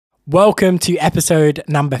Welcome to episode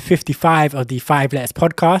number 55 of the 5 Letters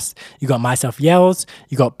podcast. You got myself, Yells.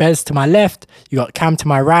 You got Bez to my left. You got Cam to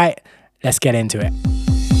my right. Let's get into it.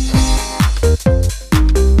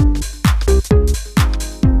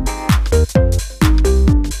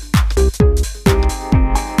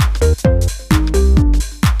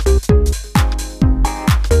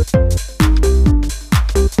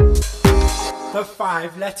 The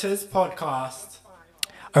 5 Letters podcast.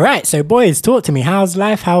 All right, so boys, talk to me. How's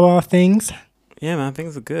life? How are things? Yeah, man,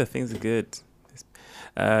 things are good.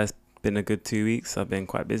 It's been a good 2 weeks. I've been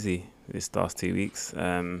quite busy this last 2 weeks.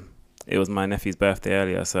 It was my nephew's birthday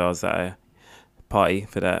earlier, so I was at a party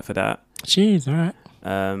for that. Jeez, all right.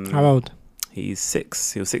 How old? He's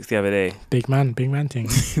 6. He was 6 the other day. Big man thing.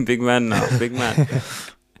 Big man now, big man.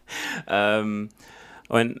 I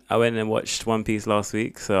went and watched One Piece last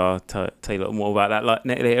week, so I'll tell you a little more about that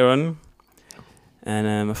later on.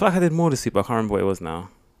 And I feel like I did more this week, but I can't remember what it was now.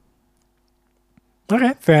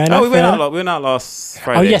 Okay, fair enough. Oh, we went out last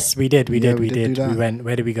Friday. Oh yes, we did. We did.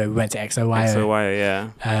 Where did we go? We went to XOYO.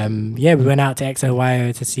 XOYO, yeah. We went out to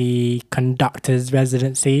XOYO to see Conductor's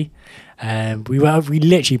Residency. We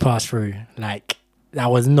literally passed through. Like,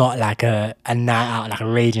 that was not like a night out, like a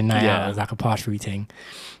raging night out. It was like a pass through thing.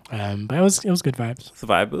 But it was good vibes. It's a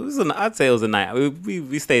vibe. I'd say it was a night.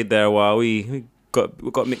 We stayed there a while. We got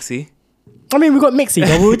mixy. I mean, we got mixy,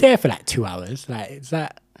 but we were there for like 2 hours. Like, is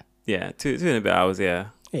that? Yeah, two and a bit hours. Yeah.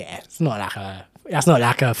 Yeah, that's not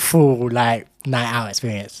like a full like night out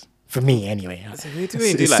experience for me anyway.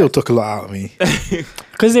 It still took a lot out of me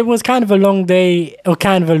because it was kind of a long day, or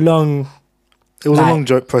kind of a long. It was a long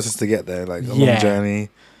process to get there, like a long journey.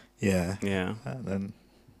 Yeah. And then,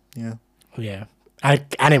 yeah.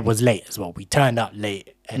 And it was late as well. We turned up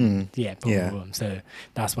late, and boom. So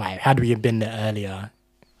that's why. Had we been there earlier,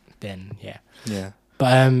 then yeah.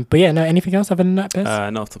 But yeah, no. Anything else other than that, Bez?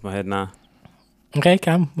 Not off the top of my head now. Okay,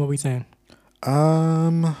 Cam, what were we saying?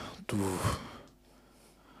 I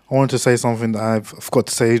wanted to say something that I forgot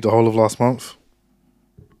to say the whole of last month.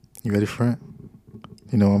 You ready for it?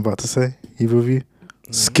 You know what I'm about to say? Either of you?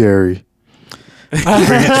 Scary. Bring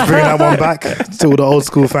that one back to all the old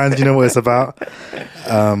school fans. You know what it's about.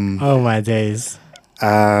 Oh my days.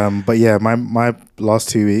 But yeah, my last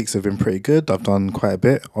 2 weeks have been pretty good. I've done quite a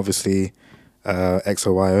bit. Obviously,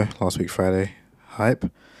 XOYO last week Friday,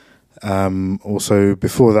 hype. Also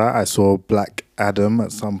before that, I saw Black Adam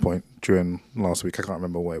at some point during last week. I can't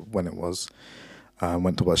remember when it was.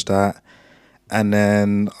 Went to watch that. And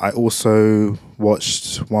then I also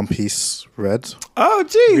watched One Piece Red. Oh,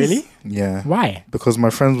 jeez. Really? Yeah. Why? Because my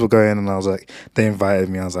friends were going and I was like, they invited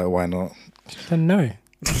me. I was like, why not? No.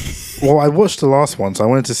 Well, I watched the last one, so I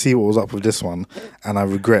wanted to see what was up with this one, and I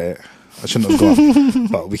regret it. I shouldn't have gone,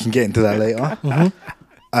 but we can get into that later.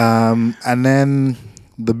 Mm-hmm. And then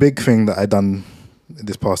the big thing that I done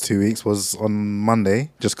this past 2 weeks was on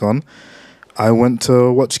Monday, just gone. I went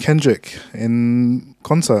to watch Kendrick in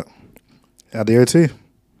concert at the O2.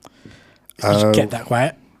 Did you get that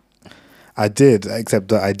quiet? I did, except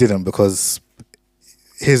that I didn't, because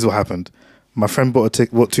here's what happened. My friend bought 2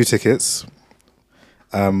 tickets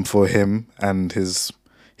for him and his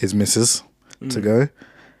missus to go,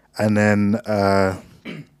 and then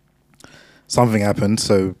something happened,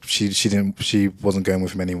 so she wasn't going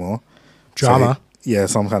with him anymore. Drama. So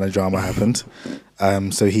some kind of drama happened.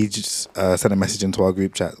 So he just sent a message into our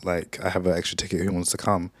group chat like, I have an extra ticket, who wants to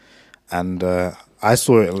come? And I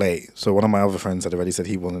saw it late, so one of my other friends had already said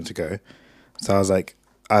he wanted to go. So I was like,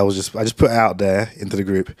 I just put it out there into the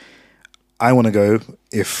group. I want to go.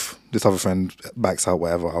 If this other friend backs out,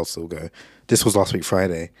 whatever, I'll still go. This was last week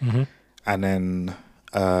Friday. Mm-hmm. And then,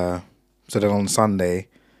 so then on Sunday,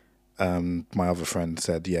 my other friend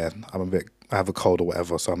said, I have a cold or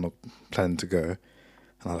whatever, so I'm not planning to go. And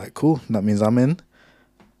I'm like, cool, that means I'm in.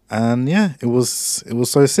 And yeah, it was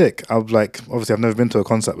so sick. I was like, obviously I've never been to a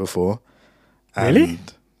concert before. And really?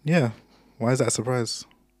 Yeah. Why is that a surprise?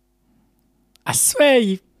 I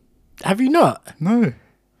swear have you not? No.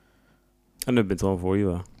 I've never been to one before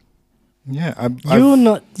either. Yeah,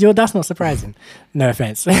 that's not surprising. No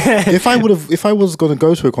offense. If I was going to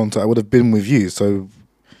go to a concert, I would have been with you. So,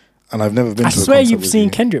 and I've never been to a concert. I swear you've seen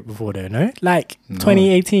Kendrick before though, no? Like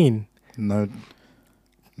 2018. No.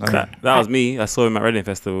 That was me. I saw him at Reading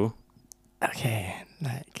Festival. Okay,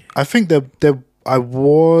 like I think I feel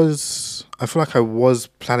like I was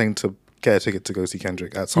planning to get a ticket to go see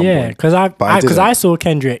Kendrick at some point. Yeah, because I saw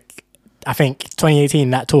Kendrick. I think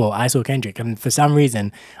 2018, that tour, I saw Kendrick, and for some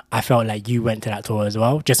reason, I felt like you went to that tour as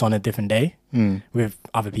well, just on a different day with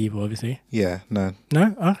other people, obviously. Yeah, no.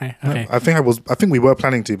 No? Okay. No, I think we were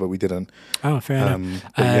planning to, but we didn't. Oh, fair enough.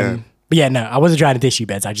 Yeah. But yeah, no, I wasn't trying to dish you,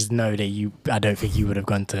 Beds. I just know that I don't think you would have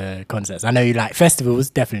gone to concerts. I know you like festivals,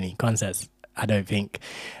 definitely. Concerts, I don't think,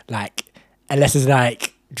 like, unless it's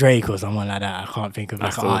like Drake or someone like that, I can't think of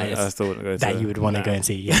like an artist that you would want to go and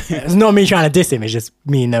see. Yeah. It's not me trying to diss him, it's just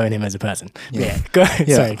me knowing him as a person. Yeah. Go.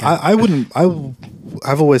 Yeah, Sorry, I wouldn't.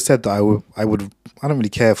 I've always said that I would. I don't really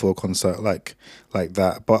care for a concert like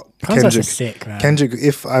that. But concerts Kendrick, are sick, man. Kendrick.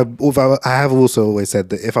 I have also always said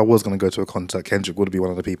that if I was going to go to a concert, Kendrick would be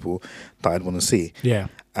one of the people that I'd want to see. Yeah.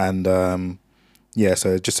 And yeah,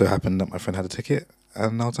 so it just so happened that my friend had a ticket,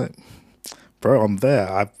 and I was like, bro, I'm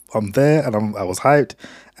there. I'm there, and I was hyped.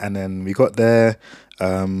 And then we got there.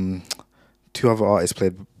 2 other artists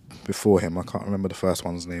played before him. I can't remember the first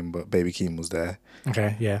one's name, but Baby Keem was there.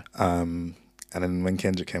 Okay, yeah. And then when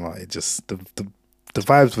Kendrick came out, it just the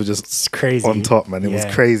vibes were just It's crazy on top, man. It was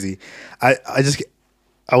crazy. I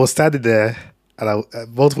was standing there, and at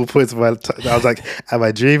multiple points of I was like, am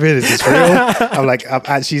I dreaming? Is this real? I'm like, I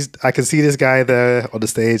can see this guy there on the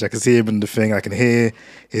stage. I can see him in the thing. I can hear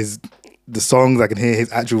the songs. I can hear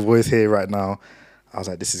his actual voice here right now. I was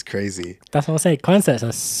like, this is crazy. That's what I say. Concerts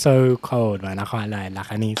are so cold, man. I can't lie. Like,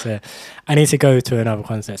 I need to go to another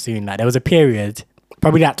concert soon. Like, there was a period,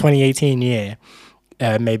 probably that 2018 year,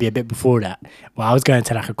 maybe a bit before that, where I was going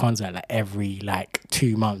to like a concert like every like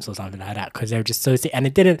 2 months or something like that, because they were just so sick. And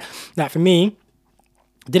it didn't, like, for me,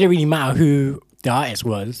 it didn't really matter who the artist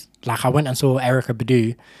was. Like, I went and saw Erykah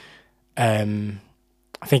Badu.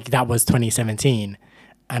 I think that was 2017,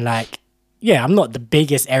 and like, yeah, I'm not the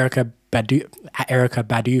biggest Erykah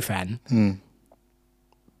Badu fan,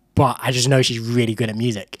 but I just know she's really good at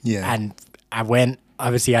music. Yeah. And I went,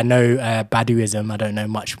 obviously I know Baduism. I don't know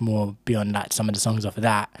much more beyond that, some of the songs off of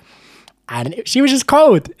that. And she was just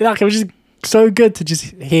cold. Like, it was just so good to just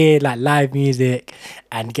hear like live music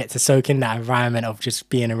and get to soak in that environment of just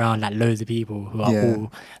being around like loads of people who are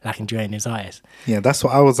all like enjoying this artist. Yeah, that's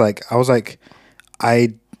what I was like.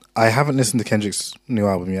 I haven't listened to Kendrick's new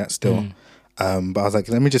album yet still. But I was like,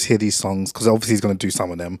 let me just hear these songs, because obviously he's going to do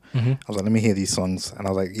some of them. I was like, let me hear these songs. And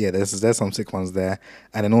I was like, yeah, there's some sick ones there.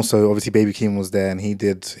 And then also, obviously, Baby Keem was there, and he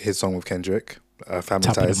did his song with Kendrick, Family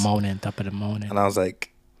Ties. Top of the morning. And I was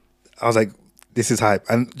like, this is hype.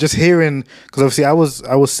 And just hearing, because obviously I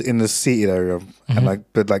was in the seated area, and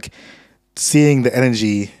but like seeing the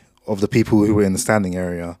energy of the people who were in the standing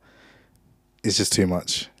area is just too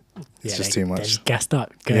much. It's just too much. They're just gassed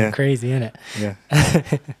up, going crazy, innit? Yeah.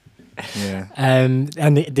 Yeah. And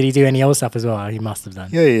did he do any old stuff as well? He must have done.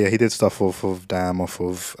 Yeah. He did stuff off of Damn, off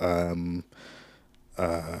of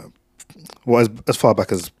well, as far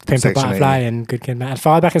back as Pimp a Butterfly and Good Kid, Mad. As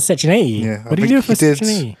far back as Section 80. Yeah. What did he do for Section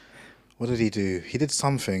 80? What did he do? He did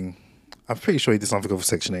something. I'm pretty sure he did something over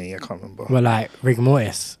Section 80. I can't remember. Well, like Rigor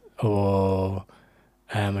Mortis, or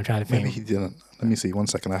I'm trying to think. Maybe he didn't. Let me see. 1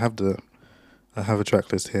 second. I have a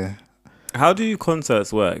track list here. How do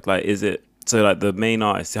concerts work? Like, is it so like the main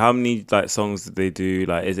artist? How many like songs do they do?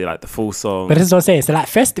 Like, is it like the full song? But that's what I'm saying. So like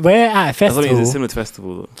we're at a festival. Is it similar to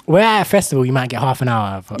festival? We're at a festival. You might get half an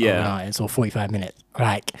hour of an artist, or 45 minutes.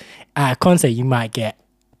 Like at a concert, you might get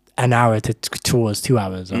an hour towards 2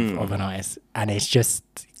 hours of an artist, and it's just,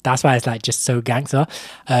 that's why it's like just so gangster.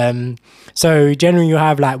 So generally you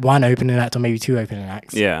have like one opening act or maybe 2 opening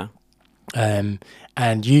acts. Yeah.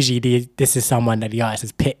 And usually this is someone that the artist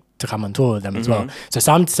has picked to come on tour with them as well. So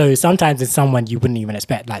sometimes it's someone you wouldn't even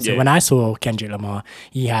expect. Like, so when I saw Kendrick Lamar,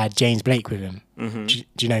 he had James Blake with him. Do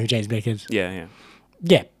you know who James Blake is? Yeah.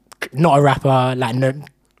 Not a rapper, like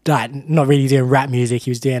not really doing rap music.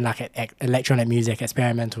 He was doing like electronic music,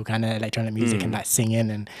 experimental kind of electronic music, and like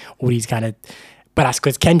singing and all these kind of. But that's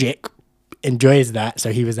because Kendrick enjoys that,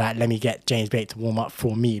 so he was like, let me get James Blake to warm up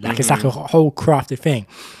for me. Like, it's like a whole crafted thing.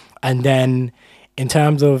 And then in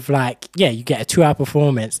terms of like, you get a 2-hour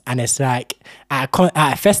performance, and it's like at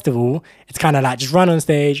a festival, it's kind of like just run on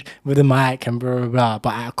stage with a mic and blah, blah, blah.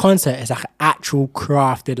 But at a concert, it's like an actual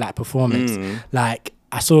crafted like performance. Like,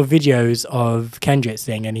 I saw videos of Kendrick's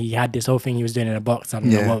thing, and he had this whole thing he was doing in a box. I don't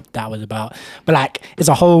know what that was about. But like, it's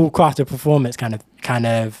a whole crafted performance kind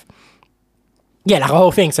of, like a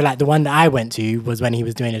whole thing. So like the one that I went to was when he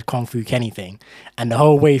was doing his Kung Fu Kenny thing, and the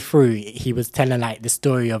whole way through he was telling like the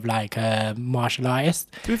story of like a martial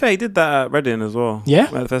artist. To be fair, he did that at Reading as well. Yeah,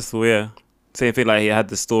 at the festival. Yeah, same thing. Like, he had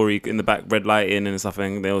the story in the back, red lighting and stuff,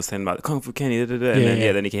 and they were saying about the Kung Fu Kenny, and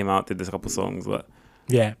then he came out, did this couple songs, but.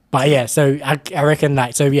 So I reckon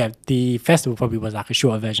like, the festival probably was like a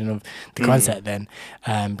shorter version of the concert then,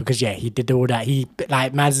 because he did all that. He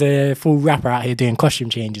like, man's a full rapper out here doing costume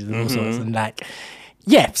changes and all sorts, and like,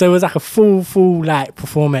 so it was like a full like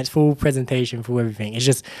performance, full presentation, full everything. It's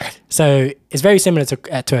just, so it's very similar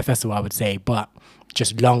to a festival, I would say, but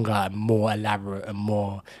just longer and more elaborate and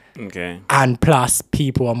more. Okay. And plus,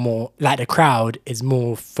 people are more like the crowd is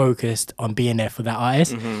more focused on being there for that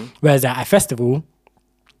artist. Whereas at a festival,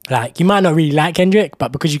 like you might not really like Kendrick,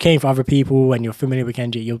 but because you came for other people and you're familiar with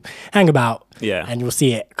Kendrick, you'll hang about and you'll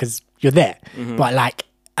see it because you're there. But like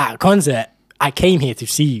at a concert, I came here to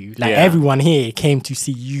see you. Like everyone here came to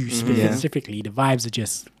see you specifically. The vibes are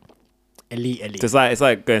just elite. It's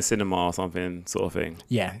like going cinema or something sort of thing.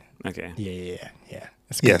 Yeah. Okay. Yeah.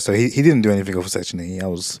 Yeah, so he didn't do anything off of Section E. I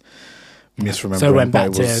was misremembering. So it went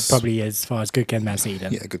back to probably as far as Good Kid, Mad City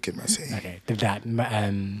then. Yeah, Good Kid, Mad City. Okay, did that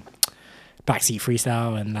backseat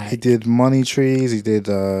freestyle and like he did Money Trees. He did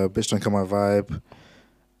Bitch Don't Come My Vibe,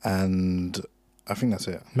 and I think that's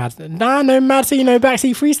it. Mad City, no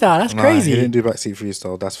backseat freestyle. That's crazy. He didn't do backseat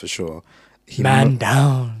freestyle. That's for sure. Down.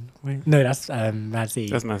 No, that's Mad City.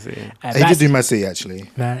 That's Mad City. He did do Mad City actually.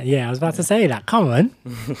 Yeah, I was about to say that. Come on.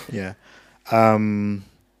 Yeah.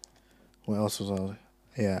 What else was I?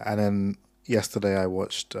 Yeah, and then yesterday I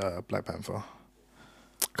watched Black Panther.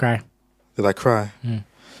 Cry. Did I cry?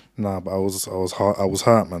 Nah, but I was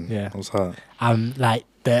hurt, man. Yeah, I was hurt. Like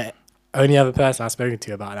the only other person I've spoken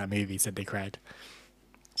to about that movie said they cried.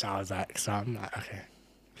 So I'm like, okay.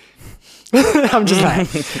 I'm just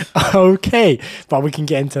like, okay, but we can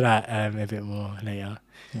get into that a bit more later.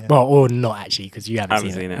 Yeah. Well, or not actually, because you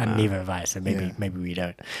haven't seen it, and neither have I. So maybe we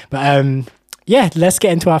don't. But let's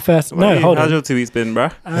get into our first. Hold on. How's your 2 weeks been, bro?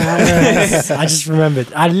 I just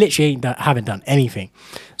remembered. I literally haven't done anything.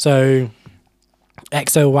 So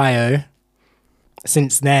XOYO.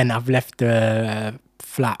 Since then, I've left the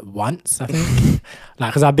flat once. I think,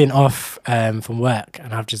 like, because I've been off from work,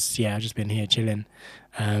 and I've just been here chilling.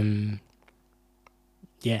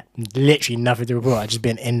 Literally nothing to report. I've just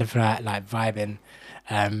been in the flat, like vibing,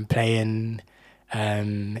 playing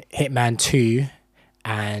Hitman 2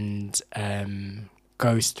 and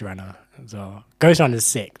Ghost Runner as well. Ghost Runner's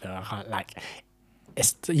sick though. I can't like.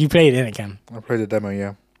 You played it, innit, Cam? I played the demo,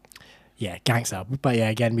 yeah. Yeah, gangster. But yeah,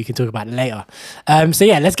 again, we can talk about it later. So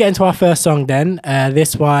yeah, let's get into our first song then.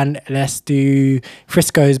 This one, let's do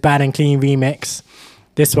Frisco's Bad and Clean remix.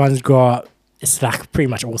 This one's got, it's like pretty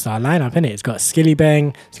much all-star lineup, innit? It's got Skilly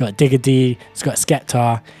Bang, it's got Digga D, it's got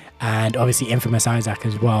Skepta, and obviously Infamous Isaac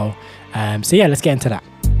as well. So yeah, let's get into that.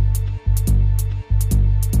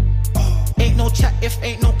 Ain't no chat if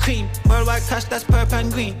ain't no cream. Worldwide cash, that's purple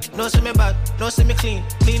and green. No see me bad, no see me clean.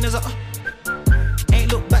 Clean as a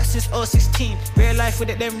ain't look back since 016. Real life with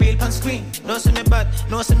it, them real pan screen. No see me bad,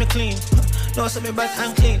 no see me clean. No see me bad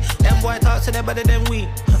and clean. Them boy talk to them better than we.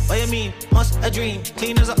 What you mean? Must a dream.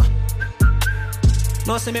 Clean as a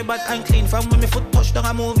no see me bad and clean. From when me foot touch down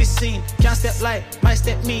a movie scene. Can't step light, my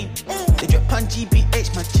step mean. They drip on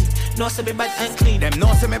GBH, my G. No see me bad and clean. Them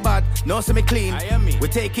no see me bad, no see me clean. We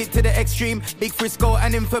take it to the extreme. Big Frisco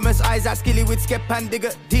and Infamous Isaac, Skilly with Skep and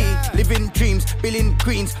Digga D. Living dreams, billing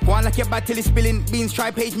queens. Go on like your battle is spilling beans. Try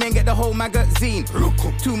page man, get the whole magazine.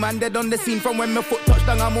 2 man dead on the scene. From when my foot touch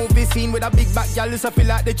down a movie scene. With a big back, y'all just feel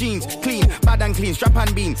like the jeans. Clean, bad and clean, strap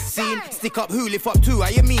and bean. Scene, stick up, who lift up too.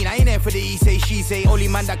 I mean, I ain't there for the he say, she say. Only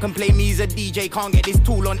man that can play me is a DJ. Can't get this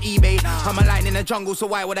tool on eBay. I'm a lion in the jungle, so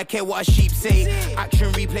why would I care what a sheep say?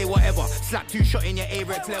 Action, replay, whatever. Slap 2 shot in your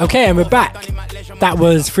A-Rex level. Okay, and we're back. That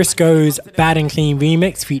was Frisco's Bad and Clean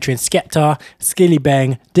remix featuring Skepta, Skilly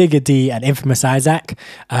Bang, Digga D, and Infamous Isaac.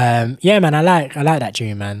 Yeah, man, I like that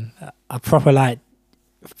tune, man. I proper like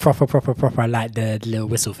I like the little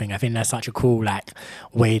whistle thing. I think that's such a cool like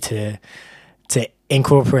way to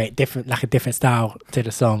incorporate a different style to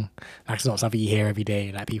the song. Like it's not something you hear every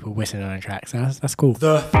day, like people whistling on a track. So that's cool.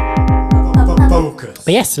 The focus.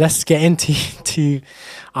 But yes, let's get into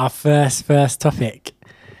our first topic.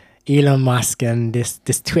 Elon Musk and this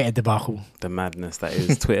Twitter debacle. The madness that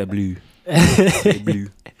is Twitter blue.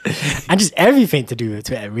 And just everything to do with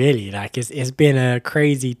Twitter, really. Like it's been a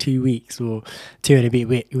crazy 2 weeks or 2 and a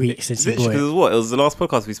bit weeks since he bought it. It was the last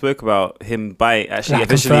podcast we spoke about him officially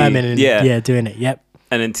confirming and doing it. Yep.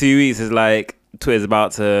 And in 2 weeks it's like Twitter's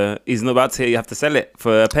he's not about to, you have to sell it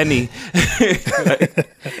for a penny.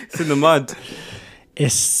 It's in the mud.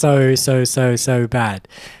 It's so bad.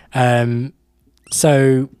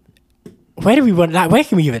 So where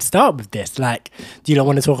can we even start with this? Like, do you not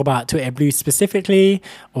want to talk about Twitter Blue specifically,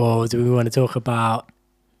 or do we want to talk about?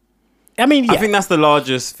 I mean, yeah. I think that's the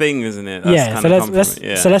largest thing, isn't it?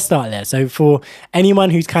 So let's start there. So for anyone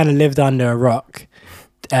who's kind of lived under a rock,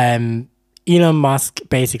 Elon Musk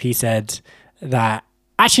basically said that.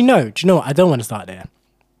 Actually, no. Do you know what? I don't want to start there.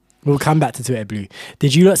 We'll come back to Twitter Blue.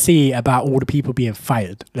 Did you not see about all the people being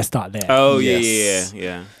fired? Let's start there. Oh, yes.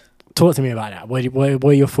 Yeah. Talk to me about that. What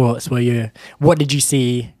are your thoughts? What did you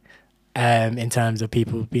see? in terms of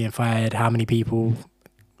people being fired, how many people.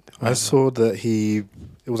 I saw that it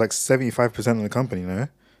was like 75% of the company, no?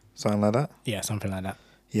 Something like that? Yeah, something like that.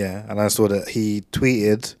 Yeah, and I saw that he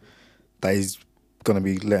tweeted that he's going to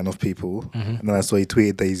be letting off people, and then I saw he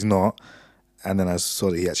tweeted that he's not, and then I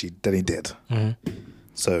saw that he did.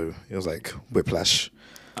 So it was like whiplash.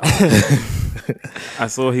 I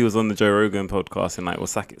saw he was on the Joe Rogan podcast and like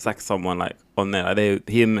was sack someone like on there. Like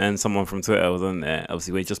him and someone from Twitter was on there.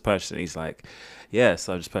 Obviously, we just purchased it. He's like, "Yeah,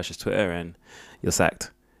 so I just purchased Twitter and you're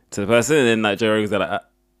sacked." To the person, and then like Joe Rogan's there like,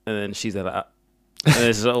 and then she's there like, and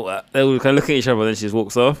then she's like, they were kind of looking at each other, and then she just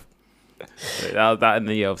walks off. So that and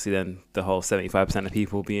then obviously then the whole 75% of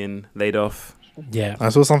people being laid off. Yeah, I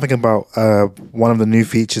saw something about one of the new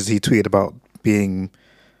features he tweeted about being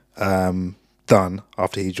done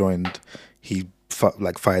after he joined. He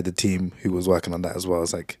fired the team who was working on that as well.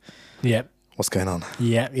 It's like, yep. What's going on?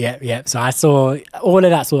 Yeah. So I saw all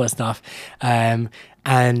of that sort of stuff, and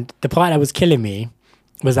the part that was killing me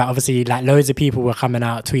was that obviously like loads of people were coming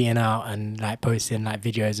out, tweeting out and like posting like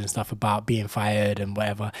videos and stuff about being fired and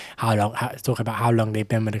whatever, talk about how long they've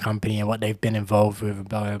been with the company and what they've been involved with,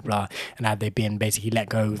 blah, blah, blah, and how they've been basically let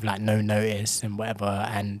go with like no notice and whatever,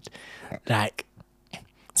 and like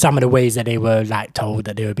some of the ways that they were like told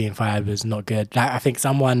that they were being fired was not good. Like I think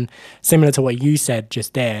someone similar to what you said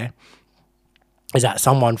just there is that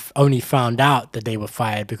someone only found out that they were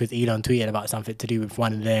fired because Elon tweeted about something to do with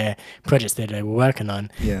one of their projects that they were working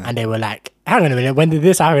on. Yeah. And they were like, hang on a minute, when did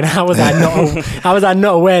this happen? How was I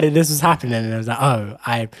not aware that this was happening? And I was like, oh,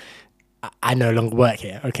 I no longer work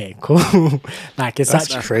here. Okay, cool. Like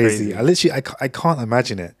That's crazy. I can't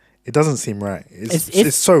imagine it. It doesn't seem right.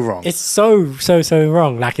 It's so wrong. It's so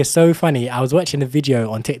wrong. Like it's so funny. I was watching a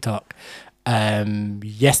video on TikTok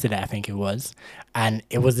yesterday, I think it was, and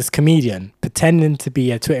it was this comedian pretending to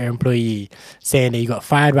be a Twitter employee saying that he got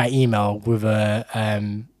fired by email with a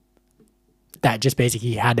that just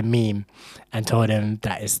basically had a meme and told him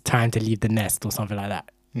that it's time to leave the nest or something like that.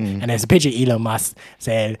 And there's a picture of Elon Musk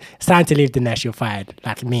saying it's time to leave the nest, you're fired,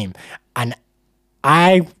 like a meme. And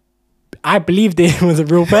I believed it was a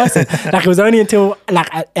real person. Like it was only until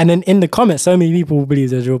and then in the comments, so many people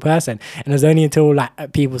believed it was a real person. And it was only until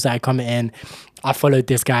like people started commenting, I followed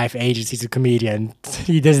this guy for ages, he's a comedian,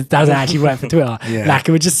 he doesn't actually work for Twitter. Yeah. Like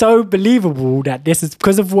it was just so believable that this is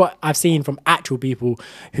because of what I've seen from actual people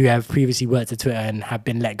who have previously worked at Twitter and have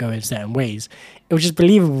been let go in certain ways. It was just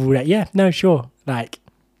believable that, yeah, no, sure. Like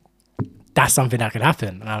that's something that could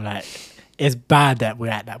happen. And I'm like, it's bad that we're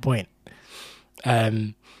at that point.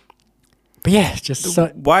 But yeah, just so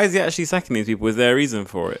Why is he actually sacking these people? Is there a reason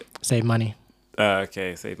for it? save money.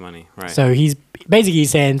 Okay, save money, right? So he's basically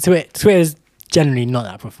saying Twitter's generally not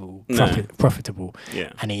that profitable.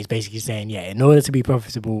 Yeah. And he's basically saying, yeah, in order to be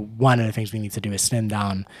profitable, one of the things we need to do is slim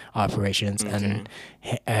down our operations and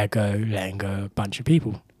letting go a bunch of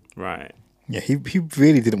people. Right. Yeah, he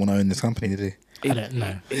really didn't want to own this company, did he? I don't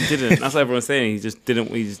know. He didn't. That's what everyone's saying. He just didn't.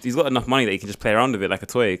 He's got enough money that he can just play around with it like a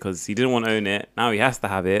toy because he didn't want to own it. Now he has to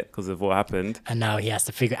have it because of what happened. And now he has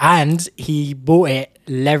to figure. And he bought it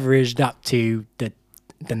leveraged up to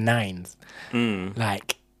the nines.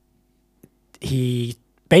 Like he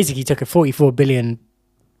basically took a $44 billion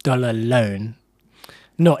loan.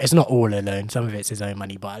 It's not all a loan. Some of it's his own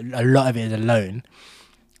money, but a lot of it is a loan.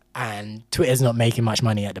 And Twitter's not making much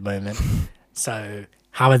money at the moment. So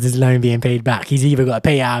how is his loan being paid back? He's either got to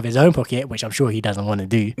pay it out of his own pocket, which I'm sure he doesn't want to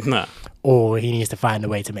do, or he needs to find a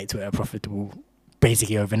way to make Twitter profitable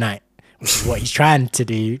basically overnight, which is what he's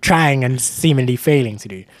trying and seemingly failing to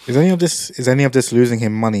do. Is any of this losing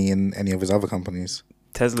him money in any of his other companies?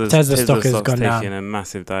 Tesla stock has gone down. Taking a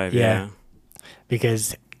massive dive. Yeah.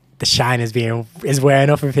 Because the shine is wearing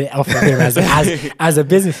off of him as a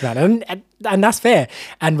businessman, and that's fair.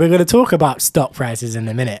 And we're going to talk about stock prices in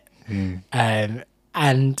a minute.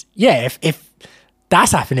 And yeah, if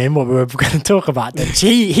that's happening, what we're going to talk about, then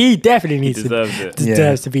he definitely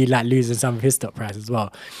deserves to be like losing some of his stock price as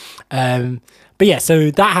well. But yeah,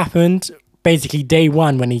 so that happened basically day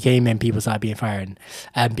one when he came in. People started being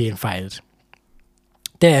fired.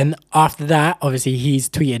 Then after that, obviously he's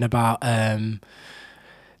tweeting about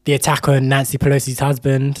the attack on Nancy Pelosi's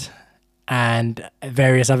husband and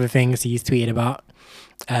various other things he's tweeted about.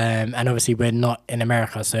 And obviously we're not in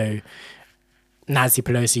America, so Nancy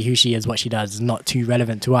Pelosi, who she is, what she does, is not too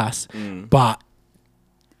relevant to us. But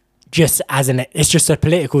it's just a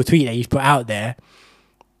political tweet that he's put out there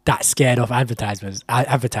that scared off advertisers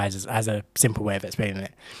as a simple way of explaining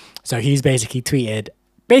it. So he's basically tweeted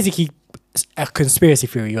a conspiracy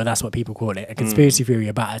theory, or that's what people call it, a conspiracy theory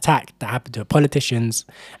about an attack that happened to a politician's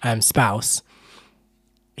spouse.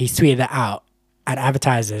 He's tweeted that out and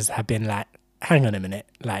advertisers have been like, hang on a minute,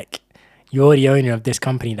 like you're the owner of this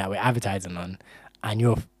company that we're advertising on, and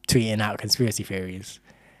you're tweeting out conspiracy theories,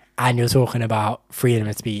 and you're talking about freedom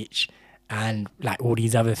of speech and like all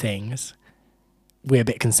these other things. We're a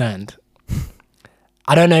bit concerned.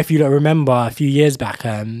 I don't know if you remember a few years back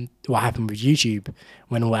what happened with YouTube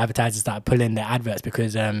when all advertisers started pulling their adverts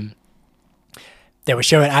because they were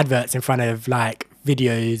showing adverts in front of like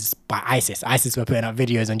videos by ISIS. ISIS were putting up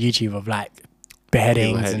videos on YouTube of like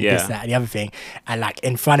beheadings and this, that, and the other thing. And like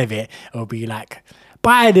in front of it will be like,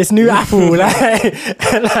 buy this new Apple, and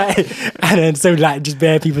then so like just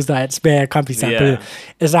bare people start spare companies start putting,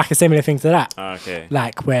 it's like a similar thing to that. Okay.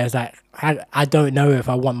 Like where it's like I don't know if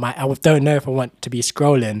I want to be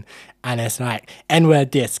scrolling and it's like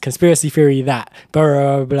N-word this, conspiracy theory that, blah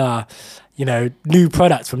blah blah, you know, new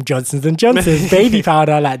products from Johnson's and Johnson's, baby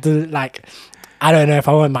powder, like I don't know if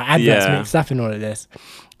I want my adverts mixed up in all of this.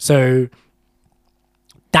 So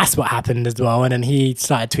that's what happened as well. And then he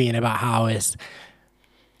started tweeting about how it's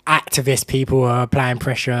activist people are applying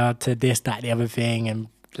pressure to this, that, the other thing, and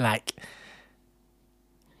like,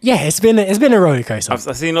 yeah, it's been a roller coaster. I've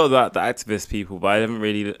seen a lot of the activist people, but I haven't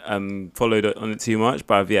really followed on it too much.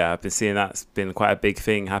 But I've been seeing that's been quite a big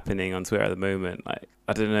thing happening on Twitter at the moment. Like,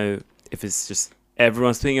 I don't know if it's just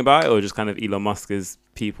everyone's tweeting about it or just kind of Elon Musk's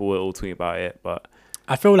people are all tweeting about it, but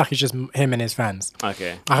I feel like it's just him and his fans.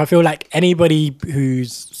 Okay. I feel like anybody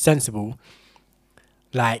who's sensible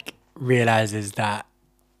like realizes that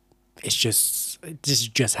this is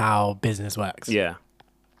just how business works. Yeah.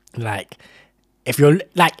 Like if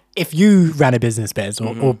you ran a business, Bez,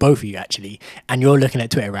 or both of you actually, and you're looking at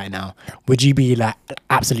Twitter right now, would you be like,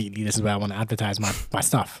 absolutely, this is where I want to advertise my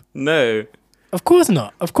stuff? No. Of course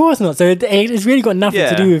not. So it's really got nothing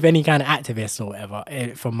to do with any kind of activist or whatever,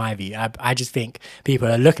 from my view. I just think people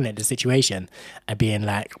are looking at the situation and being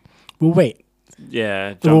like, well, wait.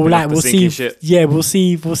 Yeah. We'll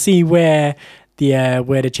see where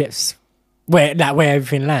the chips, where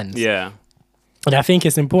everything lands. Yeah. And I think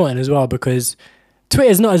it's important as well because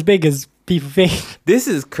Twitter's not as big as people think. This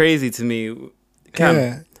is crazy to me.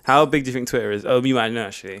 Cam, how big do you think Twitter is? Oh, you might know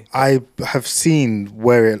actually. I have seen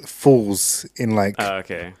where it falls in like. Oh,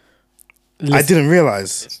 okay. I didn't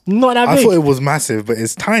realize. Not that big. I thought it was massive, but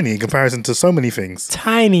it's tiny in comparison to so many things.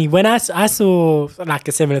 Tiny. When I saw like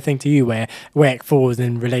a similar thing to you where it falls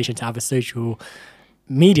in relation to other social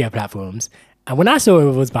media platforms. And when I saw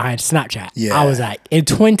it was behind Snapchat, I was like, in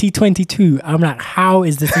 2022, I'm like, how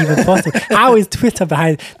is this even possible? How is Twitter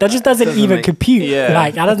behind? That just doesn't even compute. Yeah.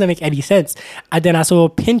 Like, that doesn't make any sense. And then I saw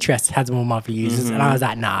Pinterest has more monthly users, and I was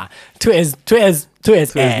like, nah, Twitter's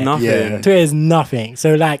air. Nothing. Yeah. Twitter is nothing.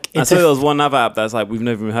 So like, I saw there was one other app that's like we've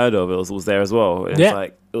never even heard of. It was there as well. And it's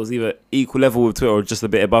like it was either equal level with Twitter or just a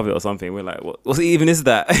bit above it or something. We're like, what even is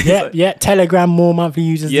that? Yeah, Telegram more monthly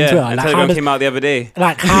users than Twitter. And Like, Telegram came out the other day.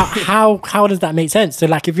 Like how does that make sense? So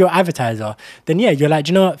like if you're an advertiser, then you're like,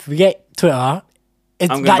 do you know what? Forget Twitter. It's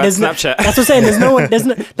I'm going like back there's to Snapchat. That's what I'm saying.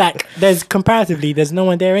 There's no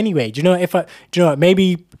one there anyway. Do you know what?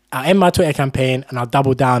 Maybe I'll end my Twitter campaign and I'll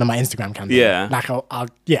double down on my Instagram campaign. Yeah. Like I'll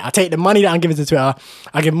take the money that I'm giving to Twitter,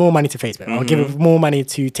 I'll give more money to Facebook, I'll give more money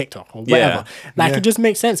to TikTok or whatever. It just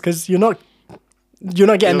makes sense because you're not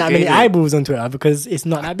getting that many eyeballs on Twitter because it's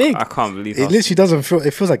not that big. I can't believe it. Literally doesn't feel.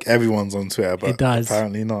 It feels like everyone's on Twitter, but it does.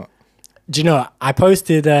 Apparently not. Do you know what? I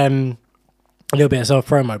posted a little bit of self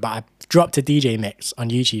promo, but I dropped a DJ mix on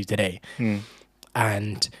YouTube today,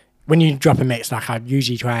 and when you drop a mix, like I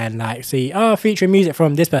usually try and like see, featuring music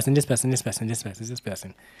from this person, this person, this person, this person, this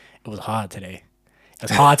person. It was hard today. It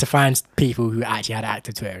was hard to find people who actually had an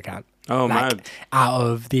active Twitter account. Oh, like, mad. Out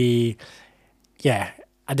of the,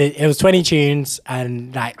 it was 20 tunes,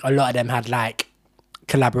 and like a lot of them had like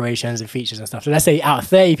collaborations and features and stuff. So let's say out of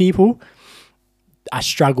 30 people, I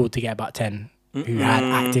struggled to get about 10 who had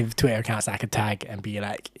active Twitter accounts that I could tag and be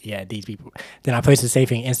like, yeah, these people. Then I posted the same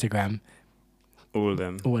thing on Instagram. All of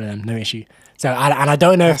them, no issue. So I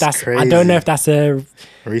don't know if that's crazy. I don't know if that's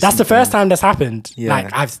that's the first time that's happened. Yeah.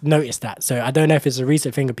 Like I've noticed that. So I don't know if it's a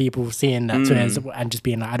recent thing of people seeing that Twitter's and just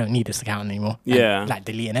being like, I don't need this account anymore. Yeah. And, like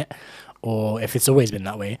deleting it, or if it's always been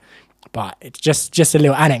that way. But it's just a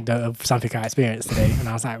little anecdote of something I experienced today, and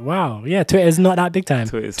I was like, wow, yeah, Twitter's not that big time.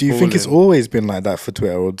 Do you think it's always been like that for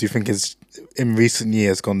Twitter, or do you think it's in recent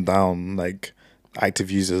years gone down, like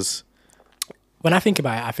active users? When I think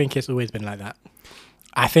about it, I think it's always been like that.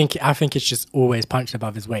 I think it's just always punched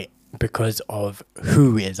above his weight because of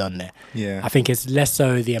who is on there. Yeah. I think it's less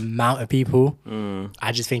so the amount of people.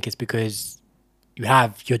 I just think it's because you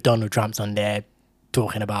have your Donald Trumps on there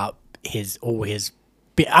talking about his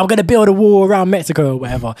I'm gonna build a wall around Mexico or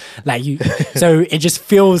whatever. Like you, so it just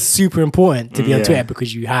feels super important to be on Twitter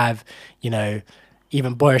because you have, you know,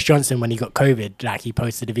 even Boris Johnson when he got COVID, like he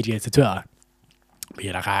posted a video to Twitter.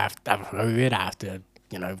 Be like, I have COVID, I have to,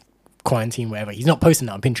 you know, quarantine, whatever. He's not posting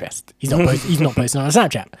it on Pinterest. He's not posting it on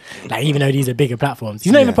Snapchat. Like, even though these are bigger platforms,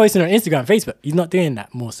 he's not even posting it on Instagram, Facebook. He's not doing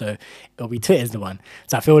that more. So it'll be Twitter's the one.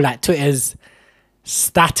 So I feel like Twitter's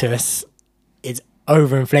status is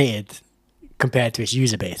overinflated compared to its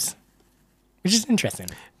user base, which is interesting.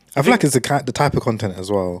 I feel like it's the type of content as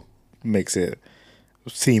well makes it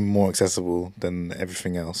seem more accessible than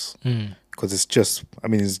everything else because it's just, I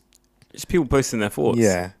mean, it's people posting their thoughts.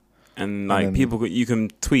 Yeah. And like you can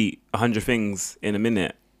tweet 100 things in a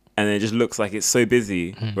minute, and it just looks like it's so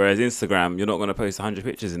busy. Whereas Instagram, you're not going to post 100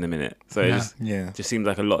 pictures in a minute, so it just seems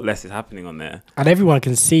like a lot less is happening on there. And everyone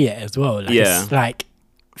can see it as well. Like, it's like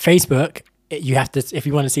Facebook, you have to, if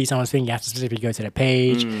you want to see someone's thing, you have to specifically go to their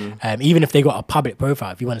page. Even if they got a public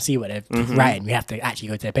profile, if you want to see what they're writing, you have to actually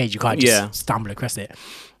go to their page. You can't just stumble across it.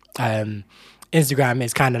 Instagram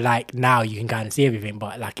is kind of like, now you can kind of see everything,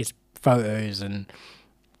 but like it's photos and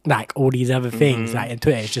like all these other things. Like in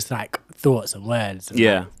Twitter, it's just like thoughts and words and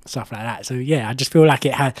like, stuff like that. So yeah, I just feel like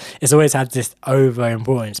it's always had this over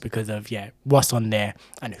importance because of what's on there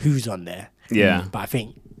and who's on there. But I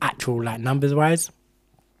think actual like numbers wise,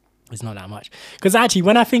 it's not that much. Because actually,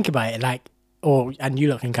 when I think about it, like, and you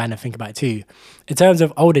lot can kind of think about it too, in terms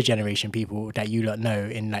of older generation people that you lot know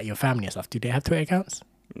in like your family and stuff, do they have Twitter accounts?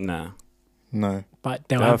 No. But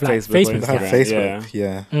they'll have like Facebook. They have Facebook,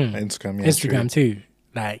 Instagram, Instagram too.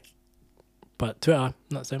 Like, but Twitter,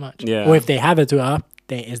 not so much. Yeah. Or if they have a Twitter,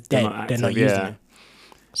 it's dead. They're not using it.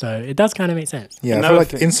 So it does kind of make sense. Yeah, I feel like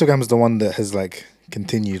Instagram is the one that has like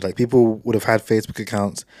continued. Like people would have had Facebook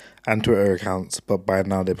accounts and Twitter accounts, but by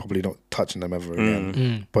now they're probably not touching them ever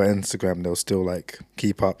again. But Instagram, they'll still like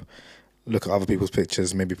keep up, look at other people's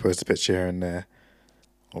pictures, maybe post a picture here and there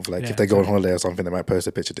of like if they go on holiday or something, they might post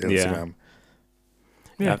a picture to Instagram.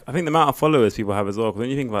 Yeah, I think the amount of followers people have as well. Because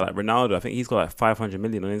when you think about like Ronaldo, I think he's got like 500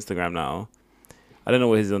 million on Instagram now. I don't know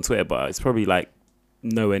what he's on Twitter, but it's probably like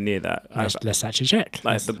nowhere near that. Let's actually check.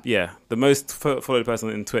 Like the most followed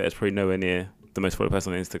person on Twitter is probably nowhere near the most followed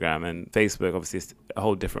person on Instagram. And Facebook, obviously, is a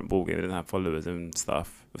whole different ballgame. It doesn't have followers and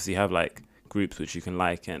stuff. Obviously, you have like groups which you can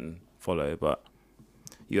like and follow, but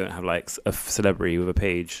you don't have like a celebrity with a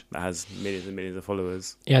page that has millions and millions of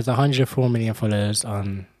followers. He has 104 million followers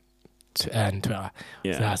on Twitter.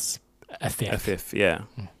 Yeah, so that's a fifth.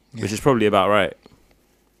 Which is probably about right.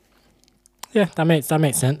 Yeah, that makes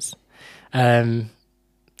sense.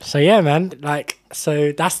 So yeah, man, like,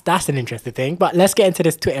 so that's an interesting thing. But let's get into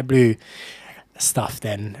this Twitter Blue stuff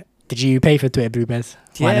then. Did you pay for Twitter Blue, Bez?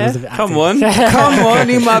 Yeah, come on,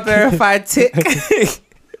 you my verified tick.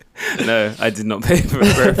 No, I did not pay for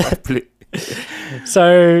verified Blue.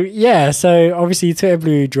 So obviously Twitter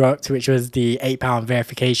Blue dropped, which was the £8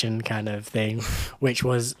 verification kind of thing, which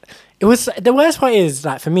was the worst part is,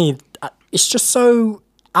 like, for me, it's just so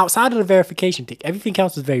outside of the verification tick, everything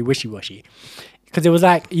else was very wishy-washy, because it was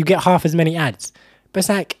like you get half as many ads, but it's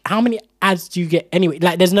like, how many ads do you get anyway?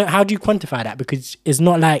 Like, how do you quantify that? Because it's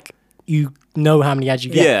not like you know how many ads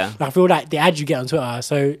you get. Yeah. Like, I feel like the ads you get on Twitter,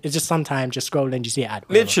 so it's just sometimes just scroll and you see an ad.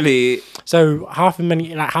 Whatever. Literally. So half a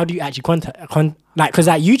many, like, how do you actually like, because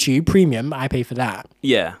at YouTube Premium, I pay for that.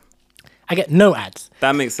 Yeah. I get no ads.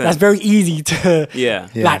 That makes sense. That's very easy to. Yeah.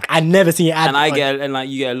 Like, I never see an ad. And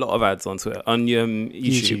you get a lot of ads on Twitter, on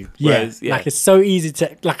YouTube. Whereas, Like, it's so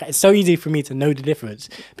easy for me to know the difference,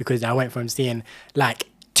 because I went from seeing like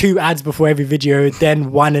 2 ads before every video,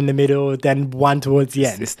 then 1 in the middle, then 1 towards the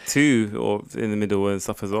end. It's 2 or in the middle and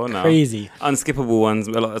stuff as well now. Crazy. Unskippable ones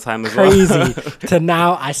a lot of the time as Crazy. well. To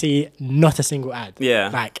now I see not a single ad. Yeah.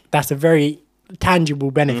 Like, that's a very tangible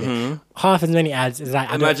benefit. Half as many ads is like,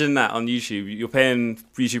 imagine that on YouTube. You're paying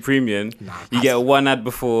YouTube Premium. You get 1 ad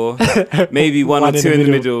before, maybe 1 or 2 in the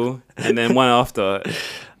middle, and then 1 after.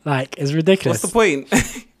 Like, it's ridiculous. What's the point?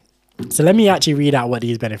 So let me actually read out what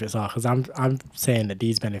these benefits are, because I'm saying that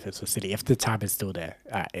these benefits are silly. If the tab is still there,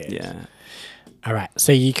 yeah. All right,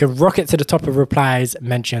 so you can rocket to the top of replies,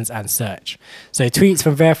 mentions, and search. So tweets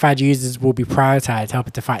from verified users will be prioritized,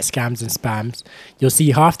 helping to fight scams and spams. You'll see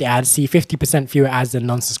half the ads, see 50% fewer ads than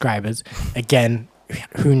non-subscribers. Again,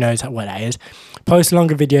 who knows what that is. Post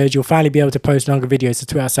longer videos. You'll finally be able to post longer videos to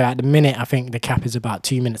Twitter. So at the minute, I think the cap is about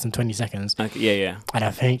 2 minutes and 20 seconds. Yeah. And I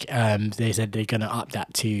think they said they're going to up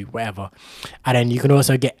that to whatever. And then you can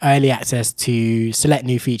also get early access to select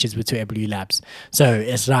new features with Twitter Blue Labs. So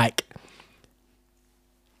it's like,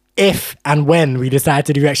 if and when we decide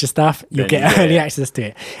to do extra stuff, you'll get early access to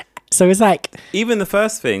it. So it's like even the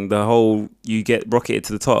first thing, the whole you get rocketed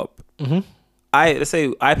to the top. Let's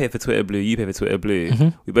say I pay for Twitter Blue, you pay for Twitter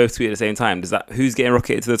Blue. We both tweet at the same time. Does that who's getting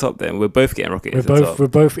rocketed to the top then? We're both getting rocketed to the top. We're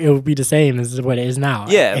both. It will be the same as what it is now.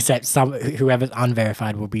 Yeah. Except whoever's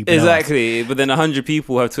unverified will be below us. Exactly. But then 100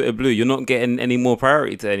 people have Twitter Blue. You're not getting any more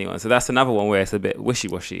priority to anyone. So that's another one where it's a bit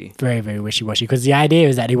wishy-washy. Very, very wishy-washy. Because the idea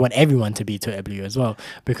is that they want everyone to be Twitter Blue as well.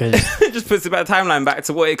 Because it just puts the timeline back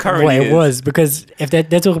to what it currently is. was. Because if they're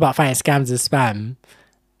talking about fighting scams as spam,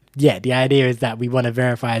 yeah, the idea is that we want to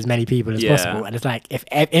verify as many people as possible. And it's like,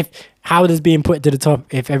 if how does being put to the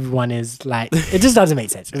top if everyone is like, it just doesn't make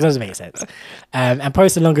sense. It doesn't make sense. And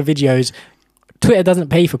posting longer videos, Twitter doesn't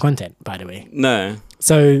pay for content, by the way. No.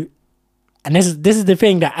 So, and this is the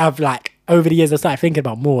thing that I've like, over the years I started thinking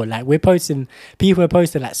about more. Like people are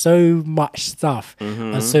posting like so much stuff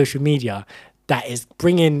on social media that is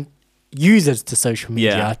bringing users to social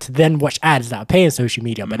media to then watch ads that are paying social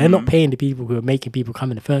media, but they're not paying the people who are making people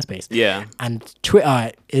come in the first place. Yeah. And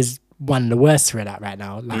Twitter is one of the worst for that right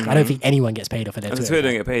now. Like I don't think anyone gets paid off of their Twitter. Twitter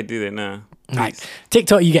don't get paid, do they? No. Like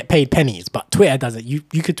TikTok, you get paid pennies, but Twitter doesn't. You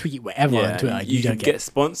could tweet whatever on Twitter. You don't get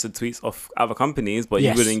sponsored tweets off other companies, but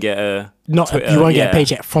you wouldn't get a Twitter, you won't get a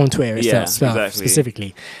paycheck from Twitter itself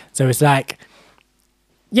specifically. So it's like,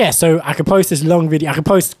 yeah, so I could post this long video. I could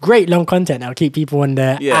post great long content that'll keep people on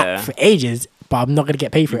the app for ages, but I'm not going to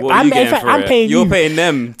get paid for it. I'm paying you. You're paying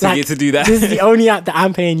them to get to do that. This is the only app that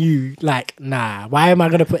I'm paying you. Like, nah, why am I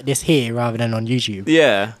going to put this here rather than on YouTube?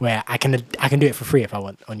 Yeah. Where I can do it for free if I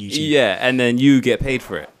want on YouTube. Yeah, and then you get paid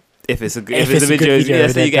for it. If it's a video.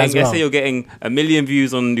 Let's say you're getting 1 million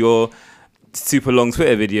views on your super long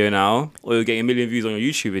Twitter video now, or you're getting 1 million views on your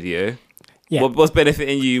YouTube video. Yeah. What's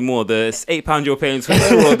benefiting you more, the £8 you're paying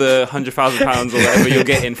Twitter or the £100,000 or whatever you're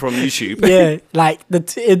getting from YouTube? Yeah, like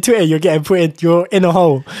in Twitter, you're in a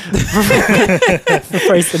hole for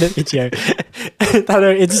posting a video.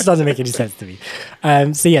 It just doesn't make any sense to me.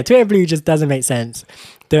 So yeah, Twitter Blue just doesn't make sense.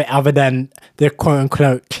 Other than the quote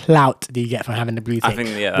unquote clout that you get from having the blue thing. I think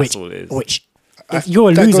that's all it is. Which if you're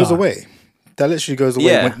a loser, that goes away. That literally goes away.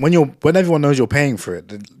 Yeah. When everyone knows you're paying for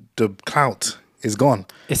it, the clout is gone.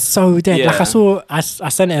 It's so dead. Yeah. Like I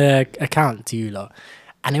sent an account to you lot,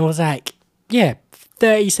 and it was like,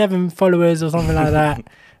 37 followers or something like that,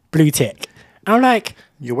 blue tick. And I'm like,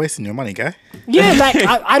 you're wasting your money, guy. Yeah, like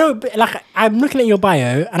I don't like. I'm looking at your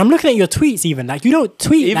bio and I'm looking at your tweets. Even like you don't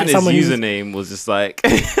tweet even like someone. His username was just like.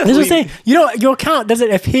 That's what I'm saying. Your account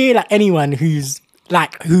doesn't appear like anyone who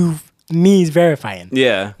needs verifying.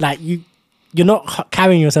 Yeah, like you're not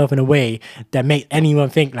carrying yourself in a way that makes anyone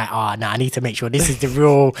think like, oh no, I need to make sure this is the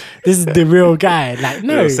real guy. Like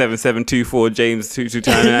no, 7724 James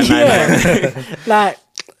 222999. Like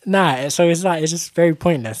nah. So it's just very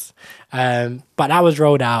pointless. But that was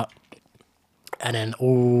rolled out, and then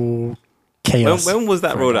all chaos. When was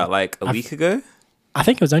that rolled out? Like a week ago? I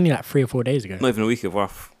think it was only like 3 or 4 days ago. Not even a week ago.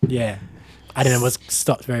 Rough. Yeah. I don't know. It was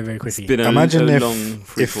stopped very, very quickly. It's been Imagine a if long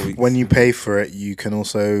 3-4 weeks. When you pay for it, you can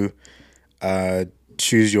also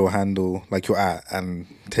choose your handle, like your and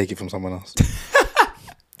take it from someone else.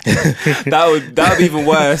 that would be even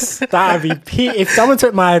worse. That would be if someone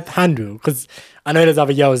took my handle, because I know there's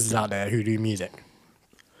other yells out there who do music.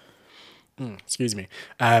 Excuse me.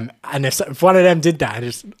 And if one of them did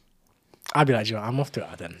that, I'd be like, I'm off to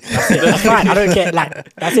it then. That's it. That's fine. I don't care.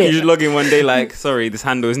 Like, that's it. You just log in one day like, sorry, this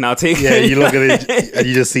handle is now taken. Yeah, you log in and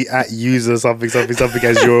you just see @user something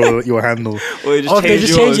as your handle. Or you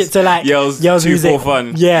just change it to like Yells music. For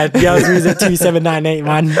fun. Yeah, Yells music 27981.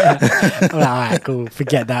 I'm like, alright, cool.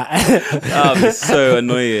 Forget that. That would be so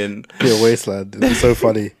annoying. You're a wasteland. It's so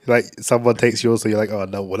funny. Like someone takes yours, so you're like, oh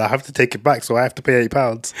no, well I have to take it back, so I have to pay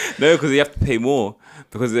 £8. No, because you have to pay more.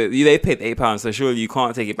 Because they paid £8, so surely you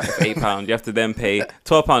can't take it back for £8. You have to then pay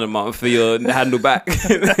 £12 a month for your handle back.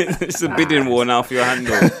 It's a bidding war now for your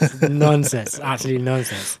handle. Nonsense, absolutely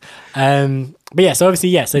nonsense. But yeah, so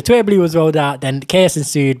obviously, so Twitter Blue was rolled out. Then chaos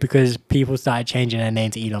ensued because people started changing their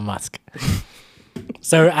name to Elon Musk.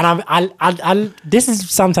 So, and I this is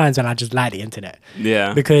sometimes when I just like the internet.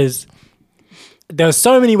 Yeah. Because there are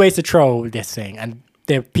so many ways to troll this thing, and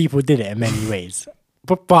people did it in many ways.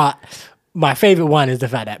 But my favorite one is the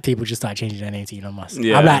fact that people just start changing their name to Elon Musk.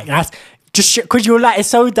 Yeah. I'm like, that's just because you're like, it's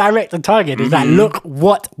so direct and targeted. It's like, look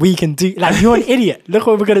what we can do. Like, you're an idiot. Look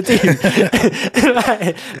what we're gonna do.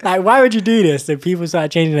 like, why would you do this? So people start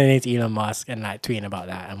changing their name to Elon Musk and like tweeting about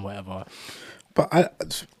that and whatever.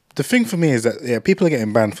 But the thing for me is that people are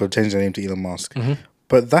getting banned for changing their name to Elon Musk.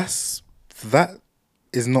 But that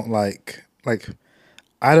is not like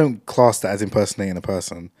I don't class that as impersonating a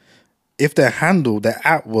person. If their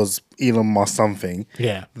app was Elon Musk something,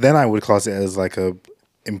 then I would class it as like a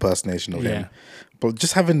impersonation of him. But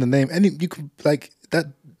just having the name, you could like that.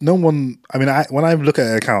 No one. I mean, when I look at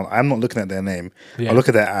an account, I'm not looking at their name. I look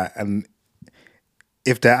at their @ and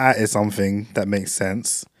if their @ is something that makes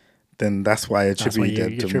sense, then that's why I attribute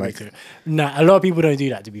it to like. No, a lot of people don't do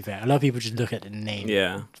that. To be fair, a lot of people just look at the name.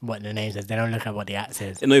 Yeah, what the name says. They don't look at what the @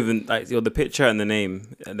 says. And not even like the picture and the name,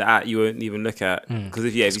 the @ you won't even look at because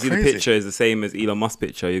if you see the picture is the same as Elon Musk's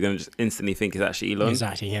picture, you're gonna just instantly think it's actually Elon. It's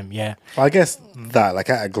actually him. Yeah. Well, I guess that like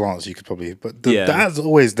at a glance you could probably, but the @'s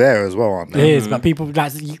always there as well, aren't they? It is, but people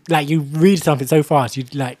like you read something so fast, you're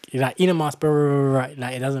like Elon Musk, blah, blah, blah,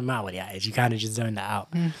 like it doesn't matter what the @ is. You kind of just zone that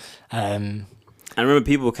out. And remember,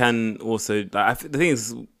 people can also like the thing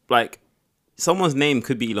is like someone's name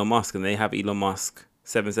could be Elon Musk and they have Elon Musk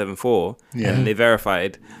 774 and they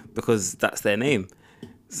verified because that's their name.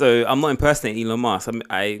 So I'm not impersonating Elon Musk.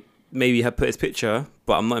 I maybe have put his picture,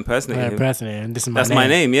 but I'm not impersonating him. That's my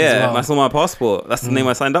name. Yeah, well. That's on my passport. That's the name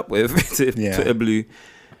I signed up with. Twitter blue.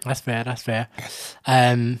 That's fair.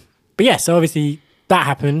 But yeah, so obviously that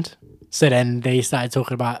happened. So then they started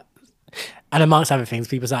talking about. And amongst other things,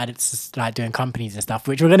 people started like doing companies and stuff,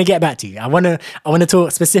 which we're going to get back to. I want to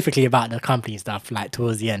talk specifically about the company stuff, like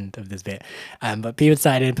towards the end of this bit. But people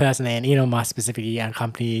started impersonating Elon Musk specifically and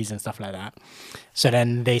companies and stuff like that. So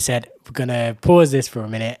then they said, we're going to pause this for a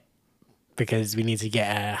minute because we need to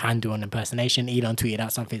get a handle on impersonation. Elon tweeted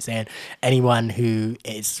out something saying anyone who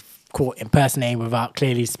is caught impersonating without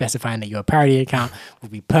clearly specifying that you're a parody account will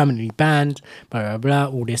be permanently banned, blah, blah, blah,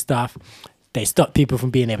 all this stuff. They stopped people from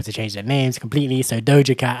being able to change their names completely. So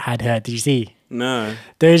Doja Cat had her, did you see? No.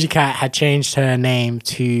 Doja Cat had changed her name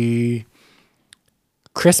to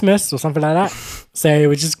Christmas or something like that. So it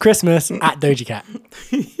was just Christmas at Doja Cat.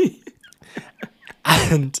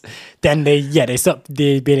 And then they stopped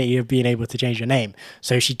the ability of being able to change your name.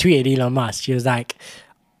 So she tweeted Elon Musk. She was like,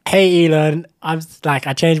 hey Elon, I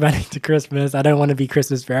changed my name to Christmas. I don't want to be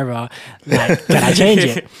Christmas forever. Like, can I change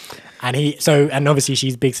it? And obviously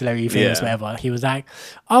she's big celebrity, famous, whatever. He was like,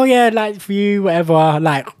 oh yeah, like for you, whatever,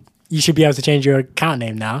 like you should be able to change your account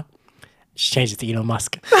name now. She changed it to Elon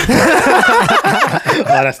Musk. Oh,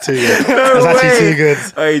 that's too good. That's actually too good.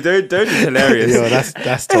 Hey, don't be hilarious. Yo,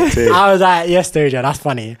 that's top tier. I was like, yes, Doja, that's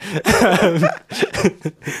funny.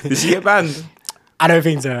 Did she get banned? I don't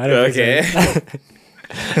think so.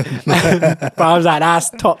 But I was like, that's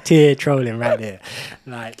top tier trolling right there.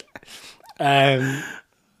 Like,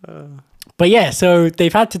 but yeah, so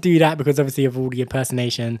they've had to do that because obviously of all the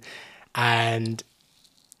impersonation. And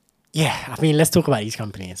yeah, I mean, let's talk about these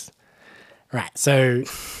companies. Right, so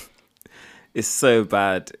it's so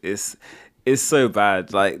bad. It's so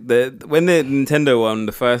bad. Like when the Nintendo one,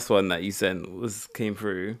 the first one that you sent came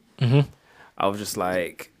through, I was just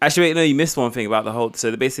like, actually, wait, no, you missed one thing about the whole.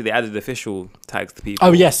 So basically, they added official tags to people.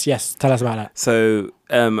 Oh yes, tell us about that. So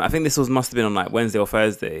I think this must have been on like Wednesday or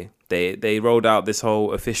Thursday. They rolled out this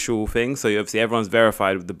whole official thing. So obviously, everyone's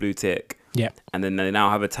verified with the blue tick. Yeah. And then they now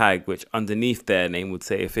have a tag which underneath their name would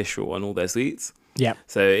say official on all their tweets. Yeah.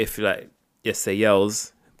 So if like, say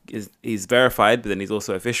Yells, he's verified, but then he's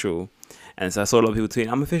also official. And so I saw a lot of people tweeting,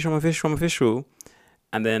 I'm official.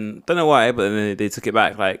 And then, don't know why, but then they took it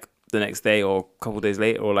back like the next day or a couple of days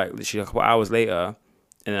later, or like literally a couple of hours later.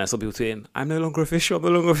 And then I saw people tweeting, I'm no longer official. So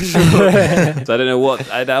I don't know what,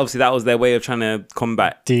 obviously that was their way of trying to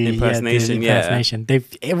combat impersonation.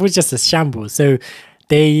 It was just a shambles. So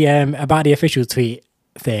they, about the official tweet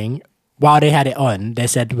thing, while they had it on, they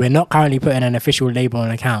said, we're not currently putting an official label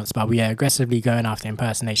on accounts, but we are aggressively going after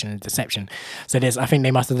impersonation and deception. So I think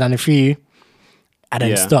they must have done a few and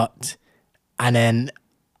then stopped. And then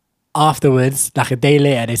afterwards, like a day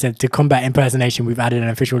later, they said to combat impersonation, we've added an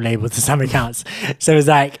official label to some accounts. So it's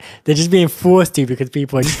like they're just being forced to because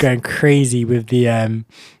people are just going crazy with the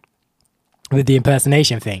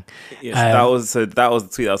impersonation thing. Yes, that was the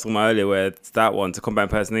tweet I was talking about earlier, where it's that one to combat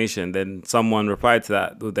impersonation. Then someone replied to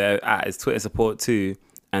that with their @ Twitter support too,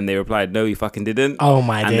 and they replied, "No, you fucking didn't." Oh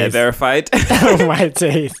my days! And they're verified. Oh my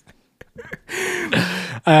days!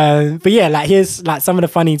 But yeah, like here's like some of the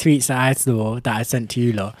funny tweets that I saw that I sent to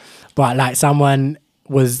you lot. But like someone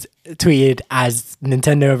was tweeted as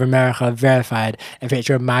Nintendo of America verified a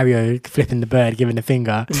picture of Mario flipping the bird, giving the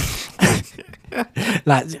finger.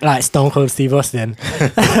 like Stone Cold Steve Austin.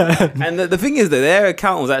 And the thing is that their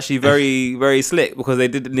account was actually very, very slick because they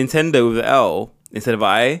did Nintendo with the L instead of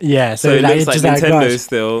I. Yeah, so it looks like Nintendo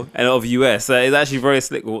still and of US. So it's actually very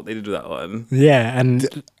slick what they did with that one. Yeah,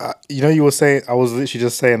 and you were saying, I was literally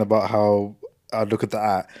just saying about how I look at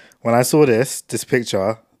the @ when I saw this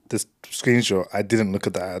picture, this screenshot, I didn't look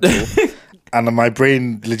at that at all. and my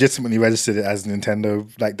brain legitimately registered it as Nintendo,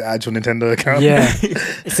 like the actual Nintendo account. Yeah.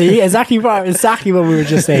 See, exactly what we were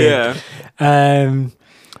just saying. Yeah.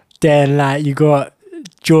 Then like you got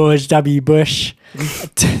George W. Bush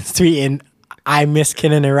tweeting, "I miss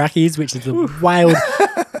killing Iraqis," which is a wild.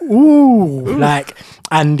 Like,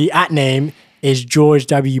 and the @ name is George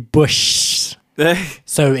W. Bush.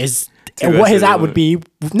 So is what his @ would be?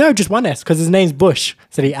 No, just one S because his name's Bush,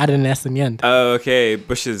 so they added an S in the end. Oh, okay.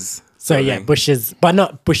 Bush's. So yeah, Bushes, but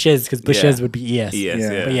not Bushes because Bushes would be ES.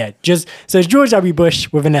 Yeah. But yeah, just so it's George W. Bush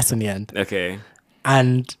with an S in the end. Okay.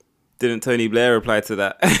 And didn't Tony Blair reply to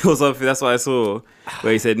that or something? That's what I saw,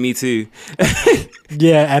 where he said, "Me too."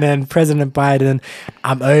 yeah, and then President Biden,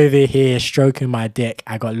 "I'm over here stroking my dick.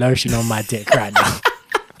 I got lotion on my dick right now."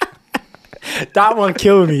 That one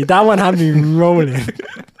killed me. That one had me rolling.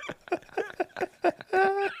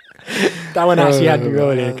 That one actually had me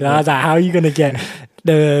rolling. 'Cause I was like, how are you going to get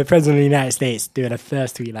the President of the United States doing a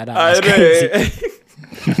first tweet like that? That's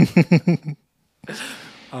crazy.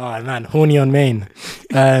 Oh, man. Horny on Maine.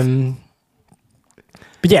 But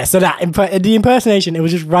yeah, so the impersonation, it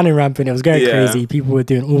was just running rampant. It was going crazy. People were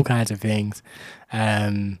doing all kinds of things.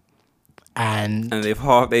 And they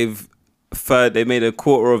made a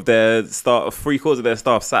quarter of their staff, 3/4 of their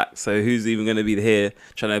staff sacked. So who's even going to be here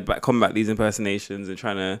trying to combat these impersonations and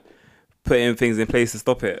trying to put in things in place to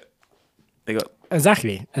stop it? They got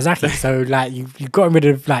exactly. So like you got rid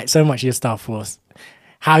of like so much of your staff force.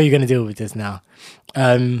 How are you going to deal with this now?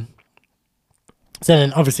 So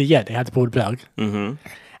then obviously they had to pull the plug, and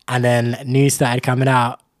then news started coming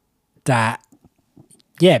out that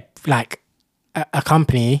like a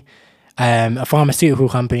company. A pharmaceutical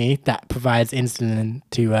company that provides insulin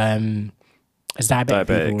to diabetic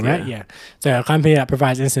people, right? Yeah. So a company that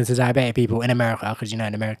provides insulin to diabetic people in America, because in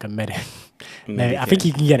America, I think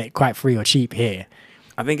you can get it quite free or cheap here.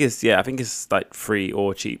 I think it's like free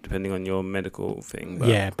or cheap depending on your medical thing.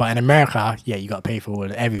 But in America, you got to pay for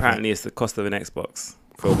everything. Apparently, it's the cost of an Xbox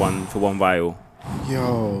for one vial.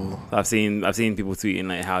 Yo, I've seen people tweeting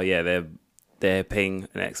like how they're paying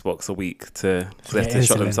an Xbox a week to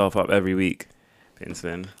shut themselves up every week for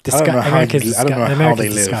insulin. I don't know how they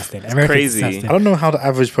live. Disgusting. It's crazy. Disgusting. I don't know how the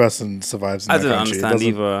average person survives in I that don't country. understand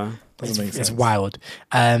either. Doesn't make sense. It's wild.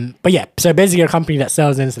 But yeah, so basically a company that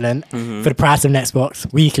sells insulin for the price of an Xbox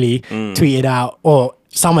weekly tweeted out, or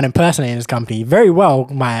someone impersonating this company very well,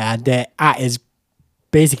 my ad, their @ is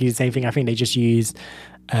basically the same thing. I think they just use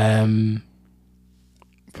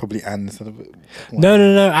Probably and instead of it.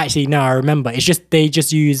 No. Actually, no. I remember. It's just they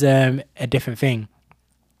just use a different thing.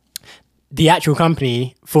 The actual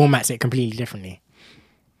company formats it completely differently.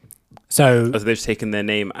 So they've just taken their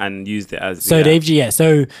name and used it as. So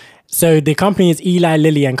So the company is Eli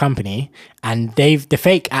Lilly and Company, and the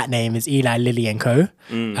fake @ name is Eli Lilly and Co.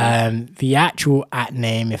 The actual @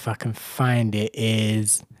 name, if I can find it,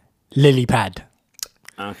 is LilyPad.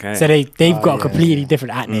 Okay. So they've got a completely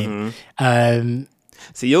different @ name.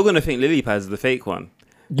 So you're gonna think LilyPad is the fake one.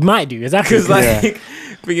 You might do, exactly. Because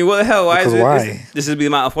thinking, what the hell? Why because is it? why? This is the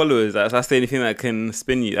amount of followers. That's the only thing that can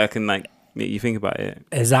spin you. That can make you think about it.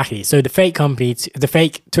 Exactly. So the fake company, the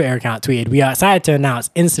fake Twitter account tweeted, "We are excited to announce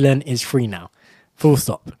insulin is free now. Full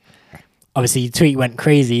stop." Obviously, the tweet went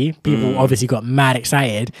crazy. People obviously got mad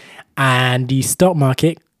excited, and the stock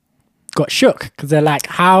market got shook because they're like,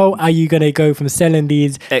 "How are you going to go from selling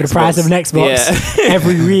these for the price of an Xbox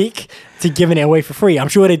every week to giving it away for free?" I'm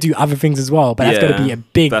sure they do other things as well, but that's going to be a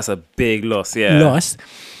big. That's a big loss. Yeah. Loss.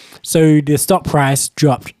 So the stock price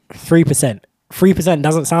dropped 3%. 3%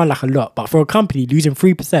 doesn't sound like a lot, but for a company losing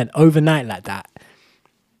 3% overnight like that,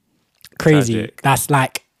 crazy. Tragic. That's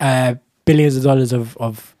like billions of dollars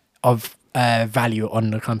of value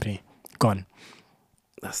on the company gone.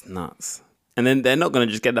 That's nuts. And then they're not going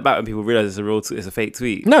to just get that back when people realize it's a fake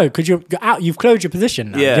tweet. No, because you're out. You've closed your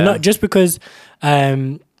position now. Yeah. You're not just because.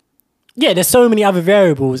 There's so many other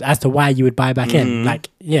variables as to why you would buy back in. Like,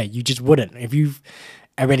 you just wouldn't if you've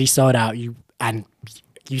already sold out. You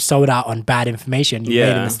sold out on bad information. You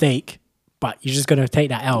made a mistake, but you're just gonna take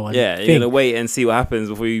that L. And you're gonna wait and see what happens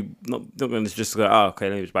before you not gonna just go. Oh, okay,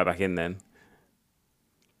 let me just buy back in then.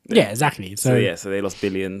 Yeah, exactly. So they lost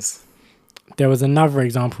billions. There was another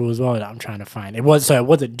example as well that I'm trying to find. It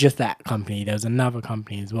wasn't just that company. There was another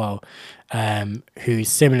company as well, who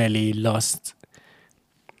similarly lost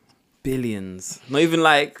billions. Not even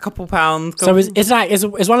like a couple pounds. So it's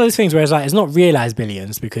one of those things where it's like it's not realized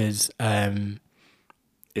billions because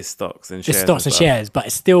it's stocks and shares. It's stocks and shares, but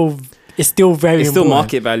it's still very. It's still important.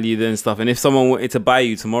 market value and stuff. And if someone wanted to buy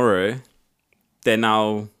you tomorrow, they're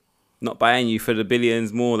now not buying you for the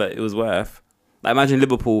billions more that it was worth. Like imagine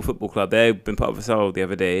Liverpool Football Club. They've been put up for sale the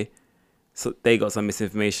other day. so they got some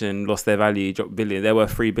misinformation, lost their value, dropped billion. They're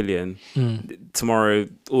worth 3 billion. Tomorrow,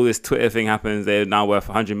 all this Twitter thing happens. They're now worth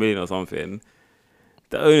 100 million or something.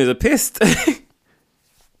 The owners are pissed.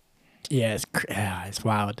 Yeah, it's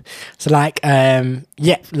wild. So like,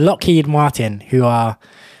 Lockheed Martin, who are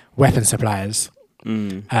weapon suppliers.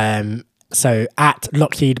 So at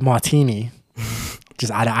Lockheed Martini,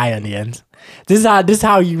 just add an I on the end. This is what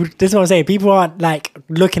I'm saying. People aren't like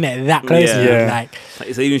looking at it that closely. Yeah. Like,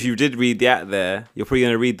 so even if you did read the at there, you're probably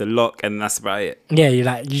gonna read the lock, and that's about it. yeah, you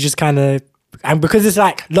just kind of, and because it's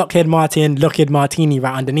like Lockheed Martin, Lockheed Martini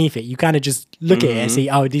right underneath it, you kind of just look at it and see,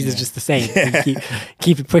 oh, these are just the same. You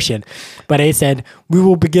keep it pushing. But they said, we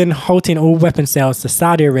will begin halting all weapon sales to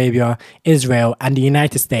Saudi Arabia, Israel, and the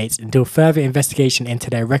United States until further investigation into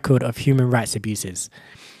their record of human rights abuses.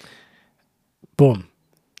 Boom.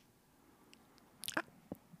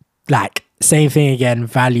 Like, same thing again,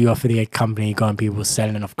 value off of the company gone, people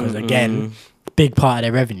selling off, because again, big part of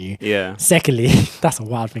their revenue. Yeah. Secondly, that's a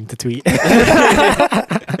wild thing to tweet.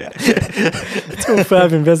 Until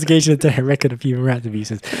further investigation into a record of human rights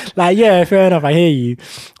abuses. Like, yeah, fair enough, I hear you.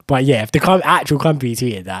 But yeah, if the actual company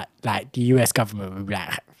tweeted that, like, the US government would be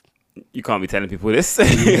like, You can't be telling people this.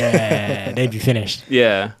 yeah, they'd be finished.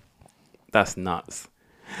 Yeah. That's nuts.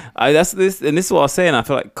 This is what I was saying. I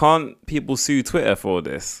feel like, can't people sue Twitter for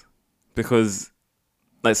this? Because,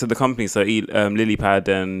 like, so the company, so Lilypad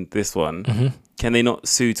and this one, can they not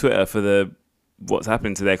sue Twitter for what's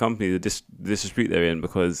happened to their company, the dispute they're in?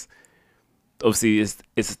 Because obviously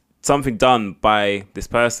it's something done by this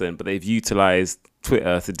person, but they've utilized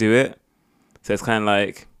Twitter to do it. So it's kind of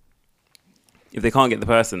like, if they can't get the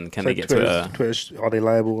person, can they get Twitter? Are they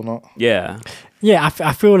liable or not? Yeah. Yeah,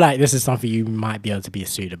 I feel like this is something you might be able to be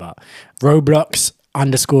sued about. Roblox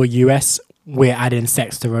 _US, we're adding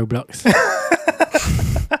sex to Roblox.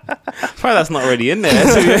 Probably that's not already in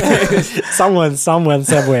there. someone somewhere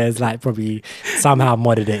is like probably somehow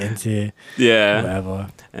modded it into whatever.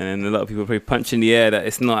 And then a lot of people probably punch in the air that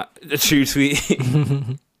it's not a true tweet.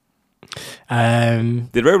 Did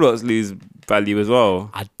Roblox lose value as well?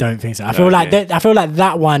 I don't think so. I feel like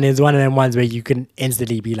that one is one of them ones where you can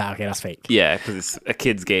instantly be like, okay, that's fake. Yeah, because it's a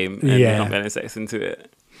kid's game and they're not getting sex into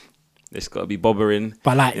it. They just got to be bobbering.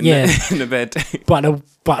 But like, in the bed.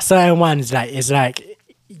 But certain ones, like, it's like,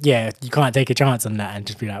 yeah, you can't take a chance on that and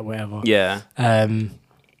just be like, whatever. Yeah. But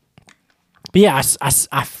yeah,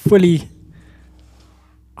 I fully.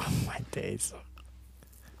 Oh my days.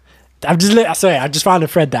 I just found a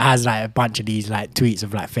thread that has like a bunch of these like tweets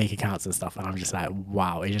of like fake accounts and stuff, and I'm just like,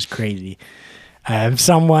 wow, it's just crazy.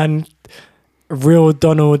 Someone, real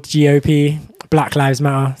Donald GOP, Black Lives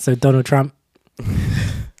Matter, so Donald Trump.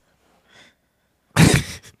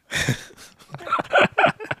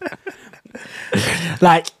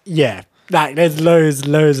 Like, yeah, like there's loads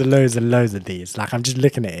of these. Like, I'm just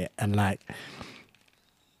looking at it and like,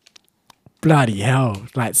 bloody hell!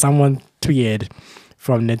 Like, someone tweeted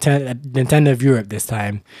from Nintendo of Europe this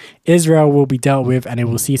time, Israel will be dealt with and it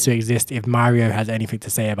will cease to exist if Mario has anything to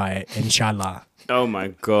say about it, inshallah. Oh my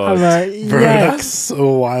god. I'm like, Bro, yes. that's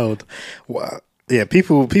so wild. Yeah,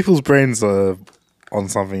 people's brains are on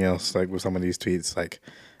something else, like with some of these tweets. Like,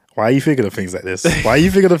 why are you thinking of things like this? Why are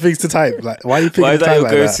you thinking of things to type? Like, why are you thinking Why of is that type your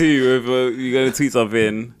like that? go-to if you go to tweet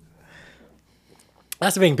something?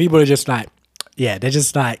 That's the thing. People are just like, yeah, they're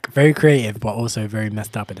just like very creative, but also very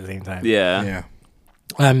messed up at the same time. Yeah.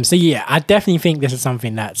 So yeah, I definitely think this is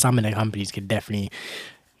something that some of the companies could definitely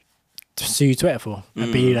sue Twitter for.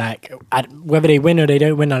 And be like, whether they win or they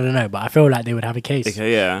don't win, I don't know, but I feel like they would have a case.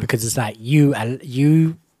 Okay, yeah. Because it's like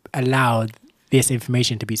you allowed this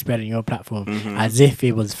information to be spread on your platform as if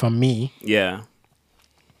it was from me. Yeah.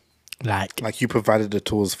 Like you provided the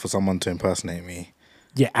tools for someone to impersonate me.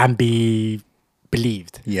 Yeah, and be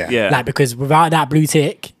believed. Yeah. Like, because without that blue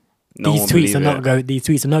tick, No these one tweets are believe it. these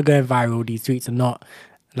tweets are not going viral. These tweets are not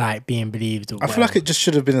like being believed. Or I feel like it just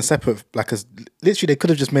should have been a separate, literally they could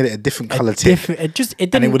have just made it a different color tick, and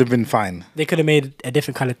it would have been fine. They could have made a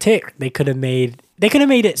different color tick. They could have made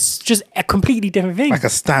it just a completely different thing. Like a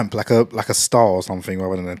stamp, like a star or something,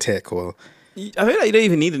 rather than a tick. Or I feel like you don't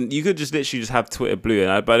even need it. You could just literally just have Twitter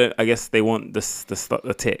blue, but I guess they want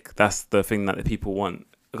the tick. That's the thing that the people want.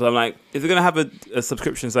 Because I'm like, if they're gonna have a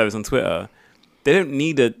subscription service on Twitter, you don't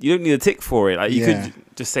need a tick for it. Like, you could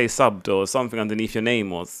just say subbed or something underneath your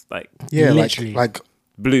name, or like literally. like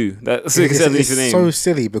blue. That's it's underneath your name. so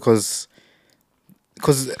silly because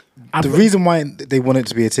the reason why they want it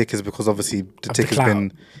to be a tick is because obviously the tick has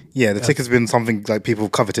been tick has been something like people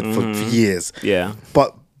have coveted for years. Yeah.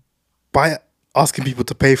 But by asking people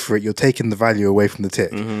to pay for it, you're taking the value away from the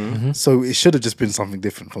tick. So it should have just been something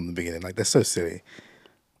different from the beginning. Like, they're so silly.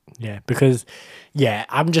 Yeah, because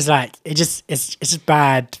I'm just like it's just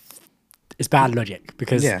bad. It's bad logic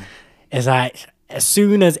because it's like as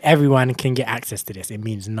soon as everyone can get access to this, it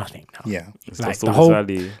means nothing now. Yeah, It's Like lost all its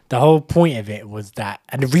value. the whole point of it was that,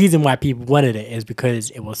 and the reason why people wanted it is because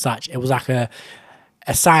it was like a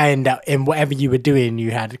sign that in whatever you were doing, you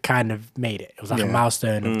had kind of made it. It was like a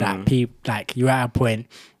milestone of that. Like you're at a point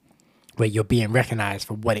where you're being recognized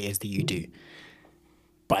for what it is that you do.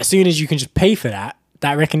 But as soon as you can just pay for that,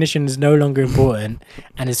 that recognition is no longer important.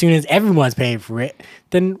 And as soon as everyone's paying for it,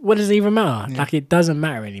 then what does it even matter? Like it doesn't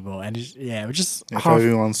matter anymore. And we're just if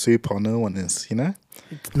everyone's super, no one is, you know?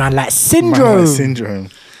 Man like syndrome. Man like syndrome.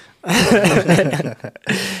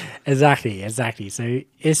 Exactly. So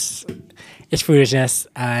it's foolishness,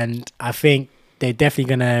 and I think they're definitely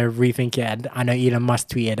gonna rethink it. And I know Elon Musk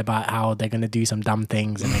tweeted about how they're gonna do some dumb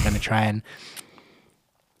things and they're gonna try and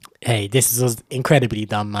hey, this was incredibly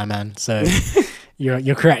dumb, my man. So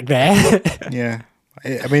you're correct there. Yeah,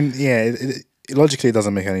 I mean, it logically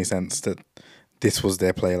doesn't make any sense that this was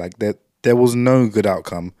their play. Like there was no good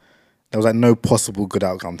outcome. There was like no possible good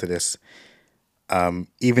outcome to this.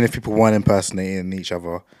 Even if people weren't impersonating each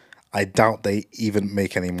other, I doubt they even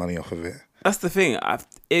make any money off of it. That's the thing.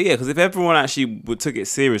 Because if everyone actually took it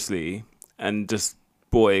seriously and just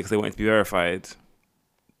bought it because they wanted to be verified,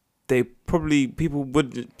 a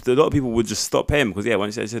lot of people would just stop paying because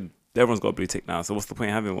once you said everyone's got a blue tick now, so what's the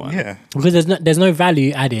point of having one? Yeah, because there's no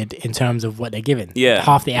value added in terms of what they're giving. Yeah,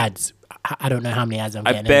 half the ads. I don't know how many ads I'm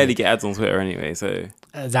getting. I barely get ads on Twitter anyway, so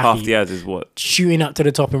half the ads is what shooting up to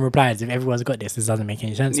the top in replies. If everyone's got this doesn't make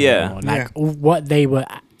any sense anymore. Like what they were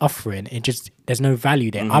offering, there's no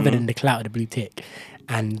value there other than the clout of the blue tick,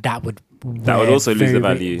 and that would also lose the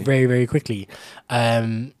value very, very quickly.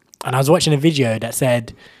 And I was watching a video that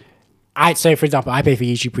said, for example, I pay for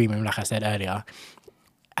YouTube Premium, like I said earlier,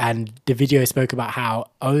 and the video spoke about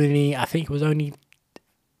how I think it was only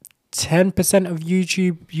 10% of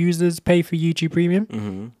YouTube users pay for YouTube Premium.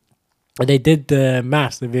 Mm-hmm. And they did the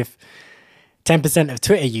maths of if 10% of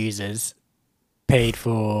Twitter users paid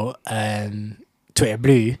for Twitter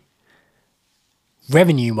Blue,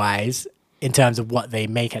 revenue-wise, in terms of what they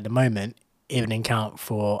make at the moment, it would account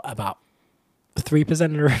for about 3%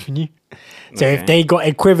 of the revenue. So if they got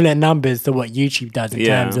equivalent numbers to what YouTube does in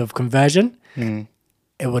terms of conversion,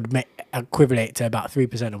 it would equivalent to about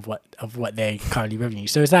 3% of what they currently revenue.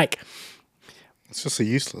 So it's like it's just a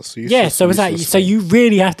useless. So it's like so you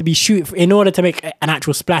really have to be in order to make an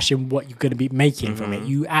actual splash in what you're going to be making from it.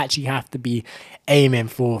 You actually have to be aiming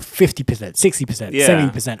for 50%, 60%,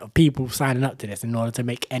 70% of people signing up to this in order to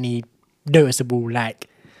make any noticeable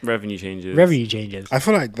revenue changes. I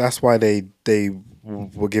feel like that's why they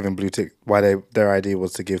were given blue tick. Why their idea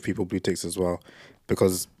was to give people blue ticks as well,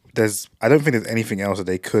 because I don't think there's anything else that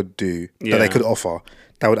they could do that they could offer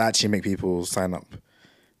that would actually make people sign up.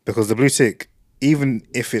 Because the blue tick, even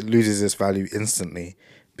if it loses its value instantly,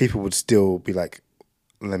 people would still be like,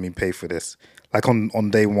 let me pay for this. Like on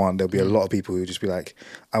day one, there'll be a lot of people who just be like,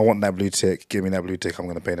 I want that blue tick, give me that blue tick, I'm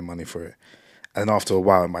going to pay the money for it. And then after a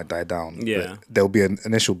while, it might die down. Yeah. But there'll be an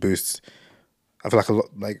initial boost. I feel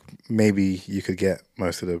like maybe you could get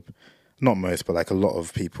not most, but like a lot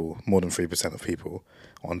of people, more than 3% of people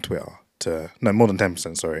on Twitter more than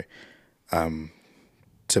 10%, sorry,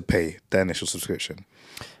 to pay their initial subscription.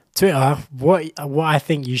 Twitter, what I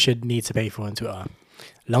think you should need to pay for on Twitter,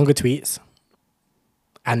 longer tweets,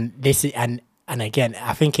 and again,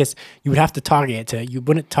 I think you would have to target it you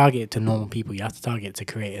wouldn't target it to normal people. You have to target it to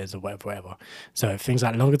creators or whatever. So things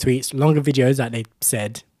like longer tweets, longer videos, like they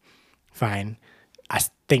said, fine. I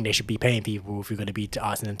think they should be paying people if you're going to be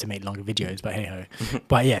asking them to make longer videos, but hey ho.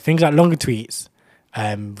 But yeah, things like longer tweets,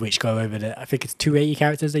 which go over I think it's 280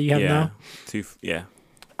 characters that you have now.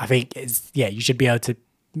 I think you should be able to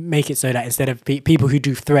make it so that instead of people who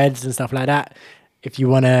do threads and stuff like that, if you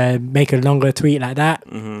want to make a longer tweet like that,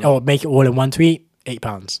 or make it all in one tweet,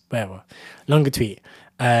 £8, whatever. Longer tweet.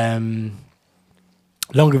 Longer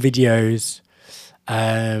videos.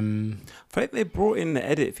 I think they brought in the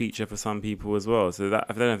edit feature for some people as well. So that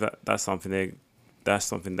I don't know if that's something that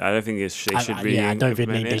I don't think they should really. Yeah, I don't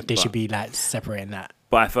think they should be like separating that.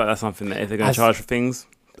 But I feel like that's something that if they're going to charge for things,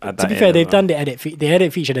 to be fair, they've done the edit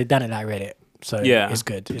feature. They've done it like Reddit. So it's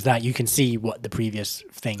good. It's like you can see what the previous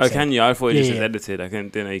thing said. Can you? I thought it just said edited. I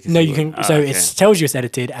didn't know you can. No, you can. It tells you it's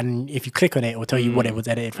edited, and if you click on it, it will tell you what it was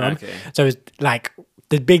edited from. Okay. So it's like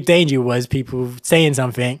the big danger was people saying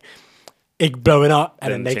something, it blowing up,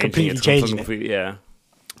 and then they completely changing it. Yeah.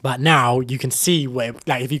 But now you can see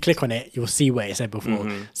if you click on it, you'll see what it said before.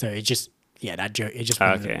 So it just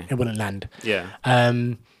it wouldn't land. Yeah.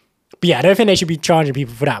 But yeah, I don't think they should be charging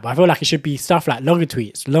people for that. But I feel like it should be stuff like longer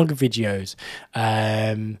tweets, longer videos,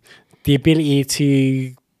 the ability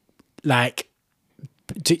to like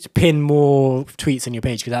to pin more tweets on your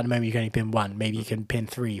page, because at the moment you can only pin one. Maybe you can pin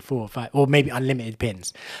 3, 4, 5, or maybe unlimited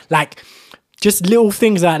pins. Like just little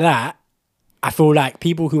things like that. I feel like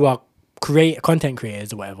people who are content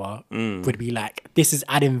creators or whatever would be like, this is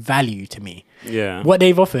adding value to me. Yeah. What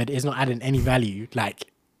they've offered is not adding any value,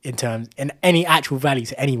 like in any actual value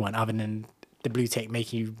to anyone other than the blue tick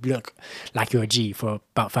making you look like you're a G for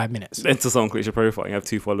about 5 minutes. Until someone creates your profile and you have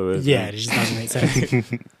 2 followers. Yeah, it just doesn't make sense.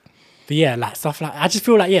 But yeah, like stuff like, I just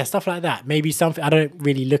feel like, yeah, stuff like that. Maybe something, I don't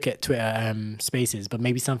really look at Twitter spaces, but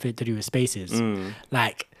maybe something to do with spaces.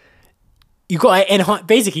 Like, you got to enhance,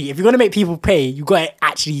 basically, if you're going to make people pay, you got to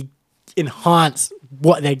actually enhance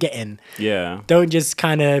what they're getting. Yeah. Don't just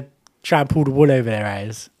kind of try and pull the wool over their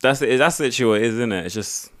eyes. That's literally what it is, isn't it?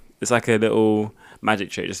 It's like a little magic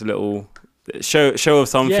trick, just a little show of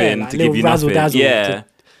something to give you nothing. Yeah.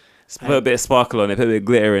 Put a bit of sparkle on it, put a bit of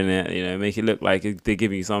glitter in it, you know, make it look like they're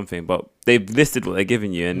giving you something. But they've listed what they're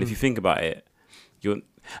giving you, and if you think about it,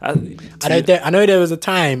 I know there was a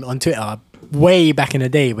time on Twitter way back in the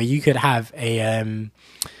day where you could have a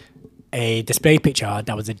display picture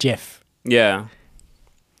that was a GIF. Yeah.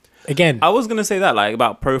 Again, I was gonna say that, like,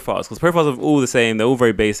 about profiles, because profiles are all the same. They're all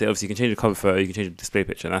very basic. Obviously, you can change the cover photo, you can change the display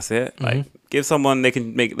picture, and that's it. Like, give someone, they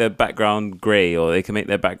can make their background grey, or they can make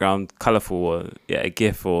their background colourful, or a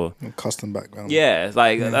GIF, or A custom background. yeah, it's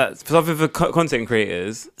like that's something for content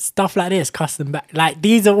creators. stuff like this, custom back, like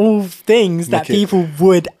these are all things that people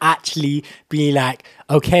would actually be like,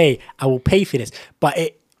 okay, I will pay for this. But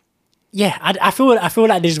I feel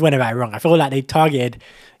like they just went about it wrong. I feel like they targeted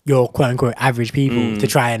your quote unquote average people to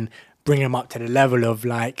try and bring them up to the level of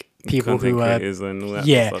like people Content who are creators and all that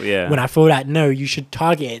stuff, yeah. When I feel like, no, you should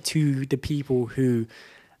target it to the people who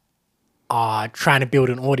are trying to build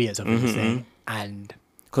an audience of this thing, and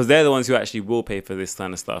because they're the ones who actually will pay for this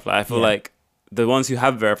kind of stuff. Like, I feel like the ones who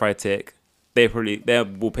have verified tick, they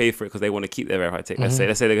will pay for it because they want to keep their verified tick. Let's say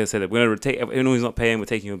they're going to say that we're going to take anyone who's not paying, we're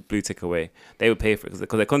taking your blue tick away. They would pay for it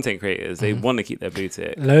because they're content creators. They want to keep their blue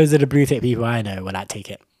tick. loads of the blue tick people I know will like take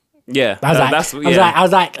it. Yeah, I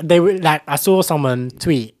was like, they were like, I saw someone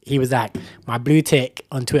tweet. He was like, my blue tick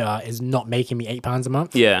on Twitter is not making me £8 a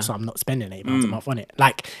month. Yeah, so I'm not spending £8 a month on it.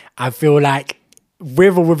 Like, I feel like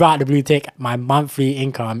with or without the blue tick, my monthly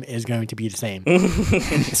income is going to be the same.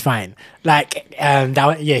 It's fine. Like,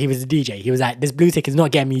 he was a DJ. He was like, this blue tick is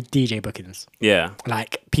not getting me DJ bookings. Yeah,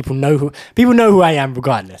 like people know who I am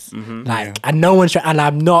regardless. And no one's and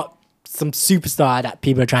I'm not some superstar that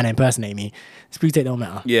people are trying to impersonate me. This blue tick don't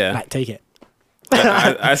matter. Yeah, like take it.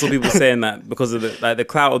 I saw people saying that because of the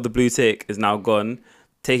clout of the blue tick is now gone.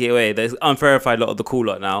 Take it away. There's unverified lot of the cool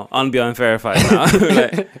lot now. Unverified now.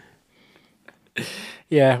 Like,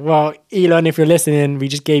 yeah, well, Elon, if you're listening, we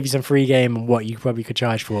just gave you some free game on what you probably could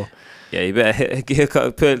charge for. Yeah, you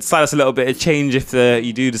better slide us a little bit of change if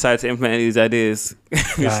you do decide to implement any of these ideas.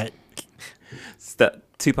 Right. It's that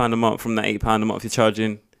 £2 a month from that £8 a month you're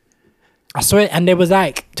charging. I saw it, and there was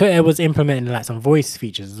like Twitter was implementing like some voice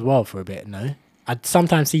features as well for a bit. No, I'd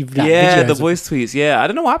sometimes see videos the voice tweets. Yeah, I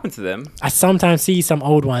don't know what happened to them. I sometimes see some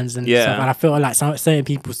old ones and stuff, and I feel like certain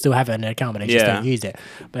people still have it on their account, but they just don't use it.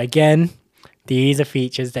 But again, these are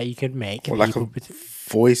features that you could make. Or like a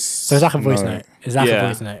voice. So it's like a voice note. It's like a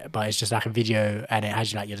voice note, but it's just like a video, and it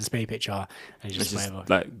has like your display picture, and it's just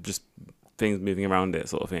like just things moving around it,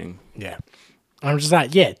 sort of thing. Yeah. I'm just like,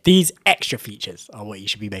 these extra features are what you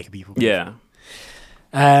should be making people pay. Yeah.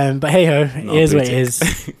 But hey ho, it is what it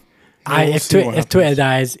is. If Twitter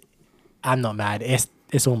dies, I'm not mad.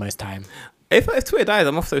 It's almost time. If Twitter dies,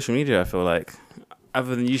 I'm off social media, I feel like.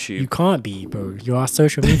 Other than YouTube. You can't be, bro. You're our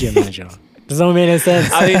social media manager. Does that make any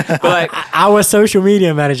sense? I mean, but like, our social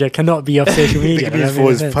media manager cannot be off social media. His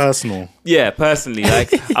voice personal. Yeah, personally.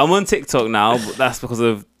 Like, I'm on TikTok now, but that's because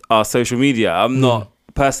of our social media. I'm not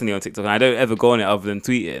personally on TikTok, and I don't ever go on it other than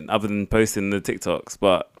tweeting, other than posting the TikToks,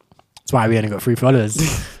 but that's why we only got 3 followers.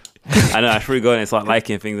 I know, I should go on it, start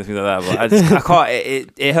liking things and things like that, but I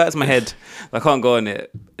can't, it hurts my head. I can't go on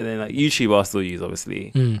it. And then like YouTube I'll still use,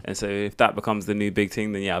 obviously, and so if that becomes the new big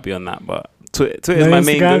thing, then I'll be on that. But Twitter is my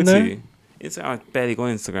main go-to. Instagram, I barely go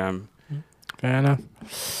on Instagram. Fair enough.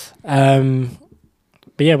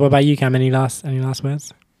 But yeah, what about you, Cam? Any last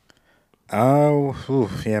words? Oh,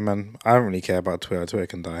 yeah, man. I don't really care about Twitter. Twitter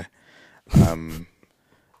can die.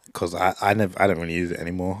 Because I don't really use it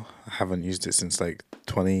anymore. I haven't used it since like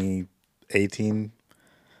 2018.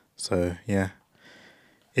 So yeah,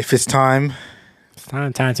 if it's time,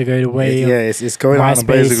 time to go the way. It's going out in a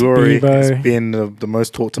blaze of glory. It's being the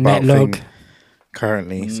most talked about thing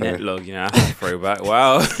currently. So Netlog, that's a throwback.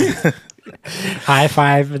 Wow. High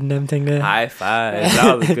five and them thing there. High five.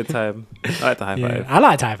 That was a good time. I like the high five. I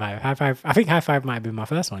liked high five. High five. I think high five might have been my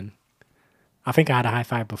first one. I think I had a high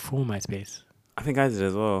five before MySpace. I think I did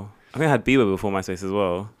as well. I think I had Bieber before MySpace as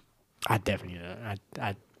well. I definitely did.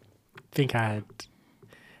 I think I had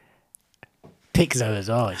Pixo as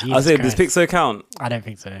well. Jesus I'll say, does Christ. Pixo count? I don't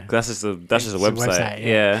think so. 'Cause that's just a website.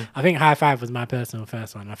 Yeah. I think high five was my personal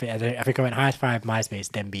first one. I think I went high five,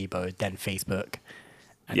 MySpace, then Bebo, then Facebook.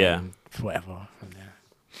 And then whatever from there.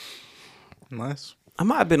 nice. I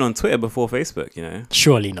might have been on Twitter before Facebook.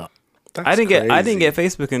 Surely not. I didn't get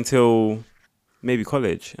Facebook until maybe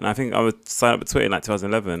college, and I think I would sign up with Twitter in like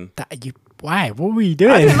 2011. Why? What were you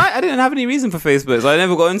doing? I didn't have any reason for Facebook, so I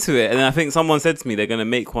never got into it. And then I think someone said to me they're gonna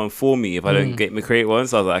make one for me if I don't create one.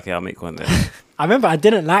 So I was like, okay, I'll make one then. I remember I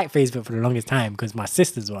didn't like Facebook for the longest time because my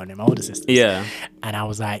sisters were on it, my older sisters. Yeah. And I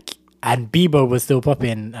was like, and Bebo was still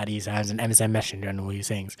popping at these times and MSN Messenger and all these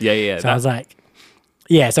things. Yeah. So I was like,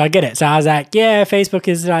 yeah, so I get it. So I was like, yeah, Facebook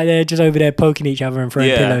is like they're just over there poking each other and throwing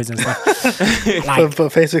pillows and stuff. But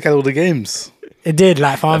Facebook had all the games. It did,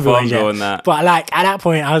 like Farmville and that. But like at that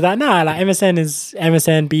point, I was like, nah, like MSN is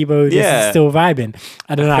MSN, Bebo, this is still vibing.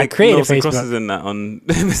 And then I created Facebook. Crosses in that on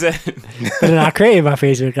MSN. But then I created my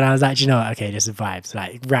Facebook and I was like, you know what? Okay, this is vibes.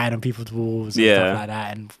 Like writing on people's walls and stuff like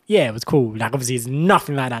that. And yeah, it was cool. Like obviously it's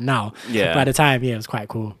nothing like that now. Yeah. But at the time, yeah, it was quite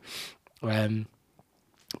cool. But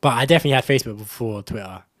I definitely had Facebook before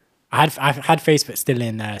Twitter. I had Facebook still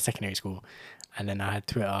in secondary school. And then I had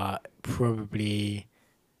Twitter probably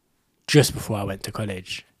just before I went to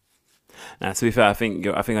college. Nah, to be fair, I think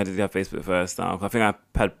I did have Facebook first. Now I think I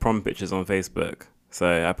had prom pictures on Facebook, so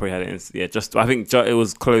I probably had it. I think it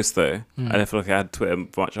was close though. I don't feel like I had Twitter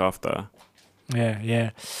much after. Yeah.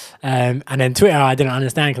 And then Twitter, I didn't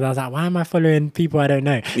understand because I was like, why am I following people I don't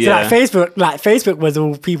know? So Yeah. Facebook was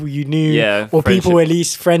all people you knew, or people at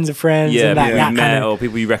least friends of friends, and like that kind of, or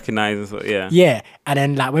people you recognize and stuff. Yeah. Yeah, and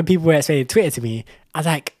then like when people were explaining Twitter to me, I was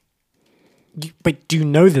like, but do you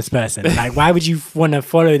know this person? Like, why would you want to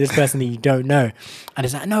follow this person that you don't know? And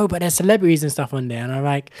it's like, no, but there's celebrities and stuff on there. And I'm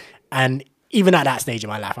like, and even at that stage of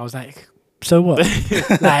my life, I was like, so what?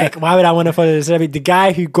 Like, why would I want to follow the celebrity? The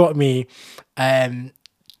guy who got me to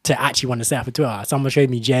actually want to set up a Twitter, someone showed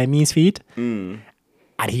me Jeremy's feed, and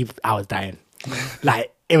I was dying.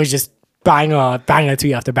 Like, it was just banger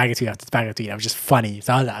tweet after banger tweet after banger tweet. It was just funny.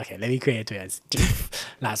 So I was like, okay, let me create a Twitter.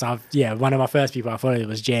 One of my first people I followed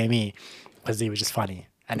was Jeremy. Because he was just funny,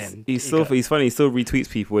 and then he's funny. He still retweets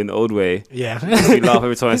people in the old way. Yeah, we laugh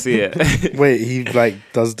every time I see it. Wait, he like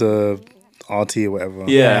does the RT or whatever.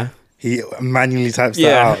 Yeah. He manually types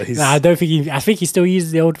that out. I don't think I think he still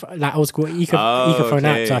uses the old school Ecophone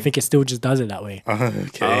app, so I think it still just does it that way.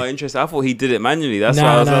 Okay. Oh, interesting. I thought he did it manually. That's why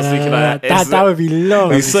I was thinking like that would be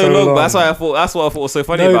long. It's so long. But that's what I thought was so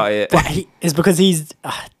funny about it. But it's because he's,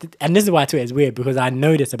 and this is why Twitter is weird, because I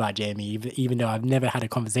know this about Jamie, even though I've never had a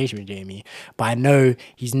conversation with Jamie, but I know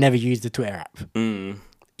he's never used the Twitter app.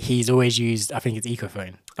 He's always used, I think it's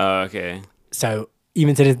Ecophone. Oh, okay. So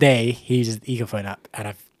even to this day, he uses the Ecophone app, and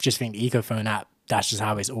I just think the Ecophone app, that's just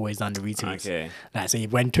how it's always done the retweets. Okay. Like, so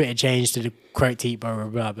when Twitter changed to the quote tweet, blah, blah,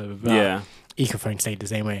 blah, blah, blah, Yeah. Ecophone stayed the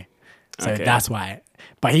same way. So Okay. that's why.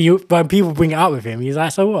 But when people bring it up with him, he's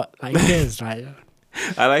like, so what? Like, who cares? Like,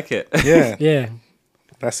 I like it. Yeah. yeah,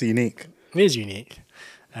 That's unique. it is unique.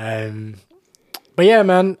 But yeah,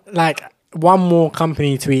 man, like, one more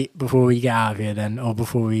company tweet before we get out of here then, or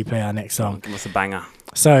before we play our next song. Give us a banger.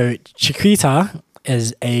 So Chiquita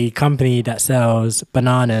is a company that sells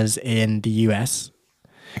bananas in the US.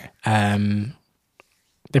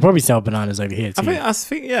 They probably sell bananas over here too. I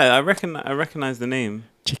think yeah, I recognize the name.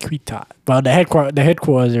 Chiquita. Well, the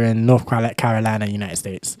headquarters are in North Carolina, United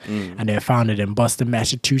States, and they're founded in Boston,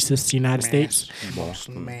 Massachusetts, United States.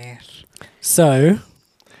 Boston, Mass. So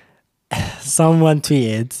someone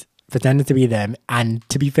tweeted, pretending to be them, and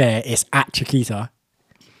to be fair, it's at Chiquita.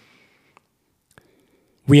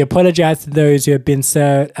 We apologize to those who have been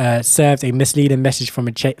served a misleading message from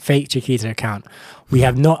a fake Chiquita account. We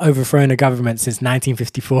have not overthrown a government since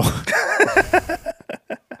 1954.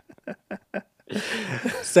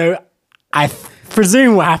 So I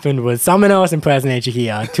presume what happened was someone else impersonated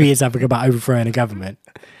Chiquita, tweeted something about overthrowing a government,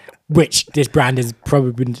 which this brand is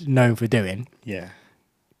probably known for doing. Yeah.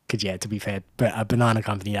 Because, yeah, to be fair, but a banana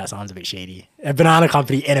company, that sounds a bit shady. A banana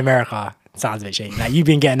company in America sounds a bit shady. Like, you've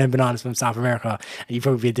been getting them bananas from South America, and you've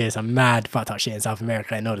probably been doing some mad fucked up shit in South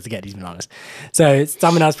America in order to get these bananas. So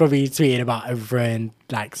someone else probably tweeted about overthrowing,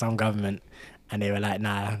 like, some government, and they were like,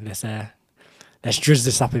 nah, let's drizz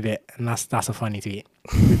this up a bit. And that's a funny tweet.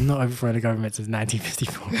 We've not overthrown the government since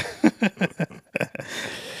 1954.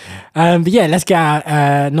 But yeah, let's get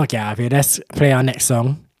out. Not get out of here. Let's play our next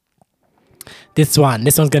song. This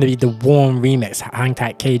one's gonna be the Warm remix. Hang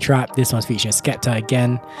tight, K-Trap. This one's featuring Skepta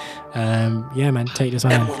again. Yeah, man, take this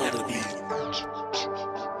one in.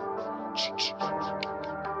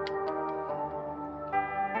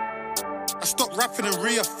 I stopped rapping and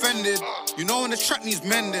re-offended. You know when the track needs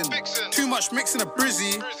mending. Too much mixing a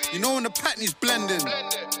brizzy. You know when the pack needs blending.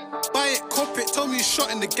 Buy it, cop it, tell me you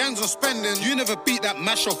shot and the gang's on spending. You never beat that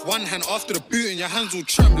mash off one hand after the boot and your hands all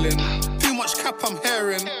trembling. Too much cap I'm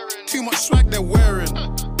hearing, too much swag they're wearing.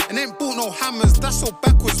 And ain't bought no hammers, that's so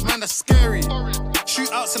backwards, man, that's scary.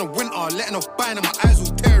 Shootouts in the winter, letting off buying and my eyes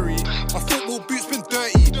all teary. My football boots been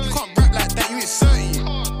dirty, you can't rap like that, you ain't 30.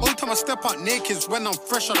 Only time I step out naked is when I'm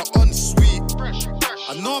fresh out of ensuite.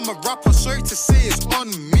 I know I'm a rapper, sorry to say it's on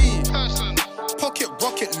me. Pocket,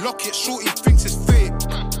 rocket, lock it, shorty thinks it's fake.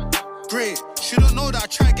 Great, she don't know that I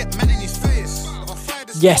try to get men in his face.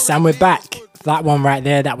 Yes, and we're back. That one right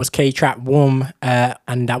there, that was K-Trap Warm,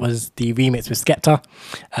 and that was the remix with Skepta.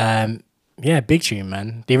 Yeah, big tune,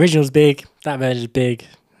 man. The original's big, that version's big.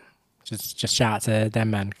 Just shout out to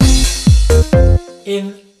them, man.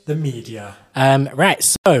 In the media. Right,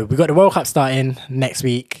 so we got the World Cup starting next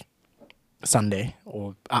week, Sunday,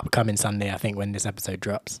 or upcoming Sunday, I think, when this episode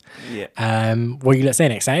drops. Yeah. What are you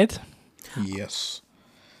saying? Excited? Yes.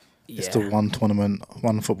 It's the one tournament,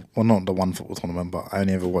 well, not the one football tournament, but I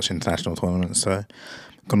only ever watch international tournaments, so I'm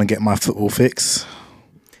gonna get my football fix.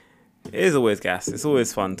 It is always gas. It's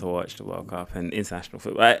always fun to watch the World Cup and international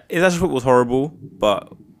football. Like, international football's horrible,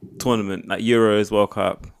 but tournament like Euros, World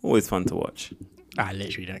Cup, always fun to watch. I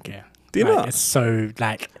literally don't care. Do you like, not? It's so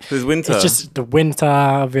like It's winter. It's just the winter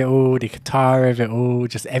of it all, the Qatar of it all.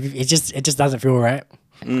 It just doesn't feel right.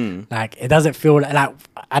 Like it doesn't feel like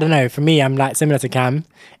I don't know. For me, I'm like similar to Cam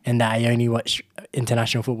in that I only watch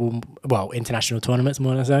international football, well, international tournaments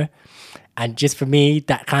more than so. And just for me,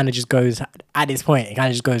 that kind of just goes at this point. It kind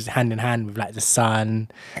of just goes hand in hand with like the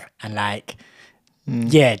sun and like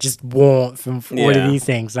just warmth and all of these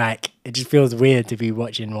things. Like it just feels weird to be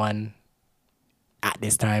watching one at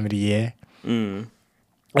this time of the year. And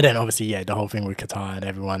then obviously, the whole thing with Qatar and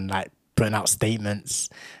everyone like putting out statements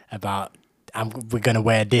about we're going to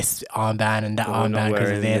wear this armband and that armband because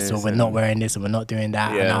of this, or we're not wearing this, or we're not doing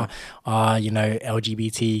that. And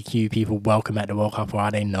LGBTQ people welcome at the World Cup, or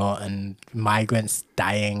are they not? And migrants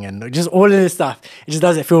dying and just all of this stuff. It just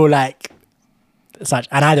doesn't feel like such.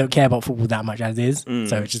 And I don't care about football that much as is.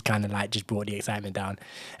 So it just kind of like just brought the excitement down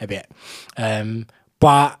a bit.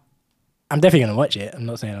 But I'm definitely going to watch it. I'm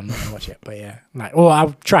not saying I'm not going to watch it, but yeah. Like, or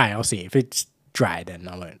I'll try, I'll see. If it's dry, then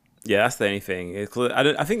I won't. Yeah, that's the only thing.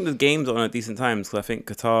 I think the games are on at decent times because I think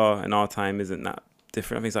Qatar and our time isn't that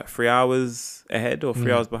different. I think it's like 3 hours ahead or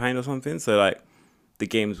 3 hours behind or something. So like the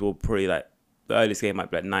games will probably like the earliest game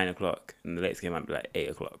might be like 9 o'clock and the latest game might be like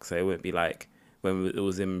 8 o'clock. So it wouldn't be like when it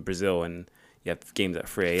was in Brazil and you have games at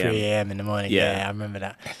 3 a.m. 3 a.m. in the morning. Yeah, I remember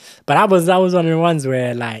that. But I was one of the ones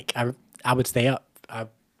where like I would stay up.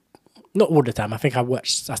 Not all the time. I think I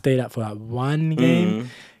stayed up for like one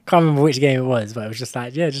game. Can't remember which game it was, but it was just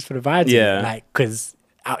like, just for the vibes. Yeah. Like, because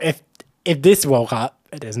if this World Cup,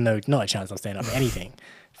 there's not a chance I'm staying up for anything.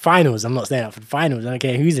 Finals, I'm not staying up for the finals. I don't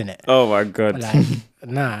care who's in it. Oh my God. Like,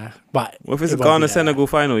 nah. But what if it's a Ghana-Senegal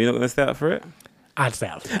final? You're not going to stay up for it? I'd stay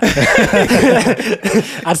up for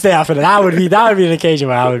that. I'd stay up for that. That would be an occasion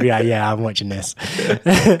where I would be like, yeah, I'm watching this.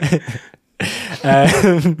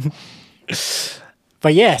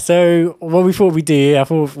 But yeah, so what we thought we'd do, I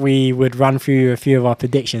thought we would run through a few of our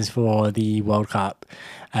predictions for the World Cup.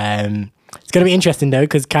 It's going to be interesting though,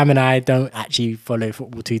 because Cam and I don't actually follow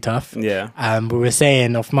football too tough. Yeah. But we were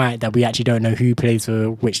saying off mic that we actually don't know who plays for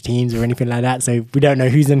which teams or anything like that. So we don't know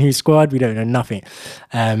who's in whose squad. We don't know nothing.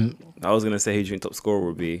 I was going to say who do you think top scorer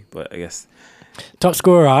would be, but I guess. Top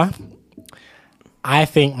scorer, I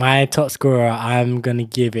think my top scorer, I'm going to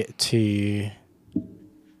give it to...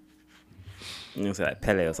 You're going to say like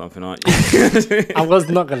Pele or something, aren't you? I was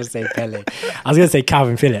not going to say Pele. I was going to say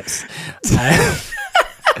Calvin Phillips.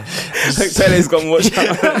 Pele's got more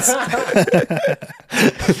chance.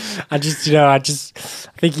 I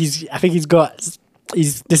think he's got.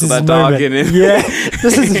 This is his dark in moment. him. Yeah,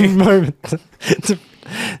 this is his moment. This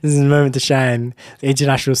is his moment to shine. The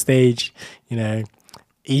international stage, you know.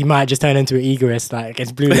 He might just turn into an egoist like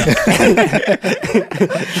against Blue Lock.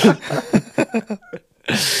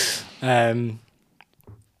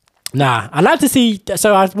 I'd like to see.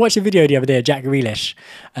 So I watched a video the other day of Jack Grealish.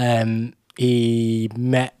 He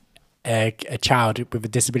met a child with a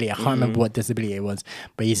disability. I can't remember what disability it was,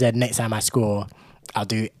 but he said, next time I score, I'll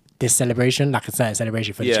do this celebration, like a certain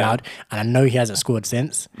celebration for the child, and I know he hasn't scored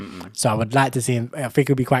since. So I would like to see him. I think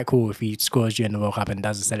it would be quite cool if he scores during the World Cup and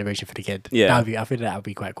does a celebration for the kid. Yeah, I feel that would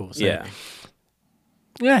be quite cool. So, yeah.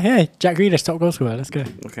 Jack Grealish, top goal scorer. Let's go.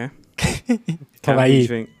 Okay. How about you?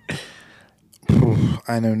 Think?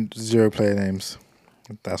 I know 0 player names.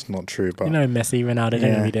 That's not true, but You know Messi, Ronaldo,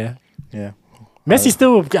 they're gonna be there. yeah. Messi's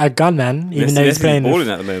still a gun, man. Even though he's playing. balling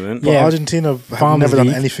at the moment. But Yeah. Argentina have Farmers never done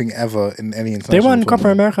League. anything ever in any international. They won tournament. Copa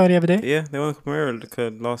America the other day. Yeah, they won Copa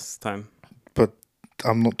America last time. But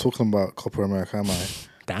I'm not talking about Copa America, am I? I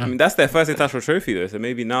Damn. mean, that's their first international trophy though, so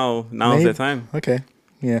maybe now's their time. Okay.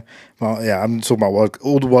 Yeah. Well, yeah, I'm talking about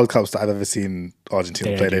all the World Cups that I've ever seen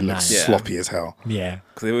Argentina They play. They do look nice. Yeah. sloppy as hell. Yeah.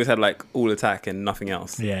 Because they always had like all attack and nothing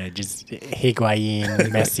else. Yeah. Just Higuain,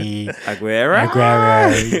 Messi, Aguero.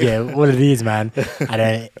 yeah, all of these, man. And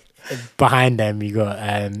then behind them, you got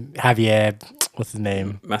Javier, what's his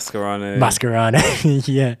name? Mascherano.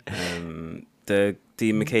 Yeah. The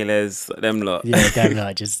Di Michele's, them lot. Yeah, them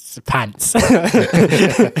lot, just pants.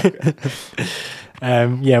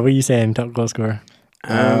 Yeah, what are you saying, top goal scorer?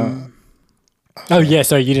 Oh, yeah,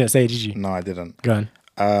 sorry, you didn't say, did you? No, I didn't. Go on.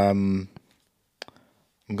 I'm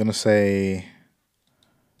gonna say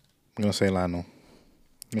Lionel,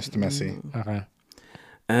 Mr. Messi. Okay.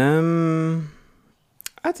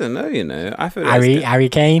 I don't know, you know. I feel Harry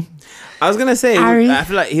Kane. I was gonna say, Harry. I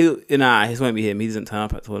feel like this won't be him. He doesn't turn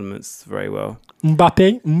up at tournaments very well.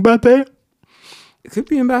 Mbappe. It could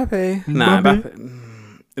be Mbappe. Nah,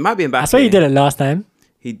 Mbappe. It might be Mbappe. I saw you did it last time.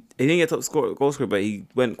 He didn't get top goal scorer, but he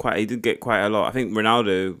did get quite a lot. I think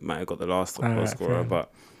Ronaldo might have got the last top goal scorer,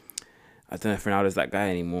 but I don't know if Ronaldo's that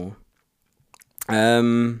guy anymore. Or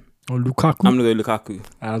Lukaku. I'm gonna go Lukaku.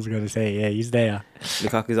 I was going to say, yeah, he's there.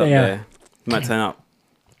 Lukaku's up there. He might turn up.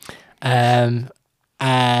 And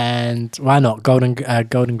why not Golden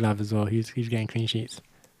Glove as well? He's getting clean sheets.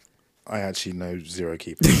 I actually know 0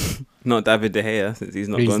 keepers. Not David De Gea since he's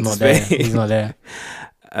not He's gone not to there. Spain. He's not there.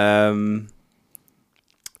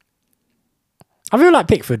 I feel like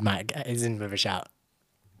Pickford is in with a shout.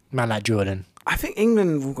 Man like Jordan. I think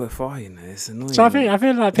England will go far. You know, it's annoying. So I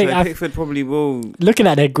feel like Pickford probably will. Looking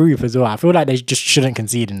at their group as well, I feel like they just shouldn't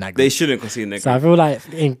concede in that group. They shouldn't concede in their So group. I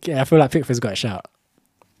feel like Pickford's got a shout.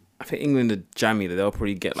 I think England are jammy. That they'll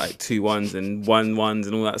probably get like 2-1s and 1-1s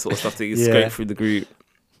and all that sort of stuff to scrape through the group.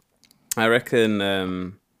 I reckon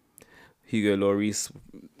Hugo Lloris,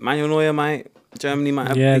 Manuel Neuer Germany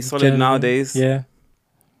might be solid nowadays. Yeah.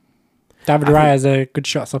 David Raya is a good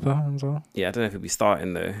shot stopper as well. Yeah, I don't know if he'll be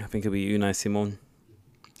starting though. I think it'll be Unai Simon.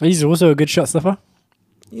 He's also a good shot stopper.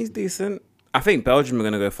 He's decent. I think Belgium are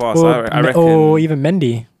going to go far. So I reckon. Or even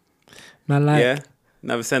Mendy. Man, like. Yeah.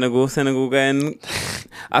 Another Senegal going.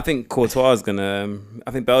 I think Courtois is going to.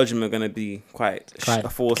 I think Belgium are going to be quite a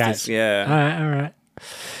force. Yeah. All right.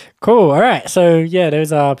 Cool. All right. So, yeah,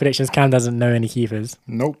 those are predictions. Cam doesn't know any keepers.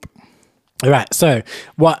 Nope. All right.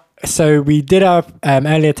 So we did our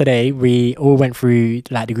earlier today. We all went through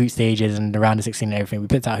like the group stages and the round of 16 and everything. We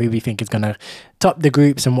picked out who we think is gonna top the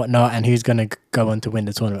groups and whatnot, and who's gonna go on to win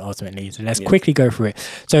the tournament ultimately. So let's quickly go through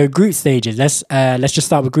it. So group stages. Let's just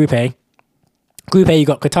start with Group A. Group A, you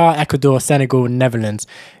got Qatar, Ecuador, Senegal, Netherlands.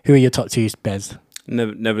 Who are your top two, Bez?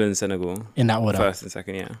 Netherlands, Senegal. In that order. First and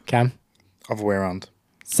second, yeah. Cam? Other way around.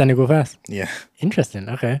 Senegal first. Yeah. Interesting.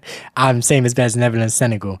 Okay. Same as Bez, Netherlands,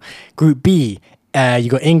 Senegal. Group B. You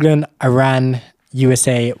got England, Iran,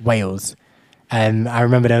 USA, Wales. I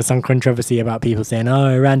remember there was some controversy about people saying, "Oh,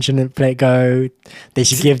 Iran shouldn't go. They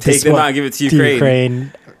should give take them out and give it to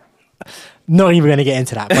Ukraine." Not even going to get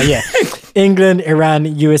into that, but yeah, England,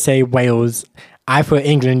 Iran, USA, Wales. I put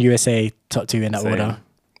England, USA top two in that order.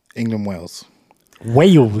 England, Wales.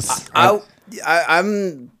 Wales.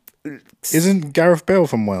 I'm. Isn't Gareth Bale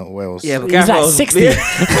from Wales? Yeah, but he's like Wales, 60.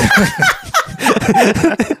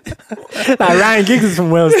 Like Ryan Giggs is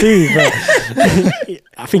from Wales too, but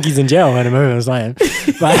I think he's in jail at the moment or something.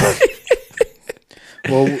 But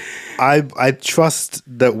well, I trust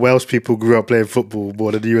that Welsh people grew up playing football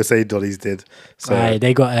more than the USA Dollies did. So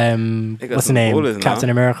they got what's the name? Captain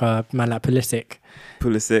now. America, man like Pulisic.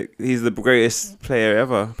 He's the greatest player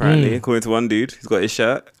ever, apparently, according to one dude. He's got his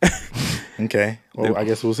shirt. Okay, well, I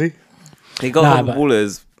guess we'll see. He got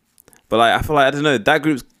ballers, but like I feel like I don't know that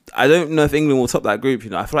group's. I don't know if England will top that group. You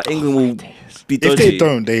know, I feel like England will be dodgy. If they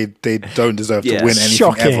don't, they don't deserve to win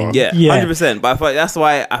anything ever. Yeah, 100%. But I feel like that's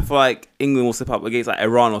why I feel like England will slip up against like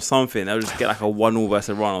Iran or something. They'll just get like a 1-1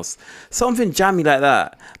 versus Iran or something jammy like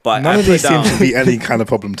that. But none of these seem to be any kind of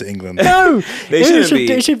problem to England. No, They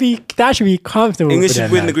should be. That should be comfortable. England for should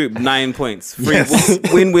them, win man. the group 9 points. Yes.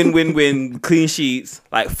 Win, clean sheets,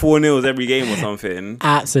 like 4-0 every game or something.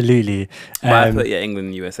 Absolutely. But I put England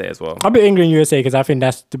and USA as well. I'll put England USA because I think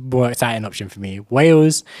that's the more exciting option for me.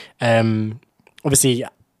 Wales, obviously,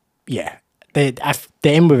 yeah, they're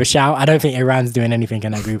in with a shout. I don't think Iran's doing anything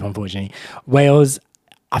in that group, unfortunately. Wales,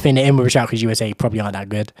 I think they're in with a shout because USA probably aren't that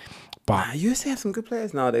good. But USA have some good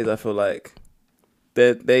players nowadays. I feel like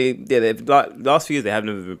they've like last few years they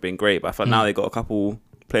haven't been great, but I feel like now they got a couple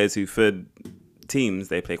players who for teams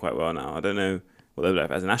they play quite well now. I don't know what they're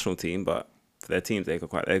like as a national team, but for their teams they're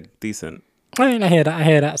decent. I hear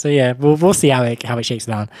that. So yeah, we'll see how it shakes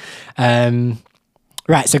down.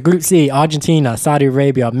 Right, so Group C: Argentina, Saudi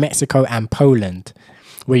Arabia, Mexico, and Poland.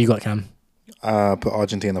 Where you got, Cam? Put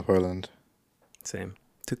Argentina, Poland. Same.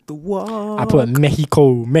 Took the walk. I put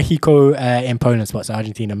Mexico in Poland spot, so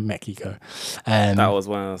Argentina, Mexico. That was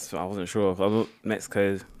one I wasn't sure.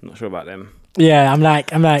 Mexico, not sure about them. Yeah, I'm like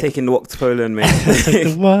Taking the walk to Poland, mate.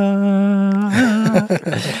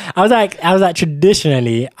 I was like,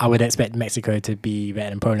 traditionally, I would expect Mexico to be better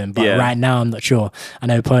than Poland, but right now, I'm not sure. I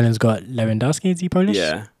know Poland's got Lewandowski. Is he Polish?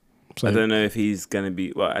 Yeah. So, I don't know if he's gonna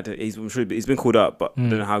be. Well, I'm sure he's been called up, but I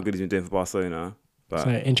don't know how good he's been doing for Barcelona. But so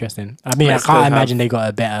interesting. I mean, Mexico I can't imagine they got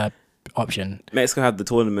a better option. Mexico had the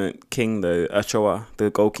tournament king though, Ochoa, the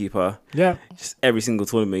goalkeeper. Yeah. Just every single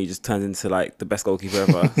tournament, he just turns into like the best goalkeeper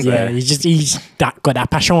ever. So, yeah, he's got that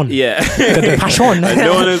passion. Yeah, got the passion. Like,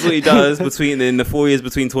 no one knows what he does in the 4 years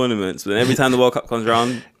between tournaments. But then every time the World Cup comes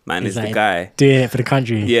around, man, he's like the guy doing it for the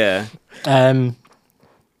country. Yeah.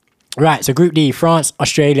 Right. So Group D: France,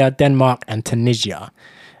 Australia, Denmark, and Tunisia.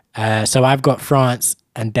 So I've got France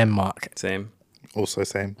and Denmark. Same. Also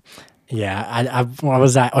same. Yeah, I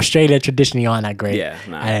was like, Australia traditionally aren't that great. Yeah,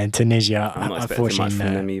 nah. And Tunisia, I'm not expecting much unfortunately,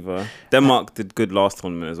 from them either. Denmark did good last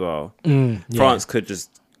tournament as well. France could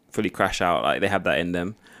just fully crash out. Like they have that in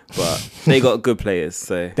them, but they got good players.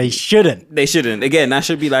 So they shouldn't. Again, that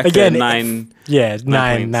should be like a 9. Yeah,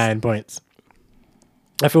 9 points.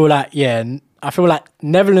 I feel like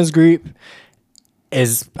Netherlands group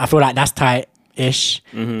is. I feel like that's tight. Ish.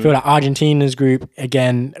 I feel like Argentina's group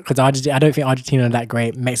again, because I don't think Argentina are that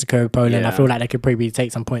great. Mexico, Poland, I feel like they could probably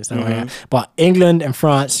take some points there. But England and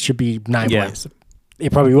France should be 9 points.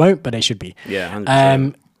 It probably won't, but they should be. Yeah,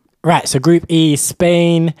 100%. Right, so Group E: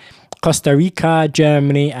 Spain, Costa Rica,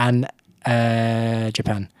 Germany, and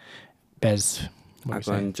Japan. Bez, I've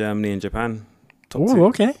gone Germany and Japan. Oh,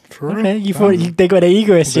 okay. Okay, you thought they got the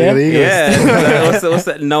egoist, yeah? Yeah. What's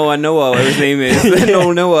that? Noah, whatever his name is.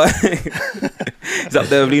 Noah. He's up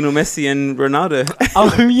there with Lionel Messi and Ronaldo.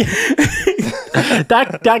 Oh, yeah.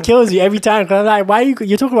 that kills you every time. Cause I'm like, why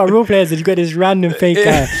you're talking about real players and you got this random fake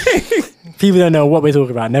guy. People don't know what we're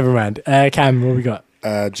talking about. Never mind. Cam, what we got?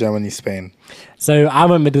 Germany, Spain. So I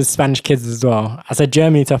went with the Spanish kids as well. I said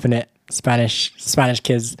Germany topping it. Spanish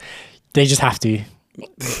kids, they just have to.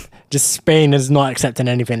 Just Spain is not accepting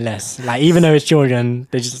anything less. Like, even though it's children,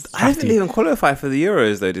 they just I don't think they even qualify for the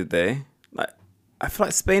Euros though, did they? Like, I feel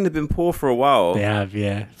like Spain have been poor for a while. They have,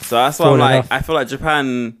 yeah. So that's why I'm like, I feel like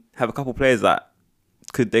Japan have a couple players that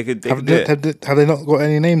they could do it. Have they not got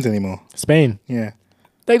any names anymore? Spain, yeah.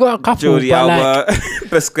 They got a couple. Jordi Alba,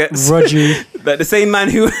 Busquets, Rodri. But the same man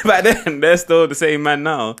who back then, they're still the same man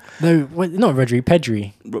now. No, not Rodri.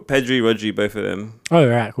 Pedri, Rodri, both of them. Oh,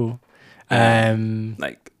 right, cool.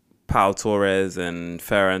 Like Pau Torres and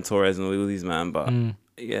Ferran Torres and all these man, but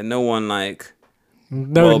yeah, no one like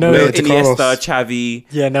Iniesta, Xavi.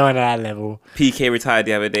 Yeah, no one at that level. PK retired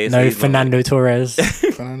the other day. No, so Fernando Torres.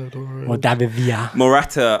 Or David Villa.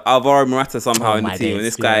 Alvaro Morata somehow in the team, and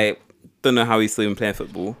this guy don't know how he's still even playing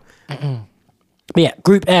football. But yeah,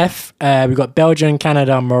 Group F, we got Belgium,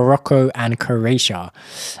 Canada, Morocco, and Croatia.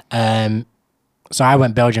 So I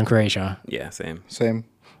went Belgium, Croatia. Yeah, same.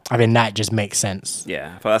 I mean, that just makes sense.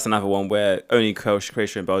 Yeah, I thought that's another one where only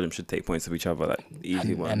Croatia and Belgium should take points of each other, like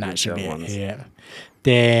easy one. And that should be it, yeah.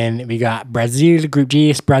 Then we got Brazil, Group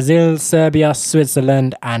G, Brazil, Serbia,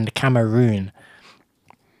 Switzerland, and Cameroon.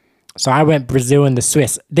 So I went Brazil and the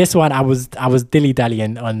Swiss. This one, I was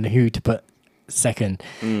dilly-dallying on who to put second.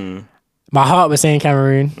 My heart was saying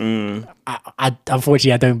Cameroon. I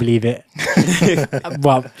unfortunately, I don't believe it.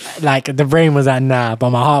 Well, like, the brain was like, nah,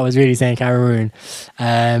 but my heart was really saying Cameroon.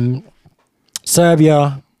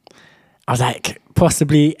 Serbia, I was like,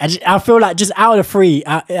 possibly. I feel like just out of the three,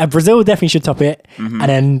 Brazil definitely should top it. And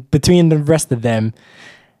then between the rest of them,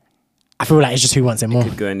 I feel like it's just who wants it more.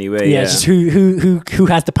 Could go anywhere. Yeah, Yeah. it's just who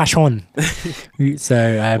has the passion. But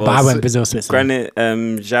I went Brazil, Switzerland. Granit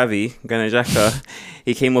Xhaka,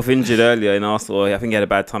 he came off injured earlier in Arsenal. I think he had a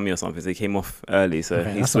bad tummy or something, so he came off early. So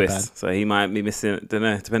Okay, he's that's not bad. Swiss, so he might be missing. Don't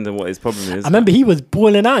know, depending on what his problem is. I remember he was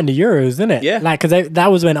balling out in the Euros, isn't it? Yeah. Like, because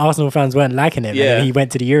that was when Arsenal fans weren't liking him. Yeah. And then he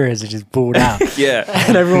went to the Euros and just balled out. Yeah,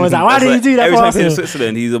 And everyone was like, why That's did you do that every for time he's in Arsenal?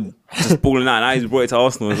 Switzerland, he's just balling out. Now he's brought it to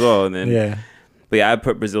Arsenal as well. And then, Yeah. But yeah, I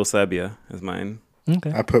put Brazil, Serbia as mine.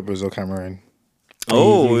 Okay. I put Brazil, Cameroon.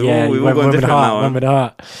 Oh, we've all gone different now. One with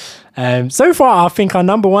the heart. So far, I think our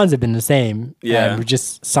number ones have been the same. Yeah.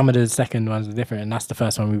 Just some of the second ones are different, and that's the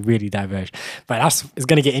first one we really diverged. But it's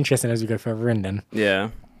going to get interesting as we go further in then. Yeah.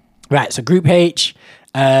 Right, so Group H,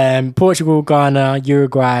 Portugal, Ghana,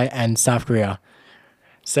 Uruguay, and South Korea.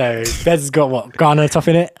 So Bez has got what? Ghana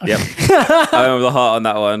topping it? Yep. I went with the heart on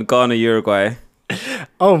that one. Ghana, Uruguay.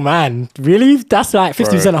 Oh man, really? That's like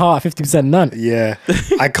 50% heart, 50% none. Yeah,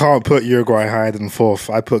 I can't put Uruguay higher than fourth.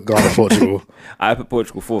 I put Ghana, Portugal. I put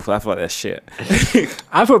Portugal fourth. I feel like they're shit.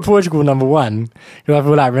 I put Portugal number one because I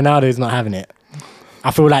feel like Ronaldo's not having it.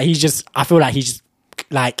 I feel like he's just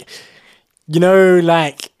like, you know,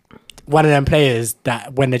 like one of them players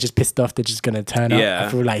that when they're just pissed off, they're just gonna turn up. Yeah. I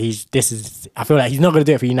feel like I feel like he's not gonna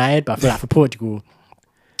do it for United, but I feel like for Portugal,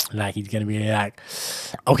 like he's gonna be like,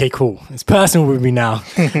 okay, cool. It's personal with me now.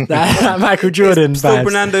 that Michael Jordan. Still vibes.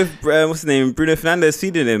 Fernando, what's his name? Bruno Fernandes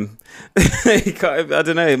feeding him. He can't, I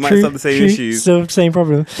don't know. It might start the same issues. Still same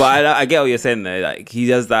problem. But I get what you're saying though. Like he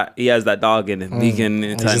has that dog in him. He can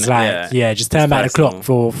It's turn. just like, just turn It's back the personal.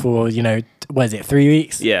 clock for you know, what is it, 3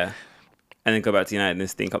 weeks? Yeah. And then go back to United and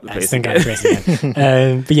stink up the place Think again. I'm crazy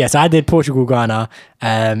again. But yeah, so I did Portugal, Ghana,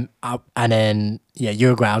 and then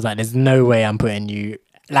Uruguay. I was like, there's no way I'm putting you.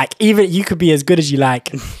 Like, even you could be as good as you like.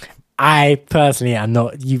 I personally am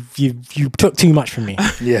not. You took too much from me.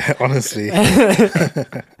 Yeah, honestly.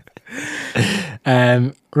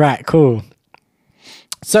 Right, cool.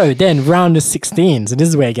 So then round of 16. So this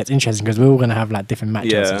is where it gets interesting because we're all gonna have like different matchups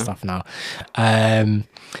and Yeah. stuff now.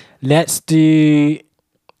 Let's do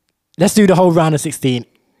the whole round of 16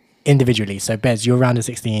 individually. So Bez, your round of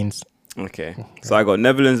 16s. Okay. So I got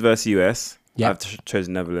Netherlands versus US. Yeah. I've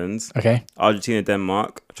chosen Netherlands. Okay. Argentina,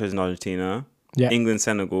 Denmark. I've chosen Argentina. Yeah. England,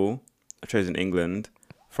 Senegal. I've chosen England.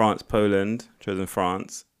 France, Poland. Chosen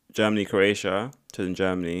France. Germany, Croatia. Chosen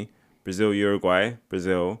Germany. Brazil, Uruguay.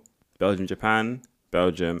 Brazil. Belgium, Japan.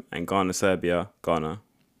 Belgium. And Ghana, Serbia. Ghana.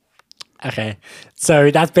 Okay,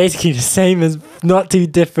 so that's basically the same as, not too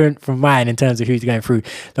different from mine in terms of who's going through.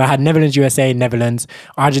 So I had Netherlands, USA, Netherlands,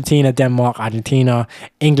 Argentina, Denmark, Argentina,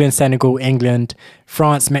 England, Senegal, England,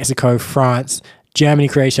 France, Mexico, France, Germany,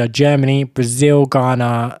 Croatia, Germany, Brazil,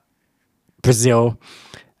 Ghana, Brazil.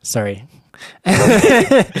 Sorry.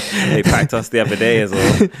 They packed us the other day as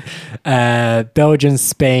well. Belgium,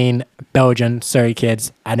 Spain, Belgium, sorry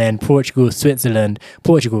kids, and then Portugal, Switzerland,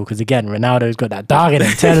 Portugal, because again, Ronaldo's got that dog in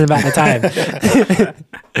him, turning back the time.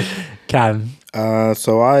 Cam.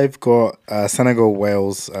 So I've got Senegal,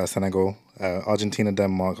 Wales, Senegal, Argentina,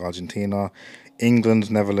 Denmark, Argentina, England,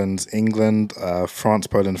 Netherlands, England, France,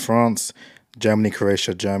 Poland, France, Germany,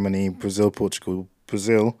 Croatia, Germany, Brazil, Portugal,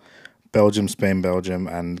 Brazil, Belgium, Spain, Belgium,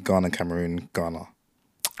 and Ghana, Cameroon, Ghana.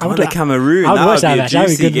 I would like Cameroon. I would watch that be a match. That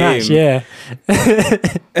would be a juicy good match, yeah.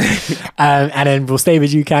 And then we'll stay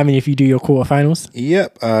with you, Cammy, if you do your quarterfinals.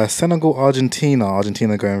 Yep. Senegal,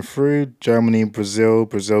 Argentina going through. Germany, Brazil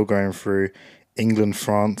going through. England,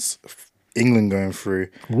 France, England going through.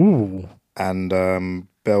 Ooh. And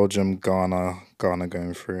Belgium, Ghana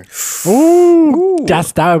going through. Ooh.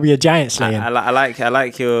 That would be a giant slaying. I like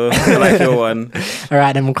your one. All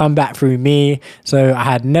right, then we'll come back through me. So I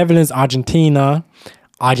had Netherlands, Argentina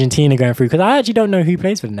going through, because I actually don't know who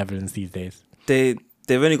plays for the Netherlands these days. They've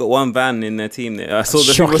only got one van in their team. I saw the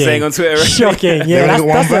people Shocking. saying on Twitter. Shocking. Yeah, They only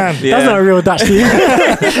got one van. that's not a real Dutch team.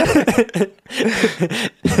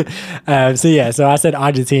 So I said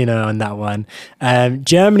Argentina on that one.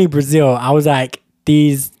 Germany, Brazil. I was like,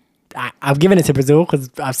 I've given it to Brazil because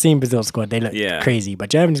I've seen Brazil squad. They look crazy, but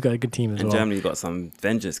Germany's got a good team as And well. Germany's got some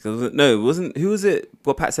vengeance. Who was it?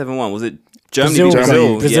 What Pat 7-1 was it? Brazil.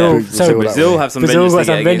 Brazil have some Brazil vengeance got to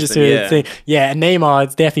some get vengeance against to them. it. Yeah, and Neymar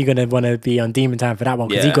is definitely going to want to be on demon time for that one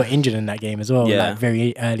because he Yeah. got injured in that game as well, Yeah. like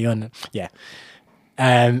very early on. Yeah.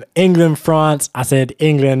 England, France. I said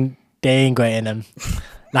England, they ain't got it in them.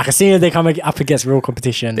 Like as soon as they come up against real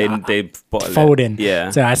competition, They bottle it. fold in. Yeah.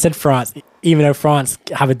 So I said France, even though France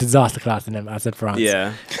have a disaster class in them. I said France.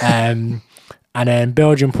 Yeah. And then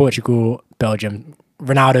Belgium, Portugal, Belgium.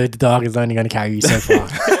 Ronaldo, the dog, is only going to carry you so far.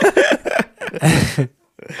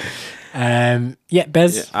 Yeah,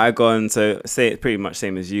 Bez. Yeah, I gone say it pretty much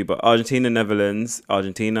same as you, but Argentina, Netherlands,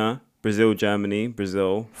 Argentina, Brazil, Germany,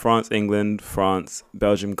 Brazil, France, England, France,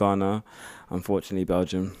 Belgium, Ghana. Unfortunately,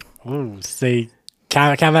 Belgium. Ooh, see,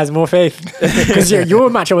 Cam has more faith because your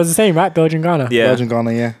matchup was the same, right? Belgium, Ghana. Yeah, Belgium,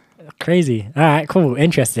 Ghana, yeah. Crazy. All right, cool,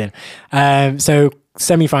 interesting. So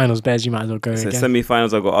semi-finals, Bez, you might as well go So again.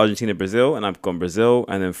 semi-finals, I've got Argentina, Brazil, and I've gone Brazil,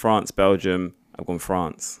 and then France, Belgium. I've gone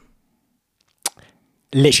France.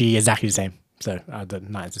 Literally exactly the same. So I don't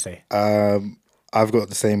know nothing to say. I've got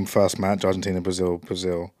the same first match, Argentina, Brazil.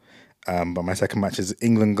 But my second match is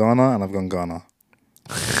England, Ghana, and I've gone Ghana.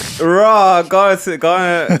 Raw, Ghana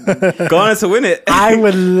to win it. I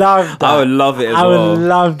would love that. I would love it as I well. would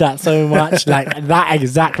love that so much. Like that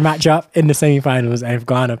exact matchup in the semi-finals, and if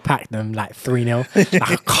Ghana packed them like 3-0,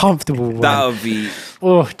 like a comfortable one. That would be.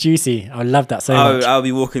 Oh, juicy. I would love that so much. I'll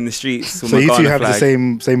be walking the streets. With So my you two Ghana have flag.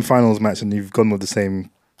 the same finals match, and you've gone with the same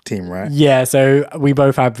team, right? Yeah, so we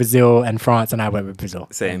both have Brazil and France, and I went with Brazil.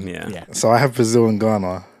 Same, yeah. So I have Brazil and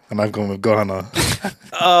Ghana, and I've gone with Ghana.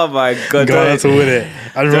 Oh my god, Ghana to win it.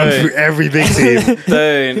 I'd run Don't. through every big team.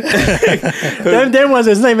 don't. Them ones,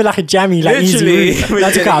 it's not even like a jammy, like Literally, easy route.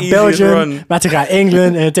 I took out easiest run. Belgium, I took out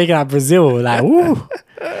England, and taking out Brazil. Like, woo.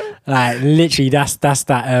 Like, literally, that's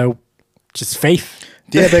that, just faith.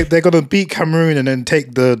 Yeah, they're gonna beat Cameroon and then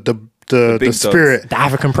take the big spirit. The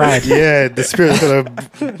African pride. Yeah,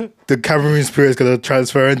 the Cameroon spirit's gonna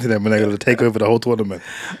transfer into them, and they're gonna take over the whole tournament.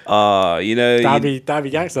 You know, That'd be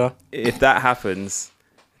gangster. if that happens,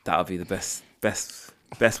 that'll be the best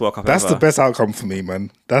World Cup That's ever. the best outcome for me,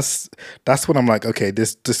 man. That's when I'm like, okay,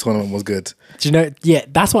 this tournament was good. Do you know? Yeah,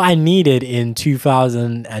 that's what I needed in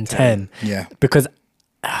 2010. Yeah. Because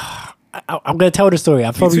I'm gonna tell the story. I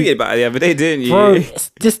You probably tweeted about it the other day, didn't you? bro.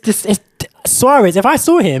 It's Suarez. If I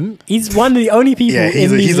saw him, he's one of the only people Yeah,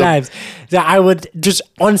 in these lives that I would just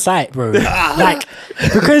on site, bro. Like,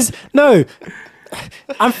 because no,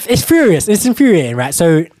 it's furious. It's infuriating, right?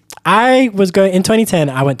 So I was going in 2010.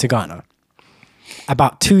 I went to Ghana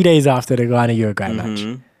about 2 days after the Ghana Uruguay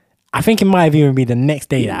match. I think it might have even been the next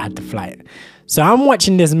day that I had the flight. So I'm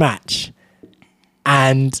watching this match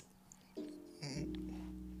and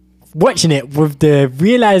watching it with the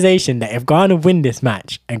realization that if Ghana win this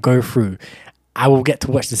match and go through, I will get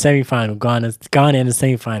to watch the semi-final, Ghana in the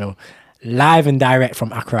semi-final, live and direct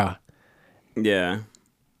from Accra. Yeah.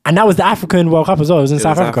 And that was the African World Cup as well. It was in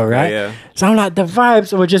South Africa, right? Yeah. So I'm like, the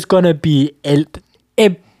vibes were just gonna be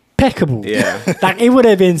impeccable. Yeah. Like it would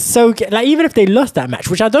have been so good. Like even if they lost that match,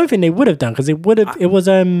 which I don't think they would have done, because it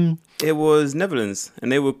was Netherlands,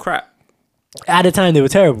 and they were crap. At the time they were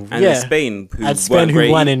terrible. And yeah. Spain, who And Spain, weren't who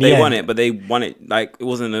great. won in the They end. won it, but they won it like it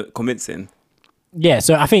wasn't convincing. Yeah,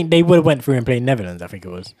 so I think they would have went through and played Netherlands, I think it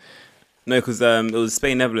was. No, because it was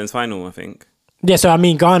Spain Netherlands final, I think. Yeah, so I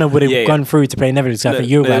mean Ghana would have gone through to play Netherlands. So I think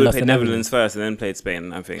they Uruguay would lost played to Netherlands Netherlands. first, and then played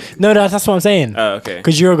Spain, I think. No, that's what I'm saying. Oh, okay.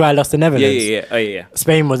 Because Uruguay lost to Netherlands. Yeah. Oh, yeah.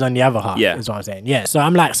 Spain was on the other half. Yeah. Is what I'm saying. Yeah, so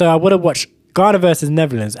I'm like, so I would have watched Ghana versus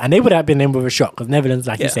Netherlands, and they would have been in with a shot because Netherlands,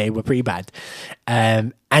 like you say, were pretty bad.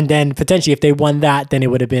 And then potentially, if they won that, then it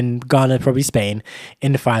would have been Ghana, probably Spain,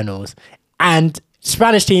 in the finals. And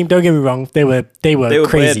Spanish team, don't get me wrong, they were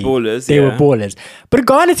crazy. ballers, They were yeah. ballers. But the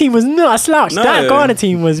Ghana team was not a slouch. No. That Ghana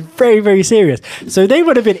team was very, very serious. So they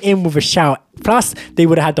would have been in with a shout. Plus, they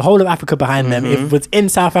would have had the whole of Africa behind them. If it was in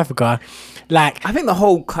South Africa, like I think the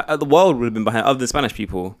whole the world would have been behind, other than Spanish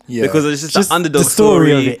people, Yeah. because it's just Just the underdog the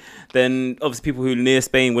story of it. Then obviously people who near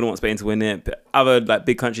Spain wouldn't want Spain to win it, but other like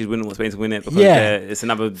big countries wouldn't want Spain to win it because it's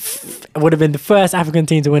another. it would have been the first African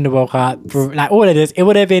team to win the World Cup. Like all of this, it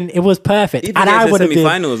was perfect. Even And I would have been,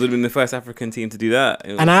 semi-finals would have been the first African team to do that.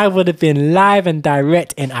 It was- and I would have been live and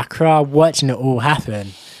direct in Accra watching it all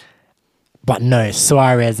happen. But no,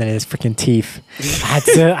 Suarez and his freaking teeth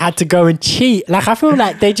had to go and cheat. Like I feel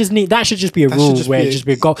like they just need that should just be a rule where it just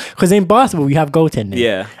be a goal. Because in basketball you have goaltending.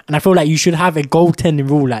 Yeah. And I feel like you should have a goaltending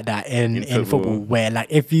rule like that in football football. where like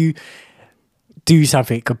if you do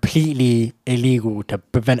something completely illegal to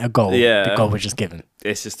prevent a goal, the goal was just given.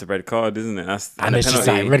 it's just a red card, isn't it? That's And a it's just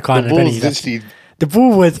penalty. like red card The and a ball's penalty. literally The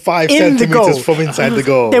ball was 5 in the goal. centimeters from inside the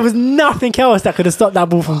goal. There was nothing else that could have stopped that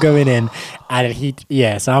ball from going in.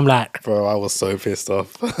 And so I'm like, Bro, I was so pissed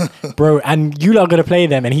off. bro, and you lot are going to play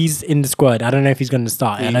them and he's in the squad. I don't know if he's going to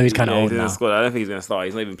start. I know he's kind of old in the now. squad. I don't think he's going to start.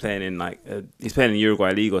 He's not even playing in he's playing in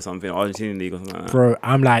Uruguay League or something, or Argentinian League or something like that. Bro,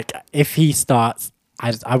 I'm like, if he starts,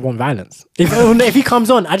 I want violence. If he comes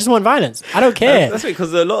on, I just want violence. I don't care. That's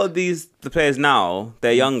because a lot of the players now,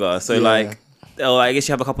 they're younger. So I guess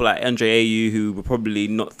you have a couple like Andre Ayew who were probably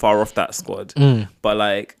not far off that squad. But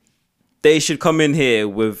like they should come in here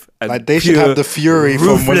with like they should have the fury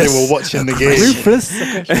from when they were watching the game. Ruthless.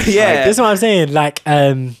 Yeah, This is what I'm saying. Like,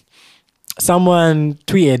 someone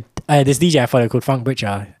tweeted this DJ I follow called Funk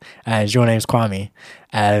Butcher. His real name's Kwame.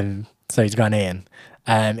 So he's Ghanaian.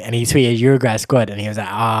 And he tweeted Uruguay squad, and he was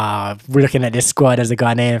like, we're looking at this squad as a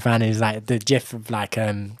Ghanaian fan. And he's like, the gif of like,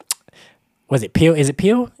 was it Peel? Is it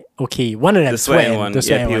Peel or Key? One of them. The sweating one. The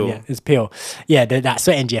sweating Peel. one. Yeah, it's Peel. Yeah, that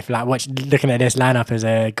sweating gif. Like, looking at this lineup as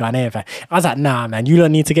a Ghanaian fan. I was like, nah, man, you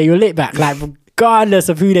don't need to get your lit back. Like, regardless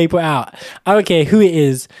of who they put out, I don't care who it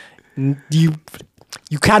is.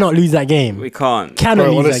 You cannot lose that game. We can't. Cannot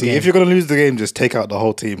Bro, lose honestly, that game. if you're gonna lose the game, just take out the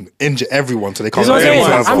whole team, injure everyone so they can't. That's what I'm saying.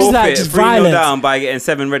 play I'm just like, Forfeit, just 3-0 violence. down by getting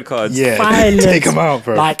 7 red cards. yeah, Violence. take them out,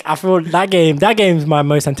 bro. Like, I feel that game's my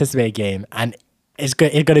most anticipated game, and it's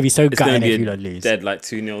going to be so It's going gutting to be if you don't lose. dead like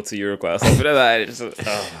 2-0 to Uruguay or something like that. It's just,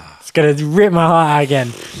 It's going to rip my heart out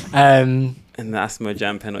again. And the Asma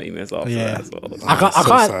Jam penalty miss after Yeah. that as well. I can't, so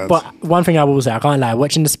sad. but one thing I will say, I can't lie,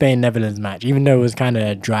 watching the Spain-Netherlands match, even though it was kind of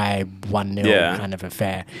a dry 1-0 kind of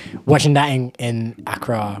affair, watching that in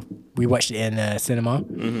Accra, we watched it in cinema,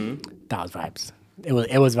 that was vibes. It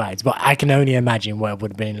was vibes, but I can only imagine what it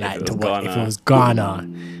would have been like to watch if it was Ghana.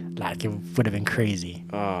 Like, it would have been crazy.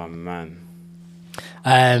 Oh, man.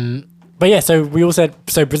 But yeah, so we all said,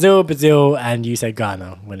 so Brazil, and you said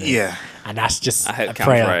Ghana. Yeah. And that's just I hope a Cam's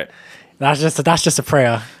prayer. right. That's just a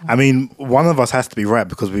prayer. I mean, one of us has to be right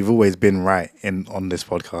because we've always been right on this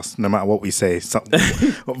podcast. No matter what we say,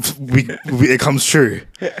 it comes true.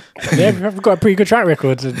 Yeah, we've got a pretty good track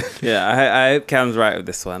record. Yeah, I hope Cam's right with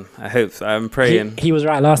this one. I'm praying. He was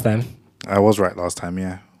right last time. I was right last time,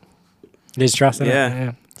 yeah. Liz trust in it.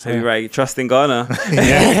 Yeah. So you're right. Trust in Ghana.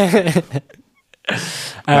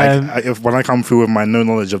 When I come through with my no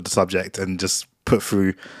knowledge of the subject and just put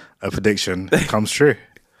through a prediction, it comes true.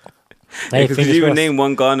 Hey, Because you even name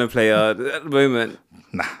one Ghana player at the moment.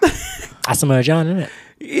 Nah. Asamoah Gyan, isn't it?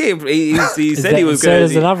 Yeah, he said he was so going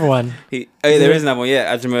there's another one. There is another one,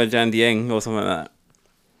 yeah. Asamoah Gyan Dieng or something like that.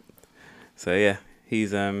 So yeah,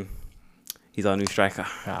 he's our new striker.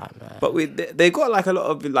 Oh, man. But they got like a lot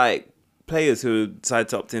of like players who decided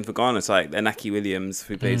to opt in for Ghana. So like Inaki Williams,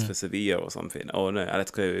 who plays for Sevilla or something. Oh no,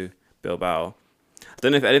 Atletico Bilbao. I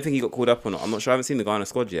don't think he got called up or not. I'm not sure. I haven't seen the Ghana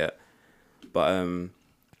squad yet. But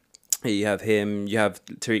you have him. You have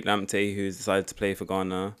Tariq Lamptey, who's decided to play for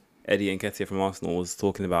Ghana. Eddie Nketiah from Arsenal was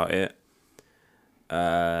talking about it. You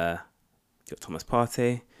got Thomas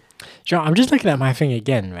Partey. John, I'm just looking at my thing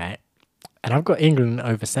again, right? And I've got England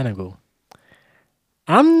over Senegal.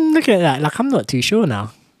 I'm looking at that like I'm not too sure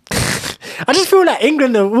now. I just feel like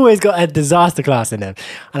England have always got a disaster class in them,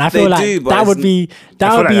 and I feel that would be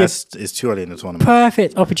it's too early in the tournament.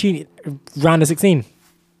 Perfect opportunity round of 16.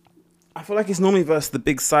 I feel like it's normally versus the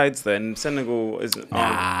big sides. Then Senegal isn't.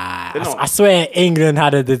 I swear England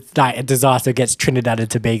had a disaster against Trinidad and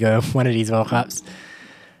Tobago in one of these World Cups.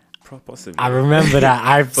 Possibly. I remember that.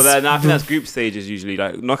 I think that's group stages usually.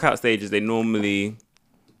 Like knockout stages, they normally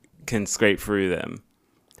can scrape through them.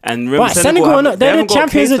 And remember, Senegal, they're the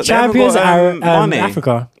champions of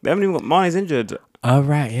Africa. They haven't even got Mane's injured. Oh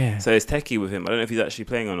right, yeah. So it's techie with him. I don't know if he's actually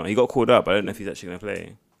playing or not. He got called up. I don't know if he's actually going to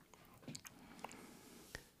play.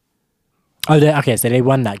 Oh, okay. So they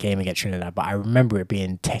won that game against Trinidad, but I remember it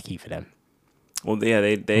being techie for them. Well, yeah,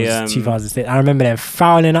 they 2006. I remember them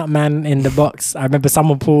fouling up, man, in the box. I remember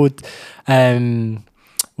someone pulled,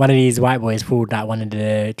 one of these white boys pulled that one of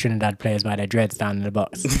the Trinidad players by their dreads down in the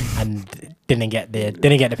box and didn't get the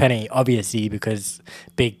penalty, obviously because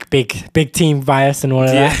big team bias and all of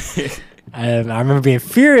that. I remember being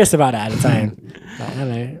furious about that at the time. Like,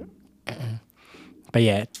 hello. But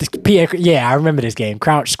yeah, I remember this game.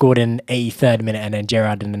 Crouch scored in 83rd minute and then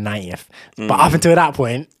Gerrard in the 90th. But up until that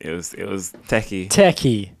point, it was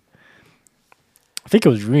techie. I think it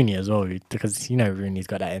was Rooney as well because Rooney's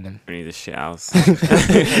got that in him. Rooney's a shit house.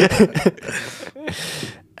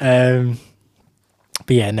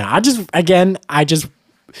 But yeah, no.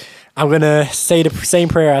 I'm gonna say the same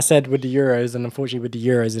prayer I said with the Euros, and unfortunately with the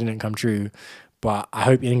Euros it didn't come true. But I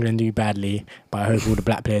hope England do badly. But I hope all the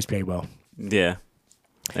black players play well. Yeah.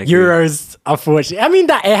 Euros, unfortunately. I mean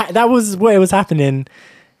that was what it was happening.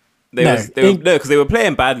 Because they were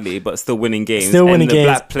playing badly, but still winning games. And the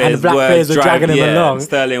black players were dragging him along.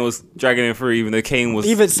 Sterling was dragging him through, even though Kane was.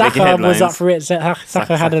 Even Saka was up for it.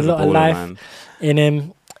 Saka had a lot of life in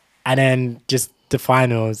him, and then just the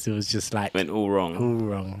finals, it was just like went all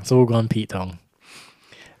wrong. It's all gone Pete Tong.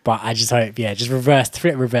 But I just hope, just reverse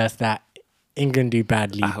that. England do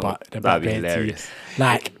badly, but the black players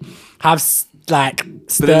have Sterling.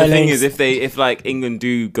 But then the thing is, if England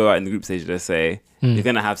do go out in the group stage, let's say, you're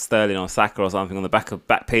gonna have Sterling or Saka or something on the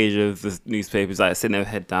back page of the newspapers, like sitting their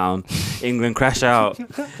head down, England crash out.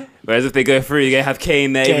 Whereas if they go through, you're gonna have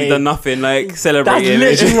Kane there, he's done nothing, like celebrating.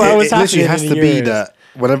 That's literally what was It literally has happening to in the be Euros. that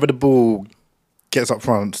whenever the ball gets up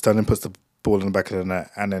front, Sterling puts the ball in the back of the net,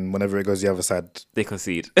 and then whenever it goes the other side, They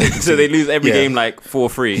concede. So they lose every game like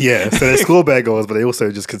 4-3. yeah. So they score bare goals, but they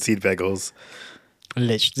also just concede bare goals.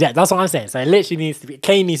 Literally, yeah, that's what I'm saying. So it literally needs to be.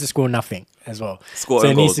 Kane needs to score nothing as well. Score so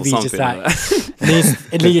own it needs goals to or be just something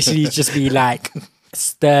like it literally just be like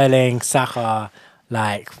Sterling, Saka,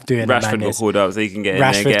 like doing the Rashford got madness. called up so you can get in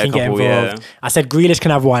Rashford there, get a can get couple, involved. I said Grealish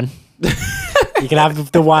can have one. You can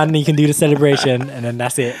have the one. You can do the celebration, and then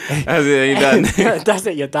that's it. That's it, you're done. That's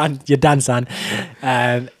it. You're done. You're done, son.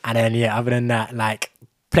 And then yeah, other than that, like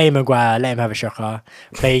play Maguire, let him have a shocker.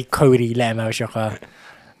 Play Cody, let him have a shocker.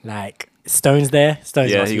 Like Stones there.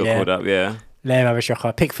 Stones Yeah, must he be got there. called up, yeah. Let him have a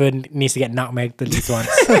shocker. Pickford needs to get nutmegged at least once.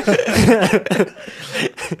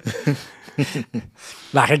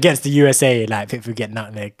 Like against the USA, like Pickford get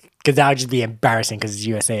nutmegged because that would just be embarrassing because it's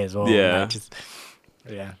USA as well. Yeah. Like,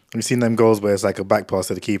 yeah. You've seen them goals where it's like a back pass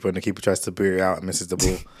to the keeper, and the keeper tries to boot it out and misses the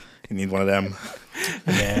ball. You need one of them.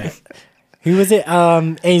 Yeah. Who was it?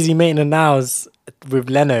 AZ Maitland Niles with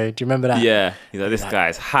Leno. Do you remember that? Yeah. He's like, this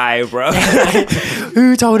guy's high, bro.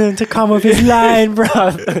 Who told him to come off his line, bro?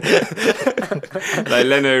 Like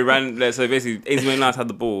Leno ran, so basically AZ Maitland had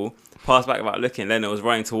the ball, passed back without looking. Leno was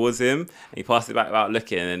running towards him, and he passed it back without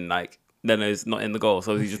looking, and like Leno's not in the goal,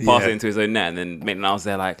 so he just passed it into his own net, and then Maitland was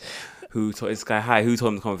there like, who taught this guy high? Who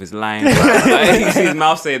told him to come off his line? Like, you see his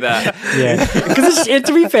mouth say that. Yeah, because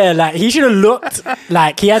to be fair, like he should have looked.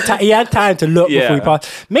 Like he had time to look before he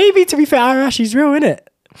passed. Maybe to be fair, Arashi's real, innit?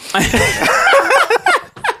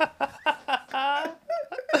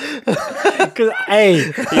 Because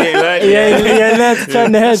hey, he ain't learned to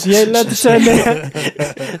turn the head. He ain't learned to turn the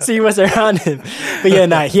head. See what's around him. But yeah,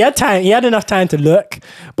 no, he had time. He had enough time to look,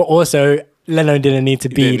 but also Leno didn't need to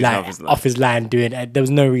be like off his line doing it. There was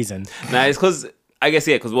no reason. Nah, it's because I guess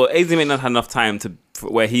because AZ may not have enough time to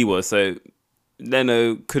where he was, so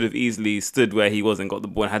Leno could have easily stood where he was and got the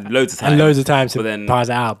ball and had loads of time. And loads of time to but then pass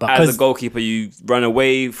it out. But as a goalkeeper, you run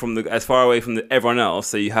away from as far away from everyone else,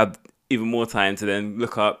 so you have even more time to then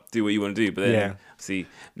look up, do what you want to do. But then see,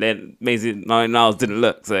 then Maisie Niles didn't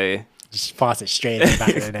look, so just pass it straight in the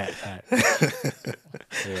back of the net.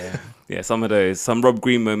 Yeah, some of those, some Rob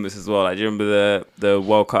Green moments as well. Like, do you remember the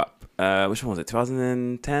World Cup? Which one was it?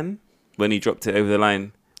 2010 when he dropped it over the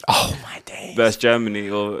line. Oh my days! Versus Germany,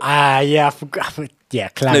 or yeah, I forgot. Yeah,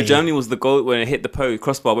 clammy. No, Germany was the goal when it hit the post,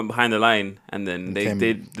 crossbar went behind the line, and then they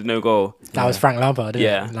did the no goal. That was Frank Lampard,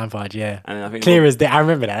 didn't it? Lampard, yeah. And I think clear as day. I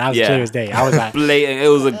remember that. That was clear as day. I was like, blatant. It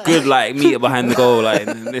was a good like meter behind the goal. Like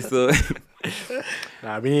this.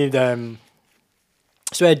 We need. I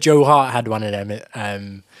swear Joe Hart had one of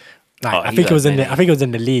them. I think it was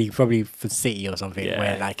in the league, probably for City or something,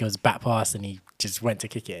 where like it was back pass and he just went to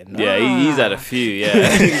kick it. And, he's had a few.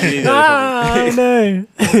 Yeah, I know.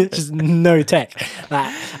 Just no tech.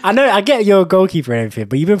 Like I know, I get you're a goalkeeper and everything,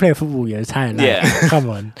 but you've been playing football your entire life. Come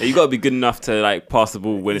on. You got to be good enough to like pass the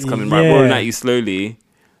ball when it's coming right, rolling at you slowly.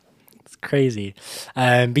 It's crazy.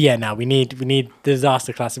 But yeah, now we need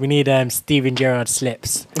disaster class. We need Steven Gerrard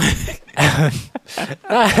slips.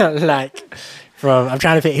 Like. I'm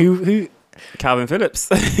trying to think who Calvin Phillips.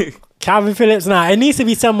 Calvin Phillips. Nah, it needs to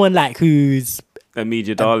be someone like who's a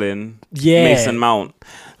media darling. Yeah, Mason Mount.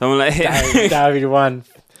 Someone like that would be the one.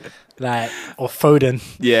 Like or Foden.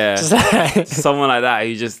 Yeah, someone like that.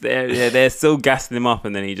 He just they're still gassing him up,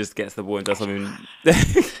 and then he just gets the ball and does something.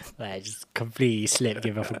 Like just completely slip,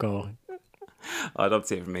 give up a goal. I'd love to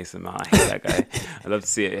see it from Mason Mount. I hate that guy. I'd love to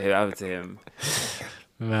see it happen to him.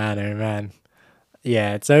 Man, oh man.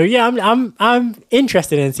 Yeah, so yeah, I'm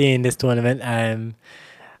interested in seeing this tournament.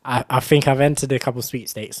 I think I've entered a couple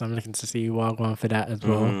sweepstakes, so I'm looking to see what I'll go on for that as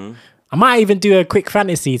well. Mm-hmm. I might even do a quick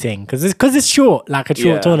fantasy thing because it's short, like a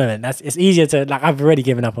short tournament. It's easier to like. I've already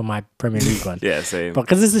given up on my Premier League one. Yeah, same. But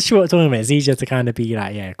because it's a short tournament, it's easier to kind of be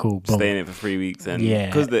like, yeah, cool, boom. Stay in it for 3 weeks, and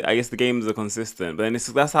because I guess the games are consistent. But then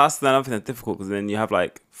that's another thing that's difficult because then you have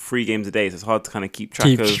like 3 games a day, so it's hard to kind of keep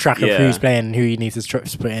track of who's playing and who you need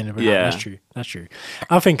to put in. Yeah, that's true.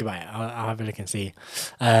 I'll think about it. I'll have a look and see.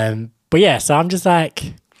 But yeah, so I'm just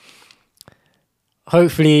like,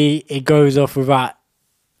 hopefully it goes off without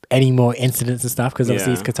any more incidents and stuff because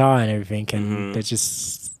obviously it's Qatar and everything, and they're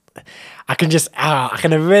just. I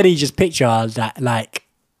can already just picture that like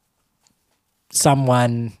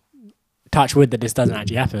someone touch wood that this doesn't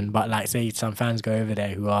actually happen, but like say some fans go over there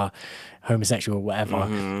who are homosexual or whatever,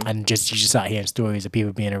 and you just start hearing stories of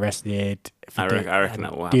people being arrested. I reckon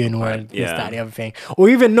that will doing happen. this, that, and the other thing, or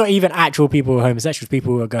even not even actual people who are homosexuals,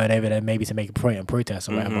 people who are going over there maybe to make a point and protest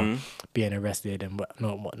or whatever, being arrested and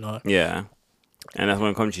whatnot. Yeah, and that's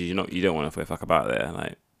one country you don't want to fuck about there.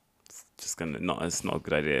 Like, it's not a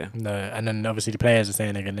good idea. No, and then obviously the players are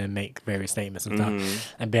saying they're going to make various statements and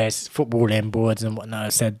stuff, and there's footballing boards and whatnot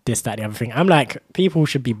have said this, that, the other thing. I'm like, people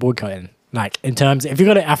should be boycotting. Like, in terms, I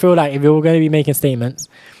feel like if you're going to be making statements,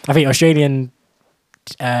 I think Australian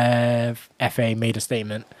FA made a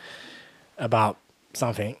statement about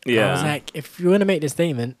something. Yeah, I was like, if you want to make this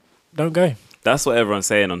statement, don't go. That's what everyone's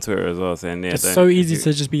saying on Twitter as well. Saying, yeah, it's so easy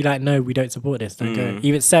to just be like, no, we don't support this. Don't go.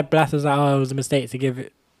 Even Seb Blatter's like, oh, it was a mistake to give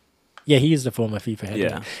it. Yeah, he's the former FIFA head.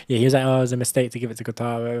 Yeah, he was like, oh, it was a mistake to give it to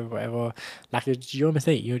Qatar, whatever. Like, it's your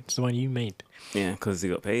mistake. It's the one you made. Yeah, because he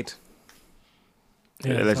got paid.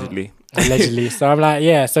 Yeah, allegedly. Allegedly. So I'm like,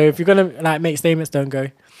 yeah. So if you're gonna like make statements, don't go.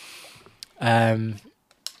 Yeah,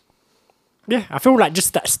 I feel like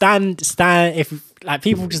just stand. If like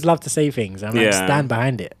people just love to say things, I'm like, stand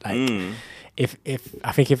behind it. Like, if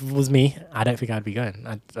I think if it was me, I don't think I'd be going.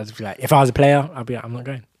 I'd just be like, if I was a player, I'd be like, I'm not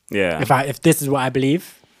going. Yeah. If this is what I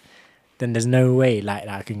believe, then there's no way like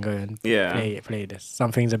that I can go and play this.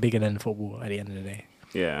 Some things are bigger than football at the end of the day.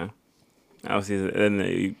 Yeah. Obviously,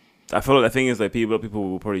 then I feel like the thing is like people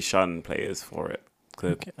will probably shun players for it.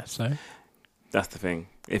 Okay, so that's the thing.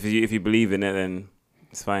 If you believe in it, then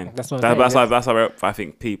it's fine. That's why I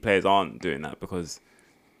think players aren't doing that, because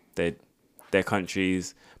their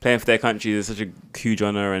countries playing for their countries is such a huge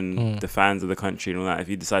honor, and the fans of the country and all that. If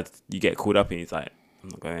you decide you get called up and he's like, I'm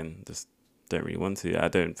not going, just don't really want to. I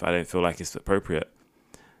don't feel like it's appropriate.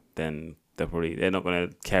 Then they're not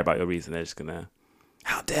gonna care about your reason. They're just gonna,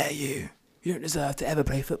 how dare you? You don't deserve to ever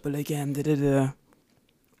play football again. Da, da, da.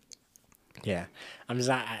 Yeah, I'm just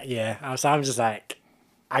like,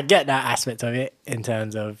 I get that aspect of it in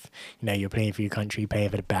terms of, you're playing for your country, paying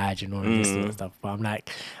for the badge and all of this sort of stuff. But I'm like,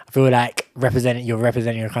 I feel like you're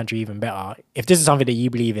representing your country even better. If this is something that you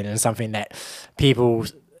believe in and something that people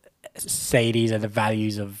say these are the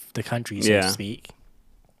values of the country, so to speak.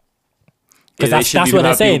 Because that's what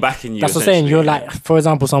they're saying. That's what they're saying. You're like, for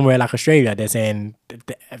example, somewhere like Australia, they're saying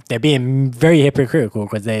they're being very hypocritical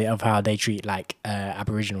because of how they treat like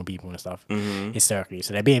Aboriginal people and stuff historically.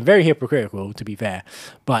 So they're being very hypocritical, to be fair.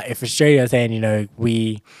 But if Australia is saying, if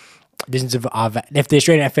the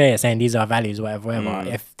Australian FA are saying these are our values, whatever,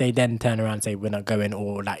 if they then turn around and say we're not going,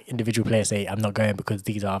 or like individual players say I'm not going because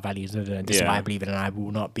these are our values, this is what I believe in, and I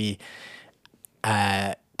will not be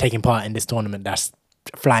taking part in this tournament that's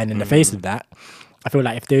flying in the face of that. I feel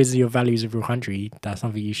like if those are your values of your country, that's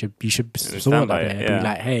something you should support that player. Be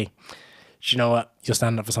like, hey, you know what? You're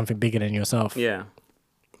standing up for something bigger than yourself. Yeah,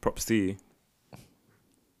 props to you.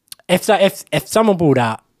 If someone pulled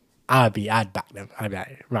out, I'd back them. I'd be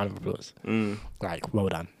like, round of applause. Like, well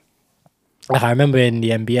done. Like, I remember in the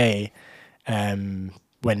NBA,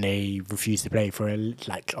 when they refused to play for a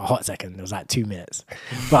hot second, it was like 2 minutes.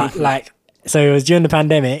 But like, so it was during the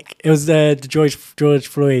pandemic. It was the George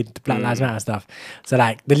Floyd, the Black Lives Matter stuff. So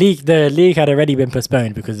like the league had already been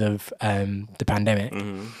postponed because of the pandemic.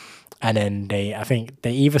 And then I think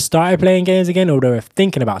they either started playing games again or they were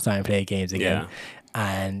thinking about starting playing games again.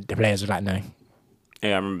 And the players were like, no.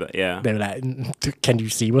 Yeah, I remember. Yeah, they were like, "Can you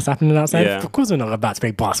see what's happening outside? Yeah. Of course, we're not about to play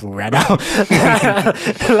basketball right now.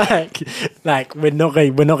 like we're not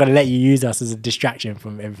going to let you use us as a distraction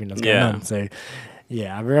from everything that's going on." So,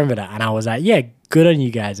 yeah, I remember that, and I was like, "Yeah, good on you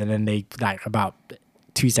guys." And then they about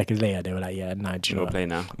 2 seconds later, they were like, "Yeah, no, we'll play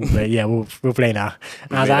now." We'll play now.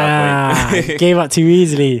 And I was like, gave up too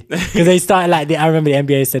easily because they started I remember the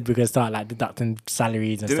NBA said we're gonna start deducting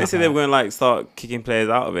salaries and Didn't stuff. They say they were gonna start kicking players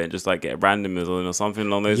out of it and just get randomers or something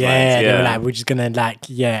along those lines? Yeah, they were like, we're just gonna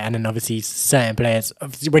and then obviously certain players,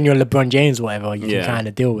 when you're LeBron James or whatever, you can kind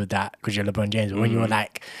of deal with that because you're LeBron James. But when you're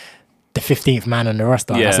the 15th man on the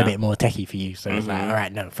roster, that's a bit more techie for you. So it's like, all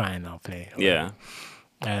right, no, fine, I'll play. Yeah.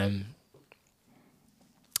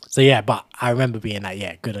 So yeah, but I remember being like,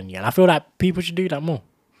 yeah, good on you. And I feel like people should do that more.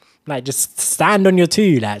 Like, just stand on your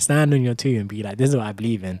two, and be like, this is what I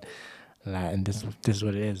believe in. And this is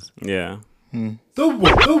what it is. Yeah.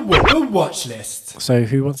 The watch list. So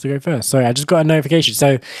who wants to go first? Sorry, I just got a notification.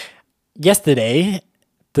 So yesterday,